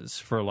consequences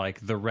for like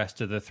the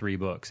rest of the 3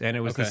 books, and it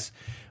was this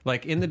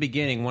like in the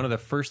beginning, one of the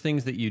first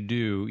things that you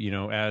do, you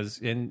know,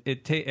 and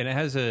it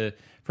has a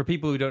for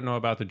people who don't know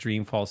about the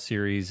Dreamfall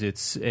series,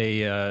 it's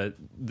the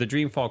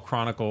Dreamfall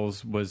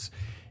Chronicles was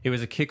a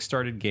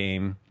kickstarted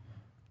game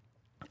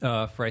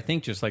for I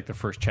think just like the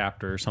first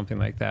chapter or something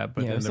like that,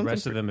 but Yeah, then the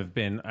rest something of them have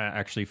been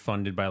actually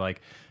funded by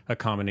like a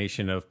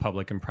combination of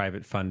public and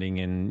private funding,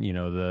 and you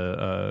know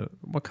the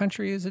what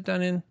country is it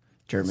done in?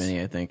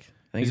 Germany, I think.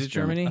 Is it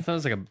Germany? I thought it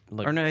was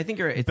like Or no, I think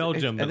you're right. It's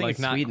Belgium, I but think like it's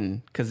not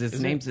Sweden because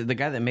his name's the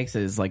guy that makes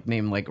it is like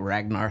named like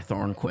Ragnar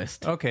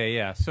Thornquist. Okay,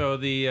 yeah. So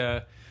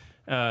the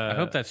I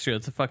hope that's true.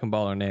 It's a fucking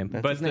baller name.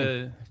 That's his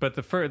name.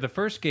 the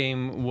first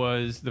game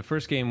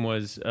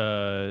was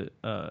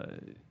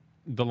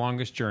The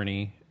Longest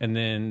Journey, and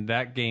then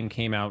that game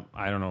came out,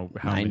 I don't know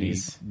how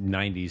 90s.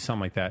 many 90s,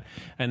 something like that.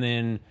 And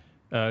then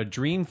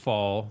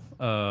Dreamfall,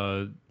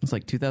 It's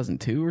like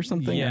 2002 or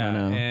something. I yeah,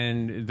 don't know.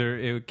 and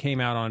it came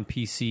out on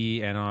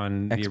PC and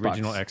on the Xbox.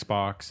 original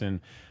Xbox,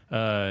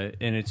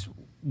 and it's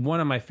one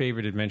of my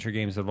favorite adventure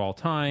games of all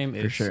time.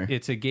 It's, sure.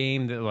 it's a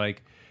game that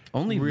like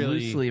Only really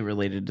loosely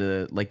related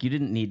to, like, you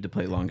didn't need to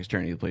play Longest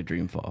Journey to play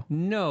Dreamfall.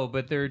 no,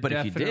 but they're But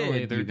if you definitely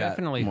did, they're you got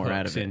definitely more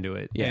out hooks of it. into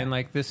it. Yeah. And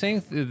like the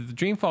same, the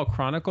Dreamfall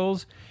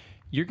Chronicles.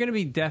 You're going to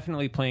be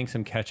definitely playing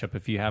some catch up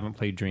if you haven't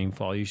played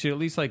Dreamfall. You should at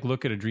least like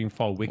look at a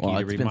Dreamfall wiki Well, to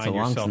it's been remind so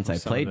long yourself since I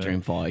of some played of the-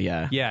 Dreamfall,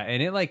 yeah. Yeah,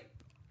 and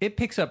it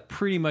picks up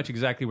pretty much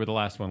exactly where the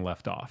last one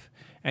left off.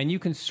 And you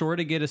can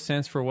sort of get a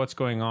sense for what's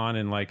going on.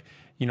 And like,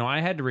 you know, I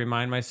had to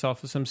remind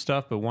myself of some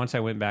stuff, but once I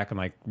went back and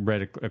like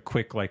read a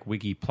quick like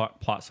wiki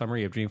plot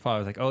summary of Dreamfall, I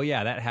was like, oh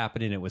yeah, that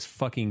happened and it was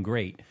fucking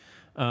great.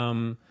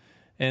 And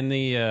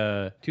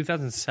the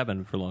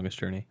 2007 for Longest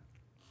Journey.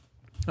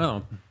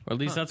 oh Or at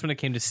least that's when it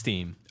came to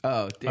Steam.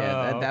 Oh,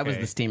 yeah, that was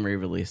okay. the Steam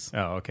re-release.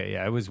 okay,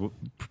 yeah, it was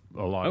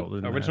a lot older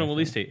than Original that, I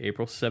release think. date,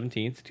 April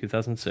 17th,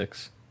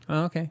 2006.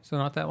 Oh, okay, so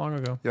not that long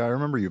ago. Yeah, I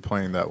remember you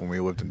playing that when we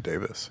lived in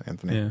Davis,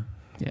 Anthony. Yeah.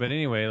 Yeah. But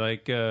anyway,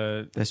 like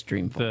That's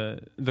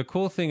Dreamfall. the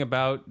cool thing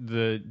about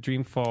the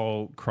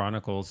Dreamfall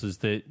Chronicles is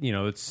that, you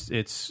know,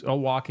 it's a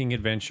walking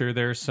adventure.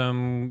 There's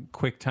some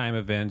quick time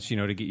events, you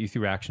know, to get you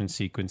through action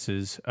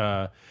sequences,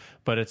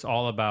 but it's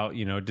all about,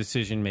 you know,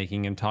 decision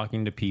making and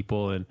talking to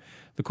people. And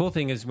the cool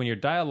thing is when your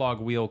dialogue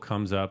wheel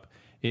comes up,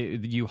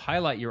 you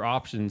highlight your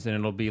options and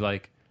it'll be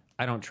like,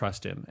 I don't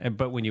trust him.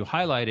 But when you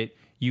highlight it,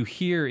 you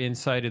hear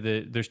inside of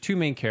there's two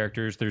main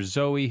characters. There's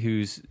Zoe,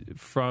 who's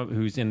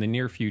in the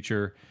near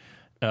future,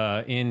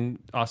 in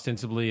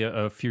ostensibly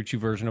a future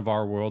version of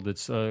our world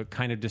that's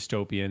kind of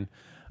dystopian,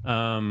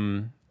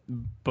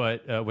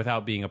 but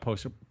without being a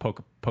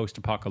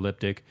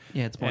post-apocalyptic.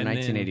 Yeah, it's more And then-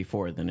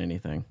 1984 than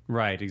anything.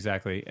 Right,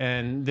 exactly.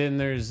 And then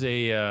there's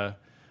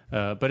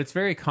but it's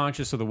very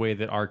conscious of the way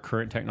that our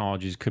current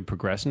technologies could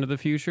progress into the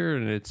future,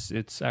 and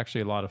it's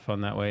actually a lot of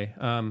fun that way.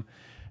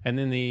 And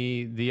then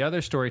the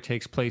other story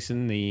takes place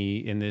in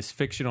this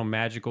fictional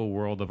magical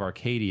world of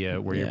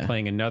Arcadia, where you're Yeah.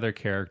 playing another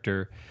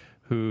character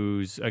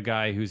who's a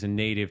guy who's a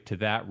native to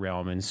that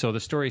realm, and so the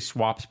story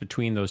swaps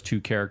between those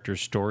two characters'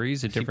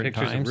 stories at See different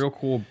pictures times. of real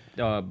cool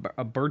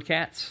bird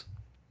cats.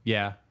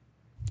 Yeah,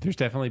 there's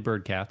definitely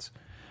bird cats,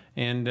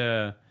 and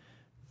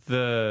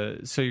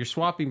so you're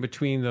swapping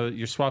between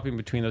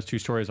those two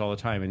stories all the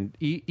time, and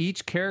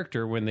each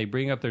character, when they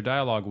bring up their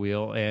dialogue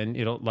wheel, and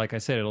like I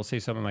said, it'll say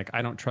something like,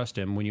 I don't trust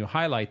him. When you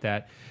highlight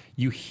that,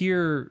 you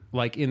hear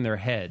like in their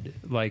head,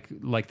 like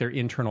their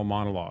internal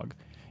monologue.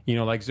 You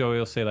know, like Zoe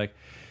will say like,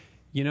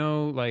 you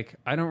know, like,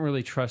 I don't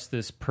really trust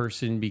this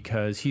person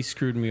because he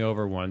screwed me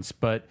over once,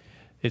 but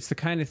it's the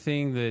kind of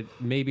thing that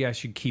maybe I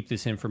should keep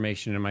this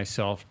information to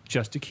myself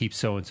just to keep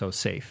so-and-so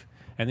safe.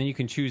 And then you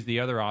can choose the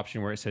other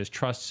option where it says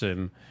trusts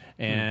him,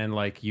 and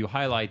like you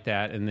highlight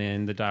that, and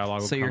then the dialogue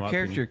will So come your up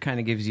character kind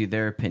of gives you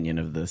their opinion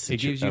of this. it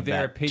gives you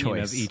their opinion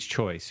of each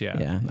choice.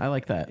 Yeah, I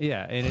like that.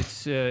 Yeah, and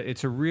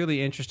it's a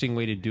really interesting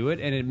way to do it,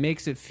 and it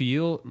makes it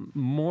feel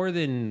more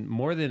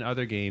than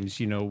other games.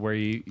 You know, where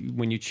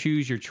when you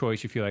choose your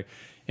choice, you feel like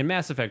in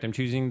Mass Effect, I'm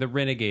choosing the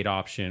Renegade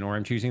option, or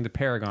I'm choosing the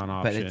Paragon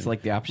option. But it's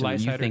like the option Light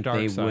that you side or think dark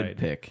they side. would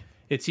pick.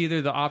 It's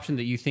either the option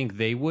that you think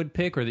they would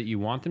pick or that you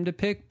want them to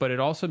pick, but it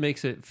also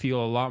makes it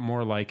feel a lot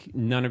more like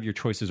none of your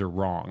choices are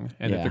wrong,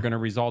 and that Yeah. they're going to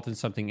result in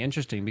something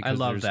interesting. I Because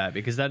love there's- that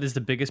because that is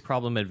the biggest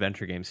problem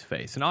adventure games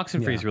face. And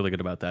Oxenfree is really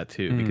good about that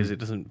too because it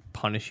doesn't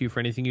punish you for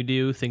anything you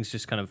do. Things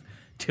just kind of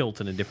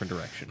tilt in a different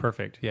direction.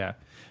 Perfect, yeah.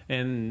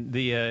 And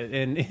the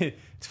and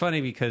it's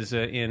funny because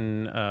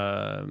in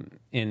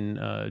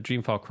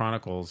Dreamfall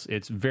Chronicles,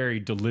 it's very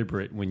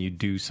deliberate when you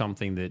do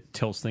something that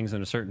tilts things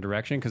in a certain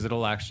direction, because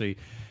it'll actually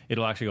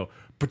go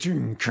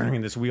 "Ba-ching, ching,"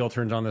 and this wheel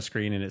turns on the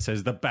screen and it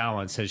says the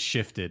balance has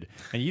shifted,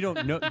 and you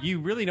don't know, you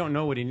really don't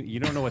know you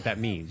don't know what that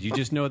means. You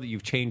just know that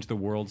you've changed the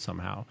world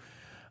somehow.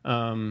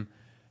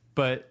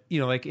 But, you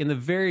know, like in the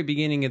very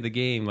beginning of the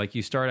game, like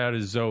you start out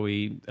as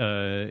Zoe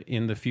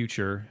in the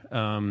future.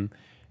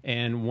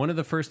 And one of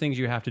the first things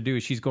you have to do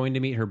is she's going to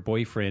meet her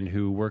boyfriend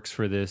who works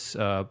for this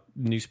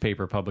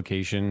newspaper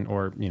publication,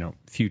 or, you know,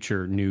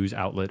 future news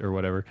outlet or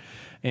whatever.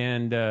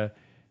 And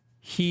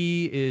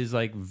he is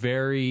like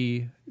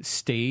very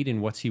staid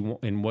in what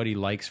he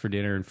likes for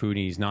dinner and food,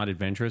 and he's not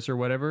adventurous or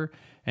whatever.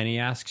 And he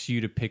asks you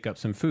to pick up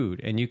some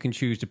food, and you can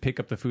choose to pick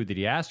up the food that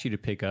he asked you to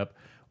pick up,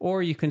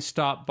 or you can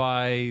stop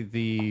by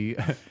the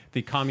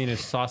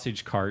communist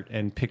sausage cart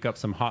and pick up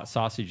some hot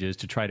sausages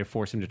to try to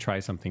force him to try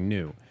something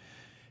new.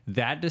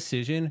 That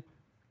decision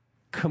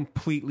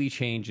completely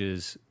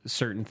changes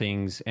certain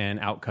things and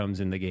outcomes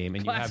in the game.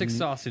 And Classic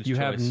sausage You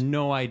choice. have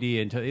no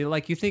idea until,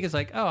 like, you think it's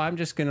like, oh, I'm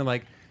just gonna,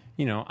 like,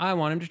 you know, I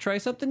want him to try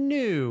something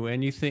new,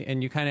 and you think,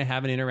 and you kind of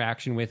have an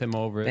interaction with him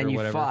over it, Then or you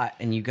whatever. fought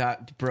and you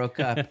broke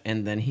up,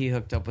 and then he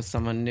hooked up with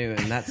someone new,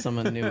 and that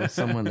someone new was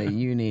someone that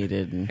you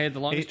needed. And, Hey, the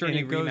Longest And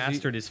Journey it goes-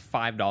 remastered is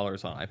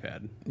 $5 on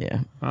iPad. yeah,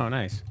 Oh,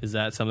 nice. Is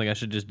that something I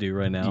should just do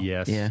right now?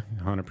 Yes, Yeah.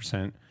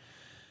 100%.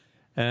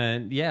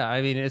 And yeah,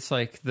 I mean, it's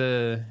like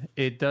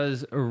it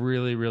does a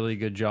really, really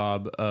good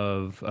job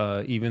of,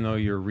 even though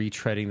you're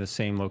retreading the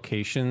same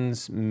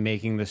locations,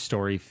 making the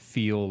story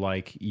feel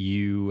like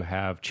you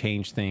have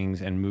changed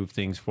things and moved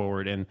things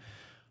forward. And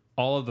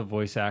all of the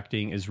voice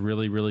acting is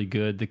really, really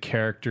good. The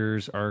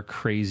characters are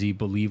crazy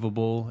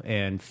believable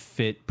and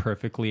fit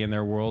perfectly in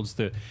their worlds.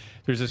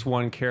 There's this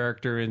one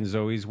character in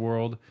Zoe's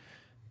world.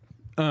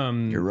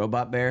 Your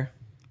robot bear?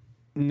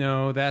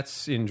 No,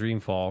 that's in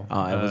Dreamfall. Oh,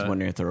 I was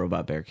wondering if the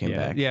robot bear came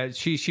back. Yeah,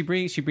 she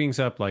brings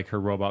up like her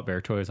robot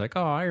bear toys, like,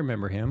 oh, I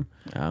remember him.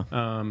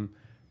 Oh.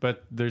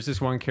 But there's this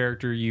one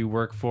character you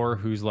work for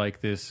who's like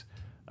this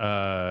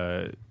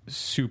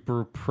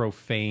super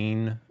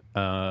profane,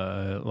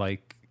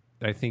 like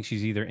I think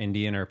she's either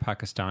Indian or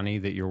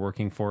Pakistani that you're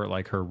working for at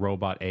like her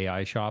robot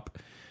AI shop,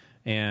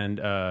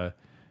 and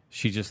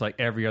she just like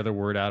every other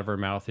word out of her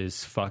mouth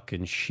is fuck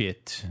and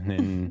shit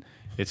and.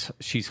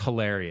 She's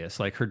hilarious.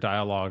 Like her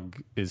dialogue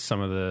is some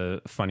of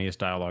the funniest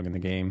dialogue in the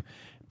game,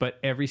 but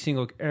every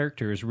single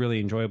character is really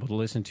enjoyable to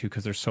listen to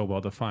because they're so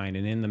well defined.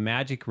 And in the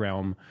Magic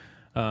realm,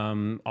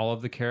 all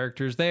of the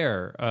characters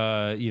there,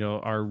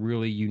 are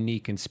really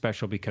unique and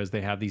special because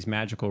they have these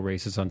magical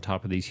races on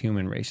top of these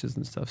human races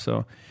and stuff.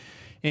 So,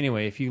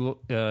 anyway, if you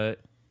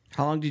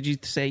How long did you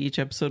say each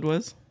episode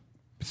was?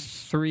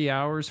 3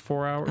 hours,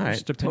 4 hours, All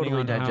right, depending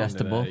totally on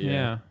digestible.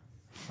 Yeah.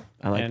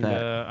 I like And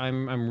that.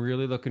 I'm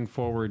really looking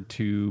forward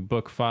to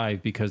book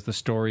 5 because the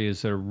story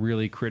is a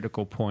really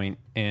critical point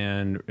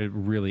and a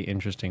really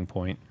interesting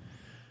point.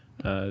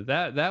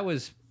 That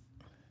was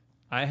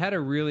I had a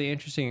really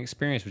interesting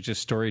experience with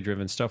just story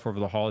driven stuff over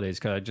the holidays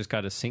because I just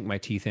got to sink my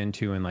teeth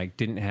into and like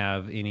didn't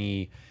have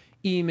any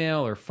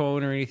email or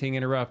phone or anything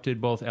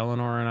interrupted. Both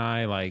Eleanor and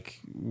I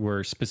like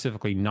were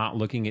specifically not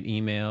looking at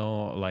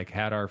email, like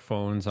had our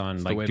phones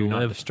on like do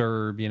not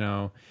disturb,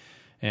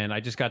 And I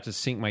just got to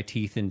sink my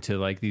teeth into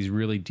like these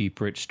really deep,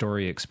 rich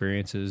story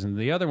experiences. And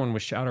the other one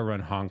was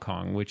Shadowrun Hong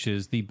Kong, which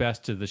is the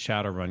best of the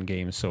Shadowrun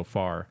games so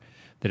far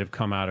that have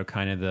come out of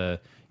kind of the,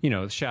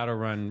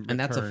 Shadowrun. And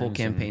that's a full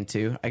campaign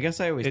too. I guess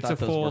I always It's thought a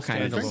those full were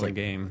kind of just standalone like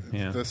game.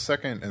 Yeah. The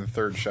second and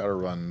third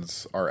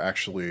Shadowruns are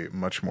actually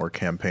much more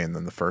campaign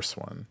than the first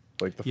one.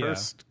 Like the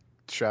first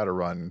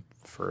Shadowrun,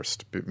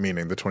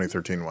 meaning the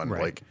 2013 one,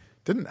 like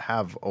didn't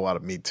have a lot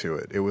of meat to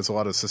it. It was a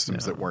lot of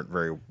systems that weren't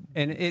very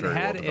and it very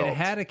had well it developed.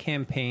 had a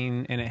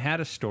campaign and it had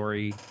a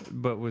story,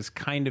 but was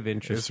kind of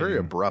interesting. It was very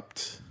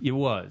abrupt. It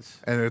was.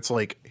 And it's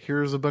like,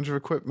 here's a bunch of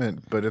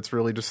equipment, but it's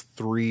really just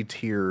 3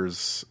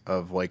 tiers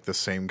of like the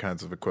same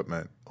kinds of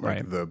equipment.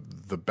 Like the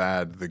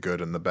bad, the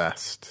good, and the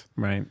best.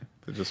 Right.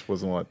 There just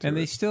wasn't a lot to And it.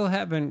 they still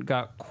haven't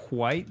got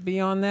quite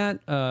beyond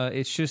that.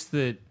 It's just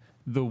that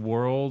the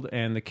world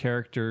and the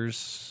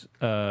characters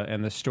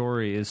and the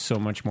story is so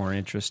much more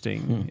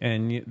interesting.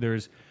 And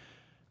there's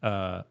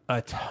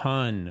a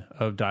ton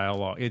of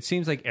dialogue. It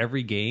seems like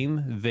every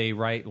game they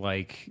write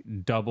like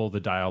double the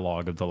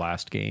dialogue of the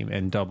last game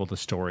and double the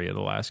story of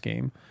the last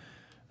game.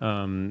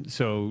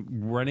 So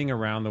running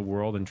around the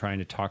world and trying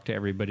to talk to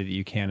everybody that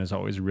you can is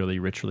always really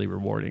richly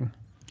rewarding.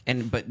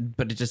 And but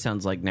it just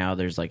sounds like now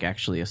there's like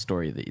actually a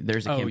story that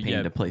there's a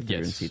campaign to play through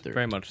and see through.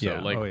 Very much so.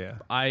 Yeah. Like, Oh, yeah.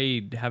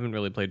 I haven't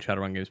really played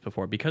Shadowrun games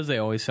before because they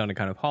always sounded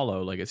kind of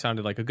hollow. Like it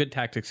sounded like a good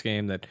tactics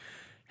game that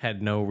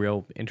had no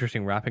real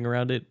interesting wrapping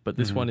around it. But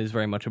this one is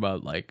very much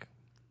about like,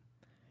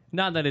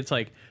 not that it's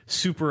like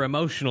super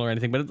emotional or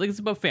anything, but it's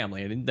about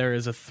family, and there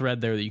is a thread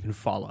there that you can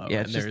follow. Yeah,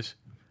 and it's just- there's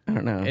I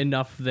don't know.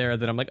 enough there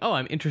that I'm like, oh,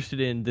 I'm interested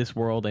in this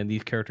world and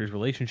these characters'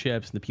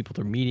 relationships and the people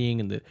they're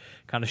meeting and the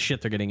kind of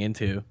shit they're getting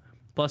into.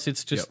 Plus,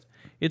 it's just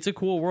it's a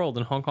cool world,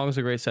 and Hong Kong is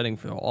a great setting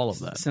for all of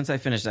that. Since I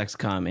finished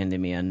XCOM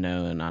Enemy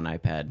Unknown on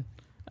iPad,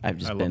 I've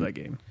just I been love that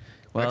game.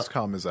 well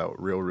XCOM is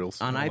out real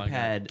soon. on my God.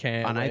 iPad.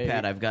 Can't On wait.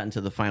 iPad, I've gotten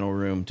to the final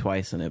room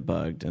twice and it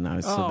bugged, and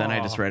so then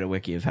I just read a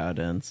wiki of how it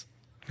ends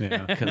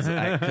Yeah.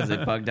 because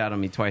it bugged out on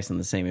me twice in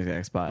the same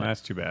exact spot. That's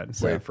too bad.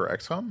 Wait, for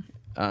XCOM?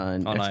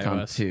 On On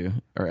XCOM iOS. 2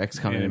 or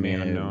XCOM Enemy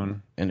Enemy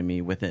Unknown.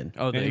 Enemy Within.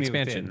 Oh, the Enemy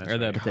expansion Within, or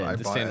the, that's the, I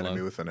the bought Enemy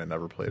standalone. Within and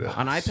never played it.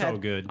 On iPad, so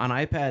good. On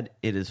iPad,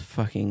 it is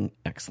fucking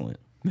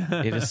excellent.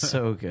 It is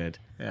so good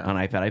on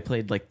iPad. I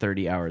played like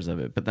 30 hours of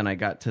it, but then I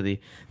got to the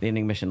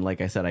ending mission. Like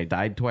I said, I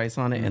died twice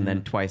on it, and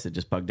then twice it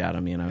just bugged out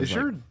on me. And I was Is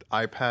like, your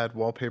iPad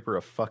wallpaper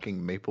a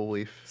fucking maple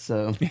leaf?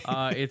 so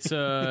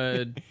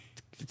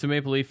It's a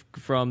maple leaf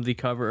from the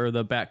cover or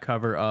the back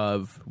cover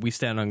of We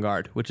Stand on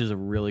Guard, which is a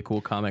really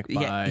cool comic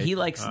by yeah, he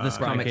likes this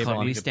Brian comic K. called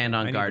Vaughan. We Stand I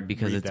on need Guard to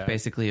because read it's that.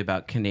 basically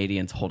about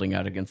Canadians holding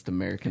out against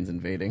Americans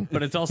invading.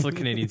 But it's also the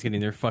Canadians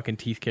getting their fucking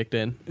teeth kicked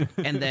in.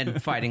 And then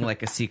fighting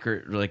like a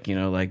secret, like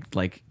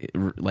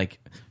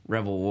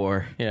Rebel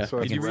War. Yeah. So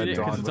have Did you read read it?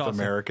 'Cause Dawn it's with awesome.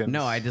 Americans?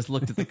 No, I just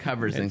looked at the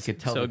covers and could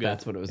tell so that good.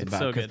 that's what it was It's about.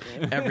 so 'cause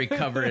good. every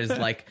cover is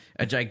like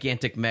a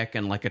gigantic mech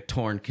and like a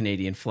torn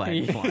Canadian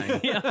flag flying.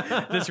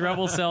 Yeah, this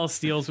rebel cell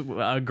steals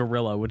a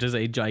gorilla, which is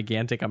a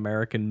gigantic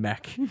American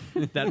mech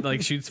that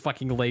like shoots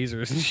fucking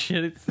lasers and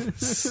shit.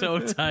 It's so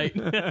tight.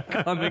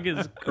 Comic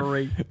is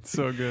great.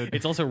 So good.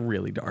 It's also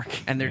really dark.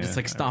 And they're just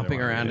like stomping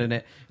wanna around read in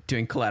it,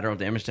 doing collateral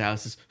damage to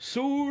houses.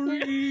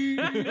 Sorry.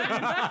 Sorry.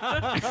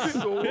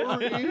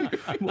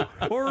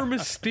 Or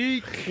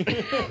Mystique.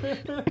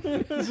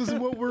 This is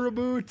what we're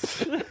about.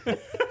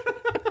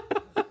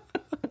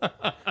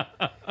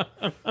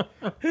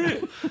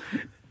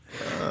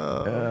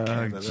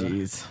 Canada.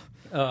 Jeez.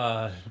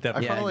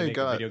 Definitely I finally make a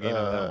got video game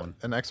out of that one.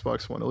 an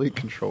Xbox One Elite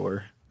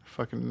controller.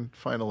 Fucking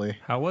finally.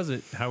 How was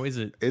it? How is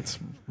it? It's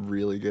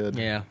really good.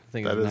 Yeah, I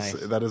think That it's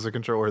is nice. that is a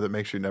controller that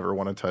makes you never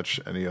want to touch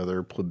any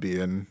other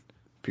plebeian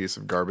piece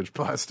of garbage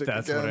plastic.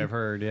 That's again, what I've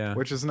heard. Yeah.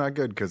 Which is not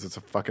good because it's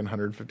a fucking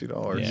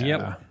 $150. Yeah.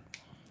 Yep.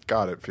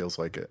 God, it feels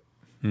like it.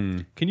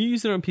 Can you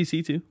use it on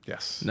PC too?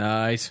 Yes.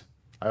 Nice.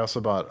 I also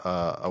bought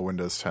a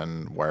Windows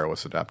 10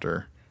 wireless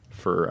adapter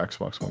for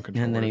Xbox One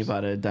controllers. And then he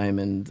bought a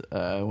diamond,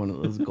 one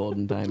of those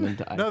golden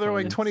diamond. No, they're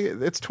like iPhone. 20.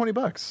 It's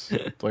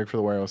 $20, like for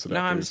the wireless adapters. No,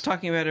 I'm just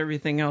talking about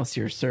everything else.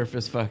 Your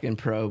Surface fucking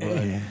Pro,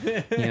 but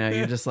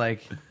you're just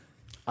like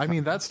I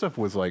mean, that stuff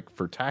was like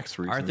for tax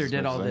reasons. Arthur as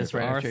did much all as this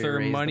right anything. after he Arthur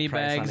raised the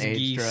price on Moneybags AIDS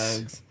Geese.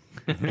 drugs.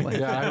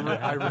 Yeah,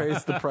 I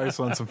raised the price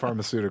on some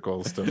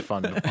pharmaceuticals to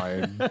fund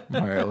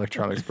my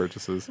electronics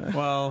purchases.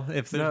 Well,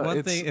 if there's No, one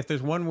it's- thing, if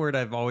there's one word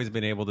I've always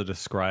been able to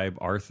describe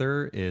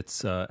Arthur,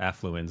 it's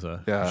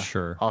affluenza. Yeah, for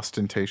sure.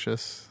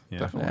 ostentatious. Yeah.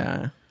 Definitely.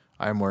 Yeah.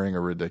 I'm wearing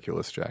a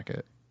ridiculous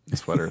jacket,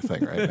 sweater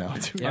thing right now. Too. I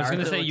was going to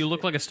Arthur say looks- you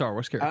look like a Star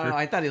Wars character. Oh,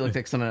 I thought he looked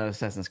like someone out of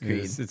Assassin's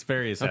Creed. It's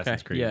very Assassin's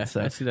Okay, Creed. yeah.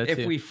 So I see that if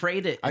too. we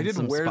frayed it, I in did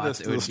some wear spots,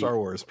 this it to the would Star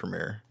Wars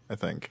premiere, I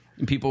think,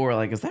 be- People were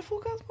like, "Is that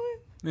full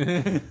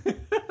cosplay?"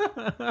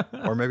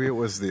 or maybe it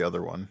was the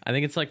other one. I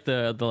think it's like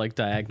the like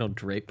diagonal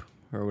drape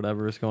or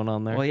whatever is going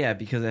on there. Well, yeah,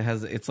 because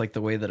it's like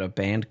the way that a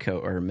band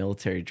coat or a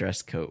military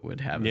dress coat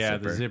would have. Yeah,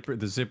 a zipper.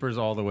 the zipper's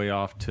all the way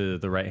off to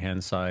the right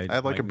hand side. I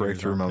had like a yours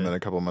breakthrough armpit. moment a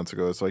couple months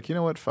ago. It's like, you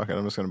know what? Fuck it.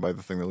 I'm just going to buy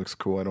the thing that looks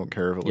cool. I don't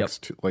care if it Yep.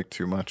 looks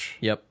too much.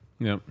 Yep.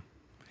 Yep.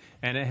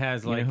 And it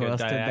has know like who a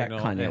else did that? diagonal.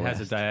 Kanye It has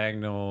a West.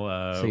 diagonal.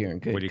 So you're in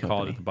good what do you call it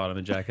company. at the bottom of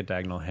the jacket?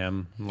 Diagonal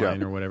hem Yeah.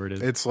 line or whatever it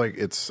is. It's like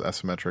it's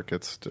asymmetric.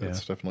 It's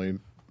definitely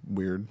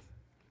weird.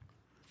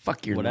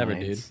 Fuck your Whatever,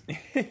 lines. dude.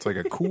 It's like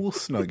a cool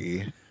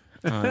snuggie.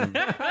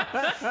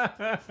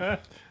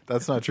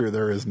 That's not true.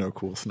 There is no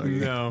cool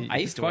snuggie. no. I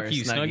used to Fuck wear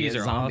you. a snuggie Snuggies as are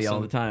a zombie awesome.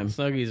 all the time.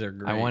 Snuggies are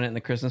great. I won it in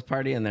the Christmas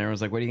party, and everyone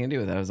was like, "What are you gonna do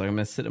with it?" I was like, "I'm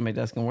gonna sit at my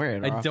desk and wear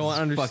it." I don't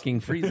understand. Fucking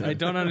freezing. I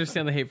don't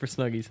understand the hate for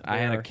Snuggies. I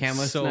They had a are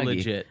camo so snuggie.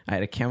 legit. I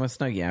had a camo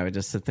snuggie. I would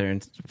just sit there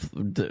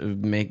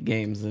and make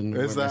games. And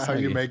Is wear my that how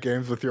you snuggie. make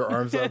games with your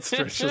arms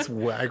outstretched, just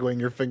waggling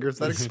your fingers?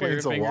 That explains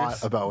a Spirit lot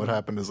fingers. about what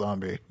happened to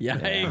Zombie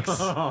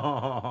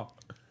Yikes.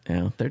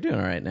 Yeah, they're doing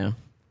all right now.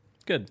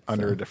 Good.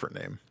 under a different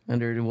name.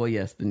 Under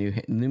yes, the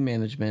new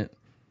management,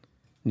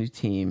 new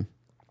team.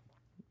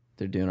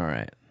 They're doing all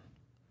right.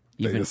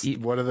 What's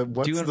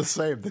doing- the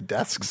same? The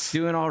desks?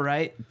 Doing all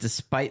right,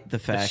 despite the A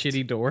fact.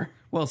 shitty door.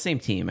 Well, same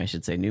team, I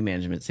should say. New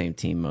management, same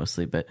team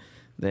mostly, but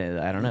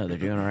I don't know. They're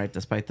doing all right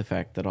despite the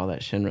fact that all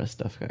that Shinra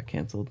stuff got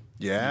canceled.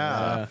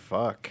 Yeah,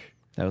 fuck.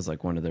 That was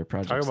like one of their Talk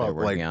projects they're about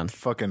working like on.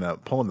 fucking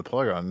pulling the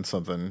plug on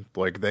something.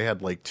 Like they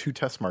had like 2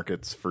 test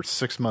markets for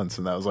 6 months,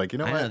 and that was like, you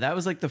know I what? know that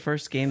was like the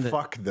first game that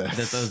Fuck this.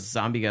 that those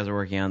zombie guys were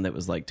working on that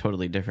was like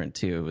totally different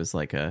too. It was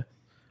like a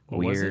was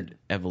weird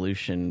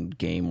evolution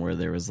game where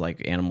there was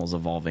like animals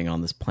evolving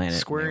on this planet.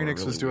 Square and they were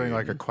Enix was really doing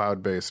weird. like a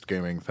cloud-based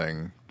gaming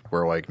thing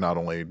where like not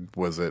only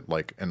was it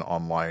like an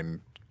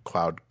online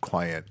cloud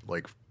client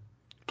like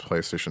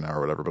PlayStation Now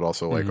or whatever, but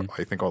also like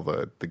I think all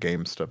the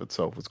game stuff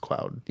itself was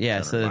cloud.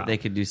 yeah, so centered. that they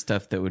could do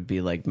stuff that would be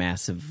like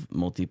massive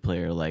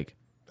multiplayer, like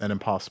and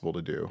impossible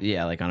to do.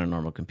 yeah, like on a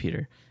normal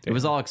computer. It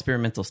was all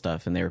experimental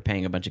stuff, and they were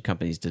paying a bunch of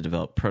companies to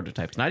develop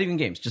prototypes, not even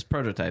games, just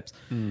prototypes.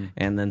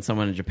 And then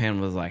someone in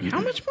Japan was like,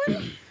 "How much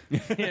money?"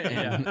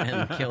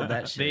 and killed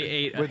that shit. They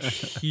ate a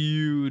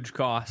huge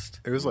cost.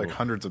 It was like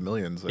hundreds of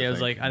millions. Yeah, it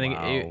was like I think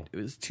Wow. it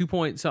was 2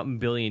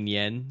 billion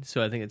yen,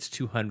 so I think it's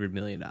 $200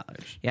 million.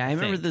 Yeah, I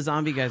remember the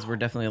zombie guys were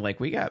definitely like,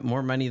 we got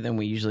more money than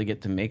we usually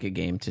get to make a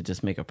game to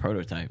just make a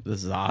prototype.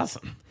 This is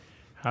awesome.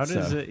 How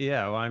does So- it?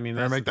 Yeah, well, I mean,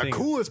 I that's make the the thing.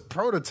 coolest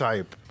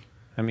prototype.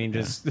 I mean,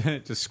 does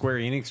Square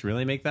Enix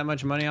really make that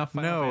much money off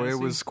Final No, it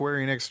Fantasy? was Square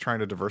Enix trying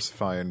to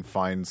diversify and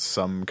find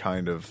some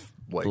kind of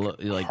like, Like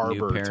new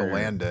harbor to parent-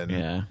 land in.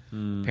 Yeah.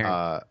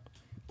 Parent-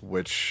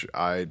 Which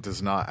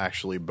does not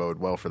actually bode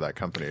well for that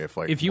company if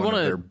like If you one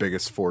wanna- of their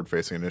biggest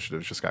forward-facing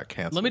initiatives just got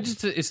canceled. Let me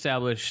just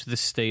establish the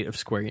state of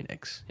Square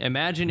Enix.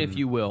 Imagine, if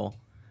you will,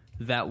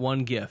 that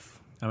one GIF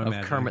I'm of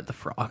imagining. Kermit the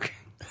Frog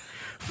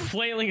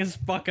flailing his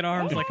fucking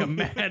arms like a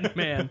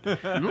madman.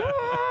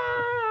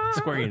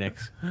 Square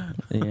Enix.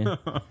 Yeah.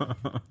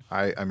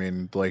 I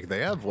mean, like they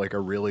have like a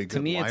really good.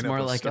 To me, it's lineup more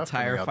of like a stuff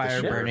coming tire out fire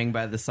this year. burning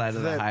by the side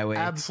of the That highway.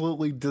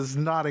 absolutely does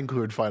not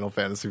include Final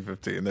Fantasy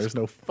 15. There's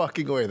no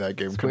fucking way that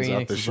game Square comes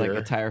out Enix this is year.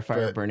 like a tire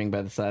fire But burning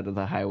by the side of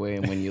the highway,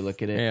 and when you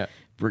look at it, Yeah.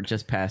 we're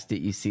just past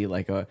it, you see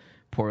like a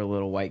poor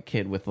little white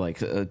kid with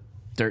like a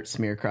dirt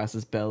smear across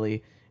his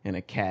belly and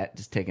a cat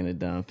just taking a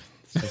dump.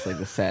 It's just like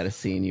the saddest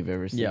scene you've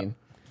ever seen. Yep.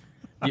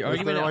 The Is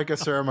argument, there like a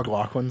Sarah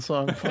McLachlan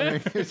song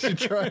playing as you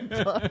drive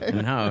by?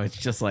 No, it's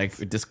just like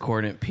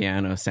discordant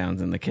piano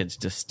sounds, and the kid's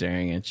just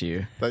staring at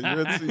you. That you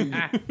would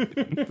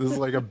see. This is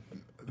like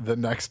the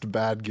next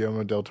bad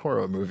Guillermo del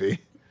Toro movie.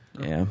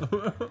 Yeah,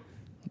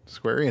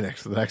 Square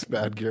Enix, the next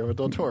bad Guillermo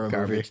del Toro movie.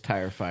 garbage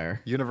tire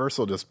fire.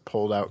 Universal just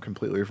pulled out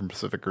completely from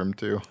Pacific Rim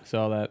 2.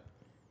 saw that.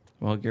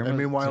 Well, Guillermo, And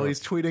meanwhile, he's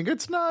tweeting,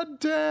 "It's not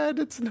dead.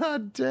 It's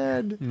not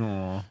dead."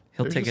 No.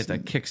 he'll they're take just-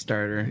 it to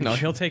Kickstarter. No,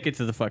 he'll take it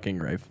to the fucking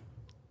grave.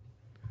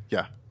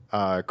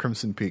 Yeah.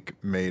 Crimson Peak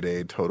made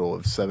a total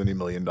of $70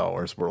 million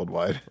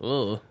worldwide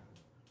Ugh.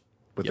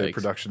 with Yikes. a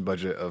production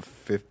budget of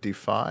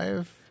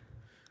 55,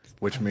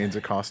 which means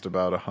it cost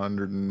about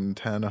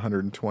 110,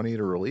 120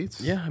 to release.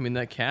 Yeah, I mean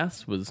that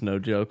cast was no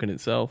joke in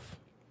itself.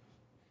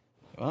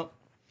 Well,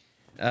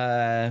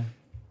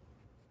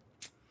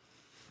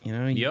 you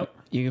know, Yep.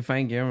 you can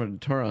find Guillermo del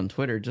Toro on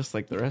Twitter just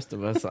like the rest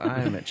of us.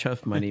 I'm at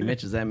Chuff Money.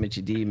 Mitch is at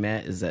Mitchy D.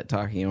 Matt is at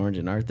Talking Orange,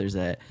 and Arthur's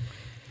at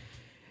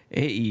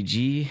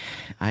AEGIES.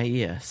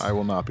 I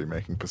will not be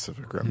making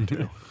Pacific Rim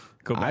 2.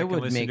 Go back I and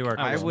would listen make to our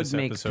I would Christmas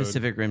make episode.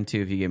 Pacific Rim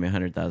 2 if you gave me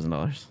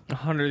 $100,000.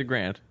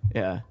 $100,000.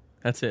 Yeah,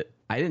 That's it.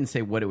 I didn't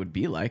say what it would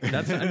be like.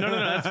 That's no,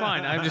 that's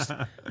fine.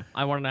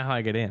 I want to know how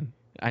I get in.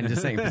 I'm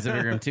just saying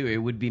Pacific Rim 2. It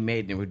would be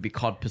made and it would be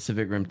called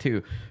Pacific Rim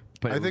 2.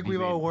 But it I would think be we've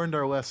made. all learned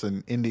our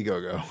lesson.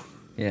 Indiegogo,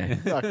 Yeah.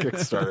 not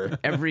Kickstarter.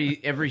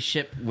 Every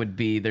ship would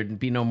be there'd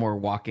be no more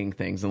walking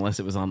things unless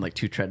it was on like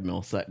two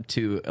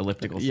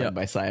elliptical Yep. side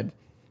by side,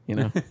 you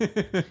know.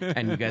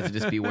 And you guys would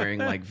just be wearing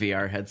like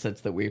VR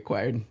headsets that we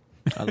acquired.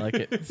 I like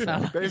it.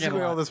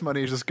 Basically, all this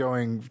money is just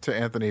going to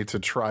Anthony to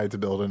try to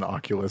build an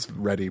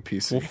Oculus-ready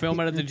PC. We'll film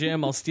it at the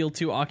gym. I'll steal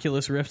 2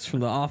 Oculus Rifts from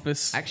the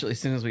office. Actually, as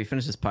soon as we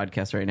finish this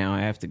podcast right now, I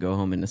have to go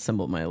home and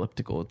assemble my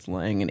elliptical. It's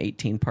lying in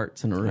 18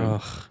 parts in a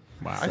room.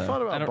 I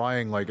thought I about don't-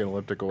 buying like an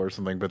elliptical or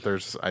something, but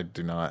I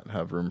do not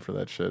have room for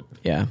that shit.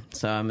 Yeah,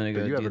 so I'm gonna But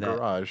go you have do a that.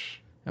 garage.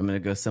 I'm gonna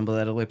go assemble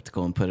that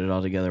elliptical and put it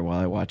all together while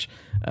I watch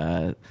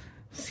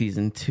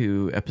season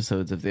 2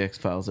 episodes of the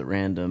X-Files at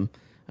random.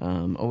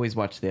 Always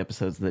watch the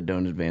episodes that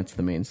don't advance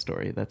the main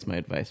story. That's my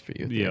advice for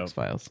you, the Yep.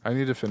 X-Files. I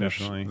need to finish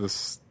Definitely.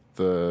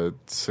 the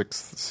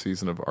 6th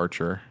season of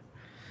Archer,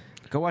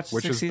 Go watch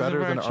which six is seasons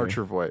better of than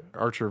Archer.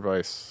 Archer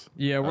Vice.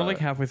 Yeah, we're like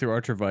halfway through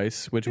Archer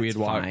Vice, which we had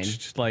It's fine.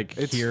 watched like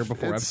It's- here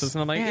before it's episodes,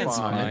 and I'm like, Yeah, it's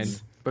fine. fine.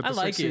 It's- But the I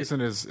like 6th it. season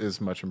is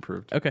much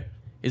improved. Okay,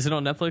 is it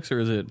on Netflix or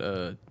is it?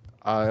 It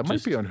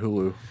might be on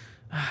Hulu.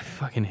 I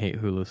fucking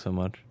hate Hulu so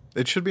much.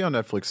 It should be on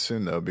Netflix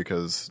soon though,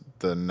 because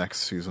the next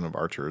season of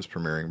Archer is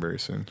premiering very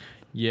soon.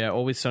 Yeah,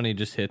 Always Sunny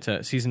just hit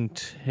season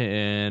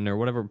 10 or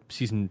whatever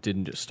season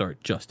didn't just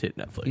start. Just hit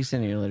Netflix. You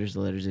send your letters to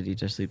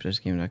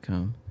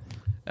letters@eatjustsleep.com.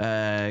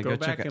 Go Go check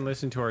back out. and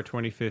listen to our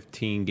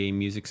 2015 Game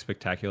Music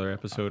Spectacular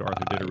episode.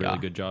 Arthur did a really yeah.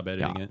 good job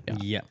editing it.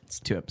 Yeah. It's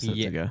 2 episodes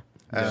Yeah. ago.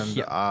 And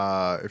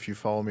if you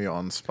follow me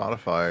on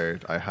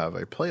Spotify, I have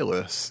a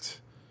playlist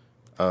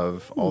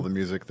of all the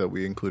music that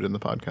we included in the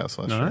podcast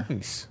last year.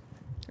 Nice.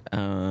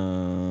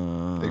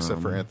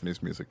 Except for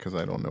Anthony's music, because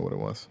I don't know what it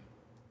was.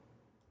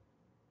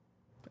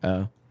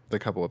 Oh, The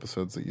couple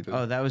episodes that you did.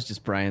 that was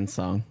just Brian's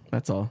song.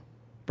 That's all.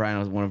 Brian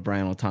was one of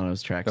Brian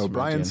Altano's tracks. No, from the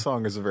Brian's gym.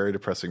 song is a very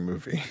depressing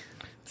movie.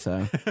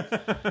 So,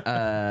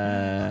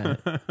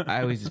 I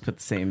always just put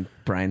the same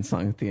Brian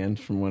song at the end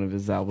from one of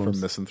his From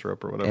albums,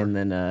 Misanthrope or whatever. and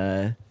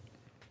then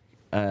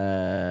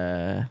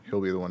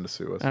He'll be the one to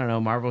sue us. I don't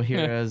know. Marvel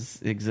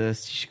Heroes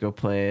exists. You should go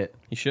play it.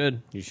 You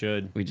should. You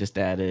should. We just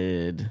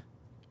added.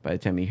 By the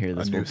time you hear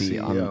this, new we'll be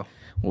CEO. on.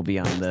 We'll be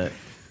on the.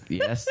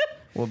 Yes,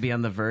 we'll be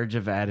on the verge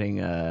of adding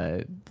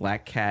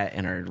Black Cat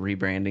and our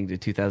rebranding to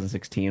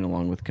 2016,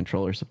 along with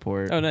controller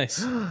support. Oh,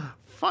 nice.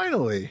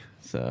 Finally,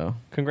 So,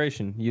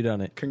 Congratulations, you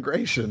done it.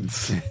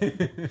 congratulations.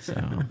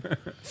 so,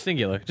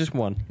 Singular, just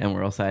one. and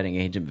we're also adding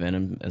Agent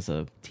Venom as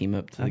a team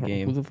up to the Who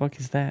game. the fuck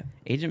is that?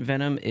 Agent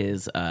Venom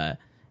is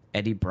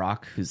Eddie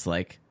Brock, who's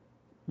like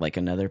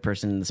another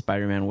person in the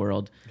Spider-Man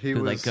world He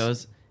who was- like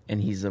goes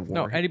and he's a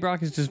No, war. Eddie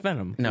Brock is just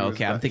Venom. No,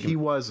 okay, I'm thinking. he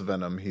was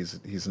Venom.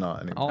 He's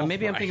not anymore. Oh,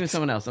 Maybe I'm thinking of right.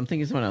 someone else.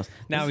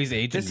 Now he's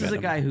Agent This is a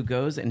Venom. guy who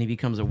goes and he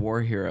becomes a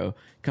war hero.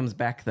 Comes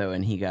back though,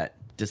 and he got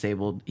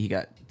disabled. He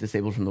got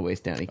disabled from the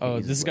waist down. He can't Oh,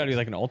 use this his has got to be legs.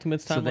 like an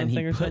Ultimates So timeline then thing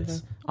he or puts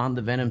something? on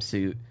the Venom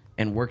suit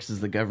and works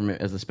as the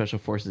government as a special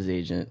forces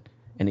agent,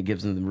 and it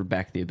gives him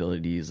back the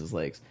ability to use his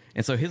legs.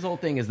 And so his whole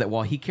thing is that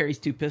while he carries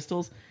 2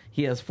 pistols,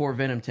 he has 4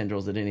 Venom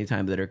tendrils at any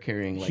time that are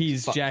carrying like.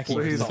 He's Jackie So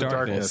from he's the the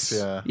darkness.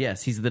 darkness. Yeah,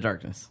 Yes, he's the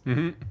darkness.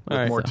 with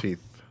Alright, more so-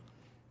 teeth.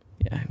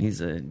 Yeah, he's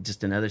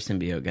just another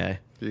symbiote guy.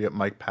 You get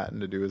Mike Patton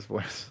to do his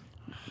voice.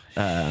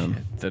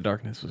 The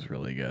Darkness was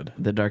really good.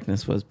 The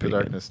Darkness was The pretty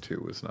Darkness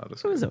 2 was not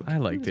as good. It was good. okay. I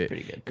liked it.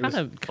 Pretty good. Kind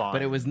of, fine.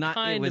 But it was not. It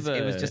Kind was. of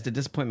It was a- just a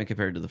disappointment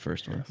compared to the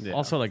first one. Yeah.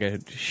 also like a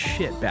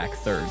shit back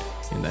third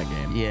in that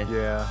game. Yeah.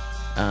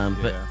 Yeah.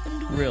 But Yeah.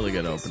 Really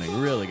good opening.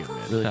 Really good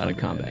mid. really Not fun a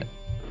good combat.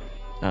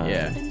 ending.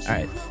 Yeah. All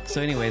right.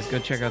 So, anyways, go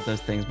check out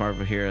those things: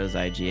 Marvel Heroes,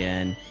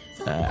 IGN,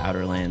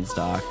 Outer Lands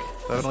doc,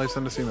 Definitely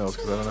send us emails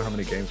because I don't know how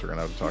many games we're going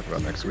to have to talk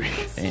about next week.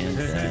 and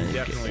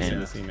Definitely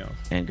send us emails.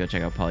 and go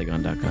check out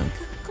Polygon.com.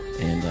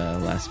 And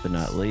last but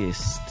not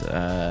least,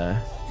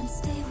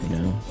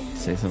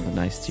 say something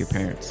nice to your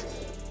parents.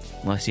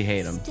 Unless you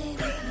hate them,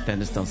 then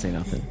just don't say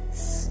nothing.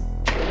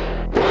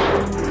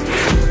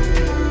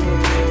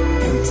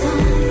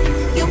 Time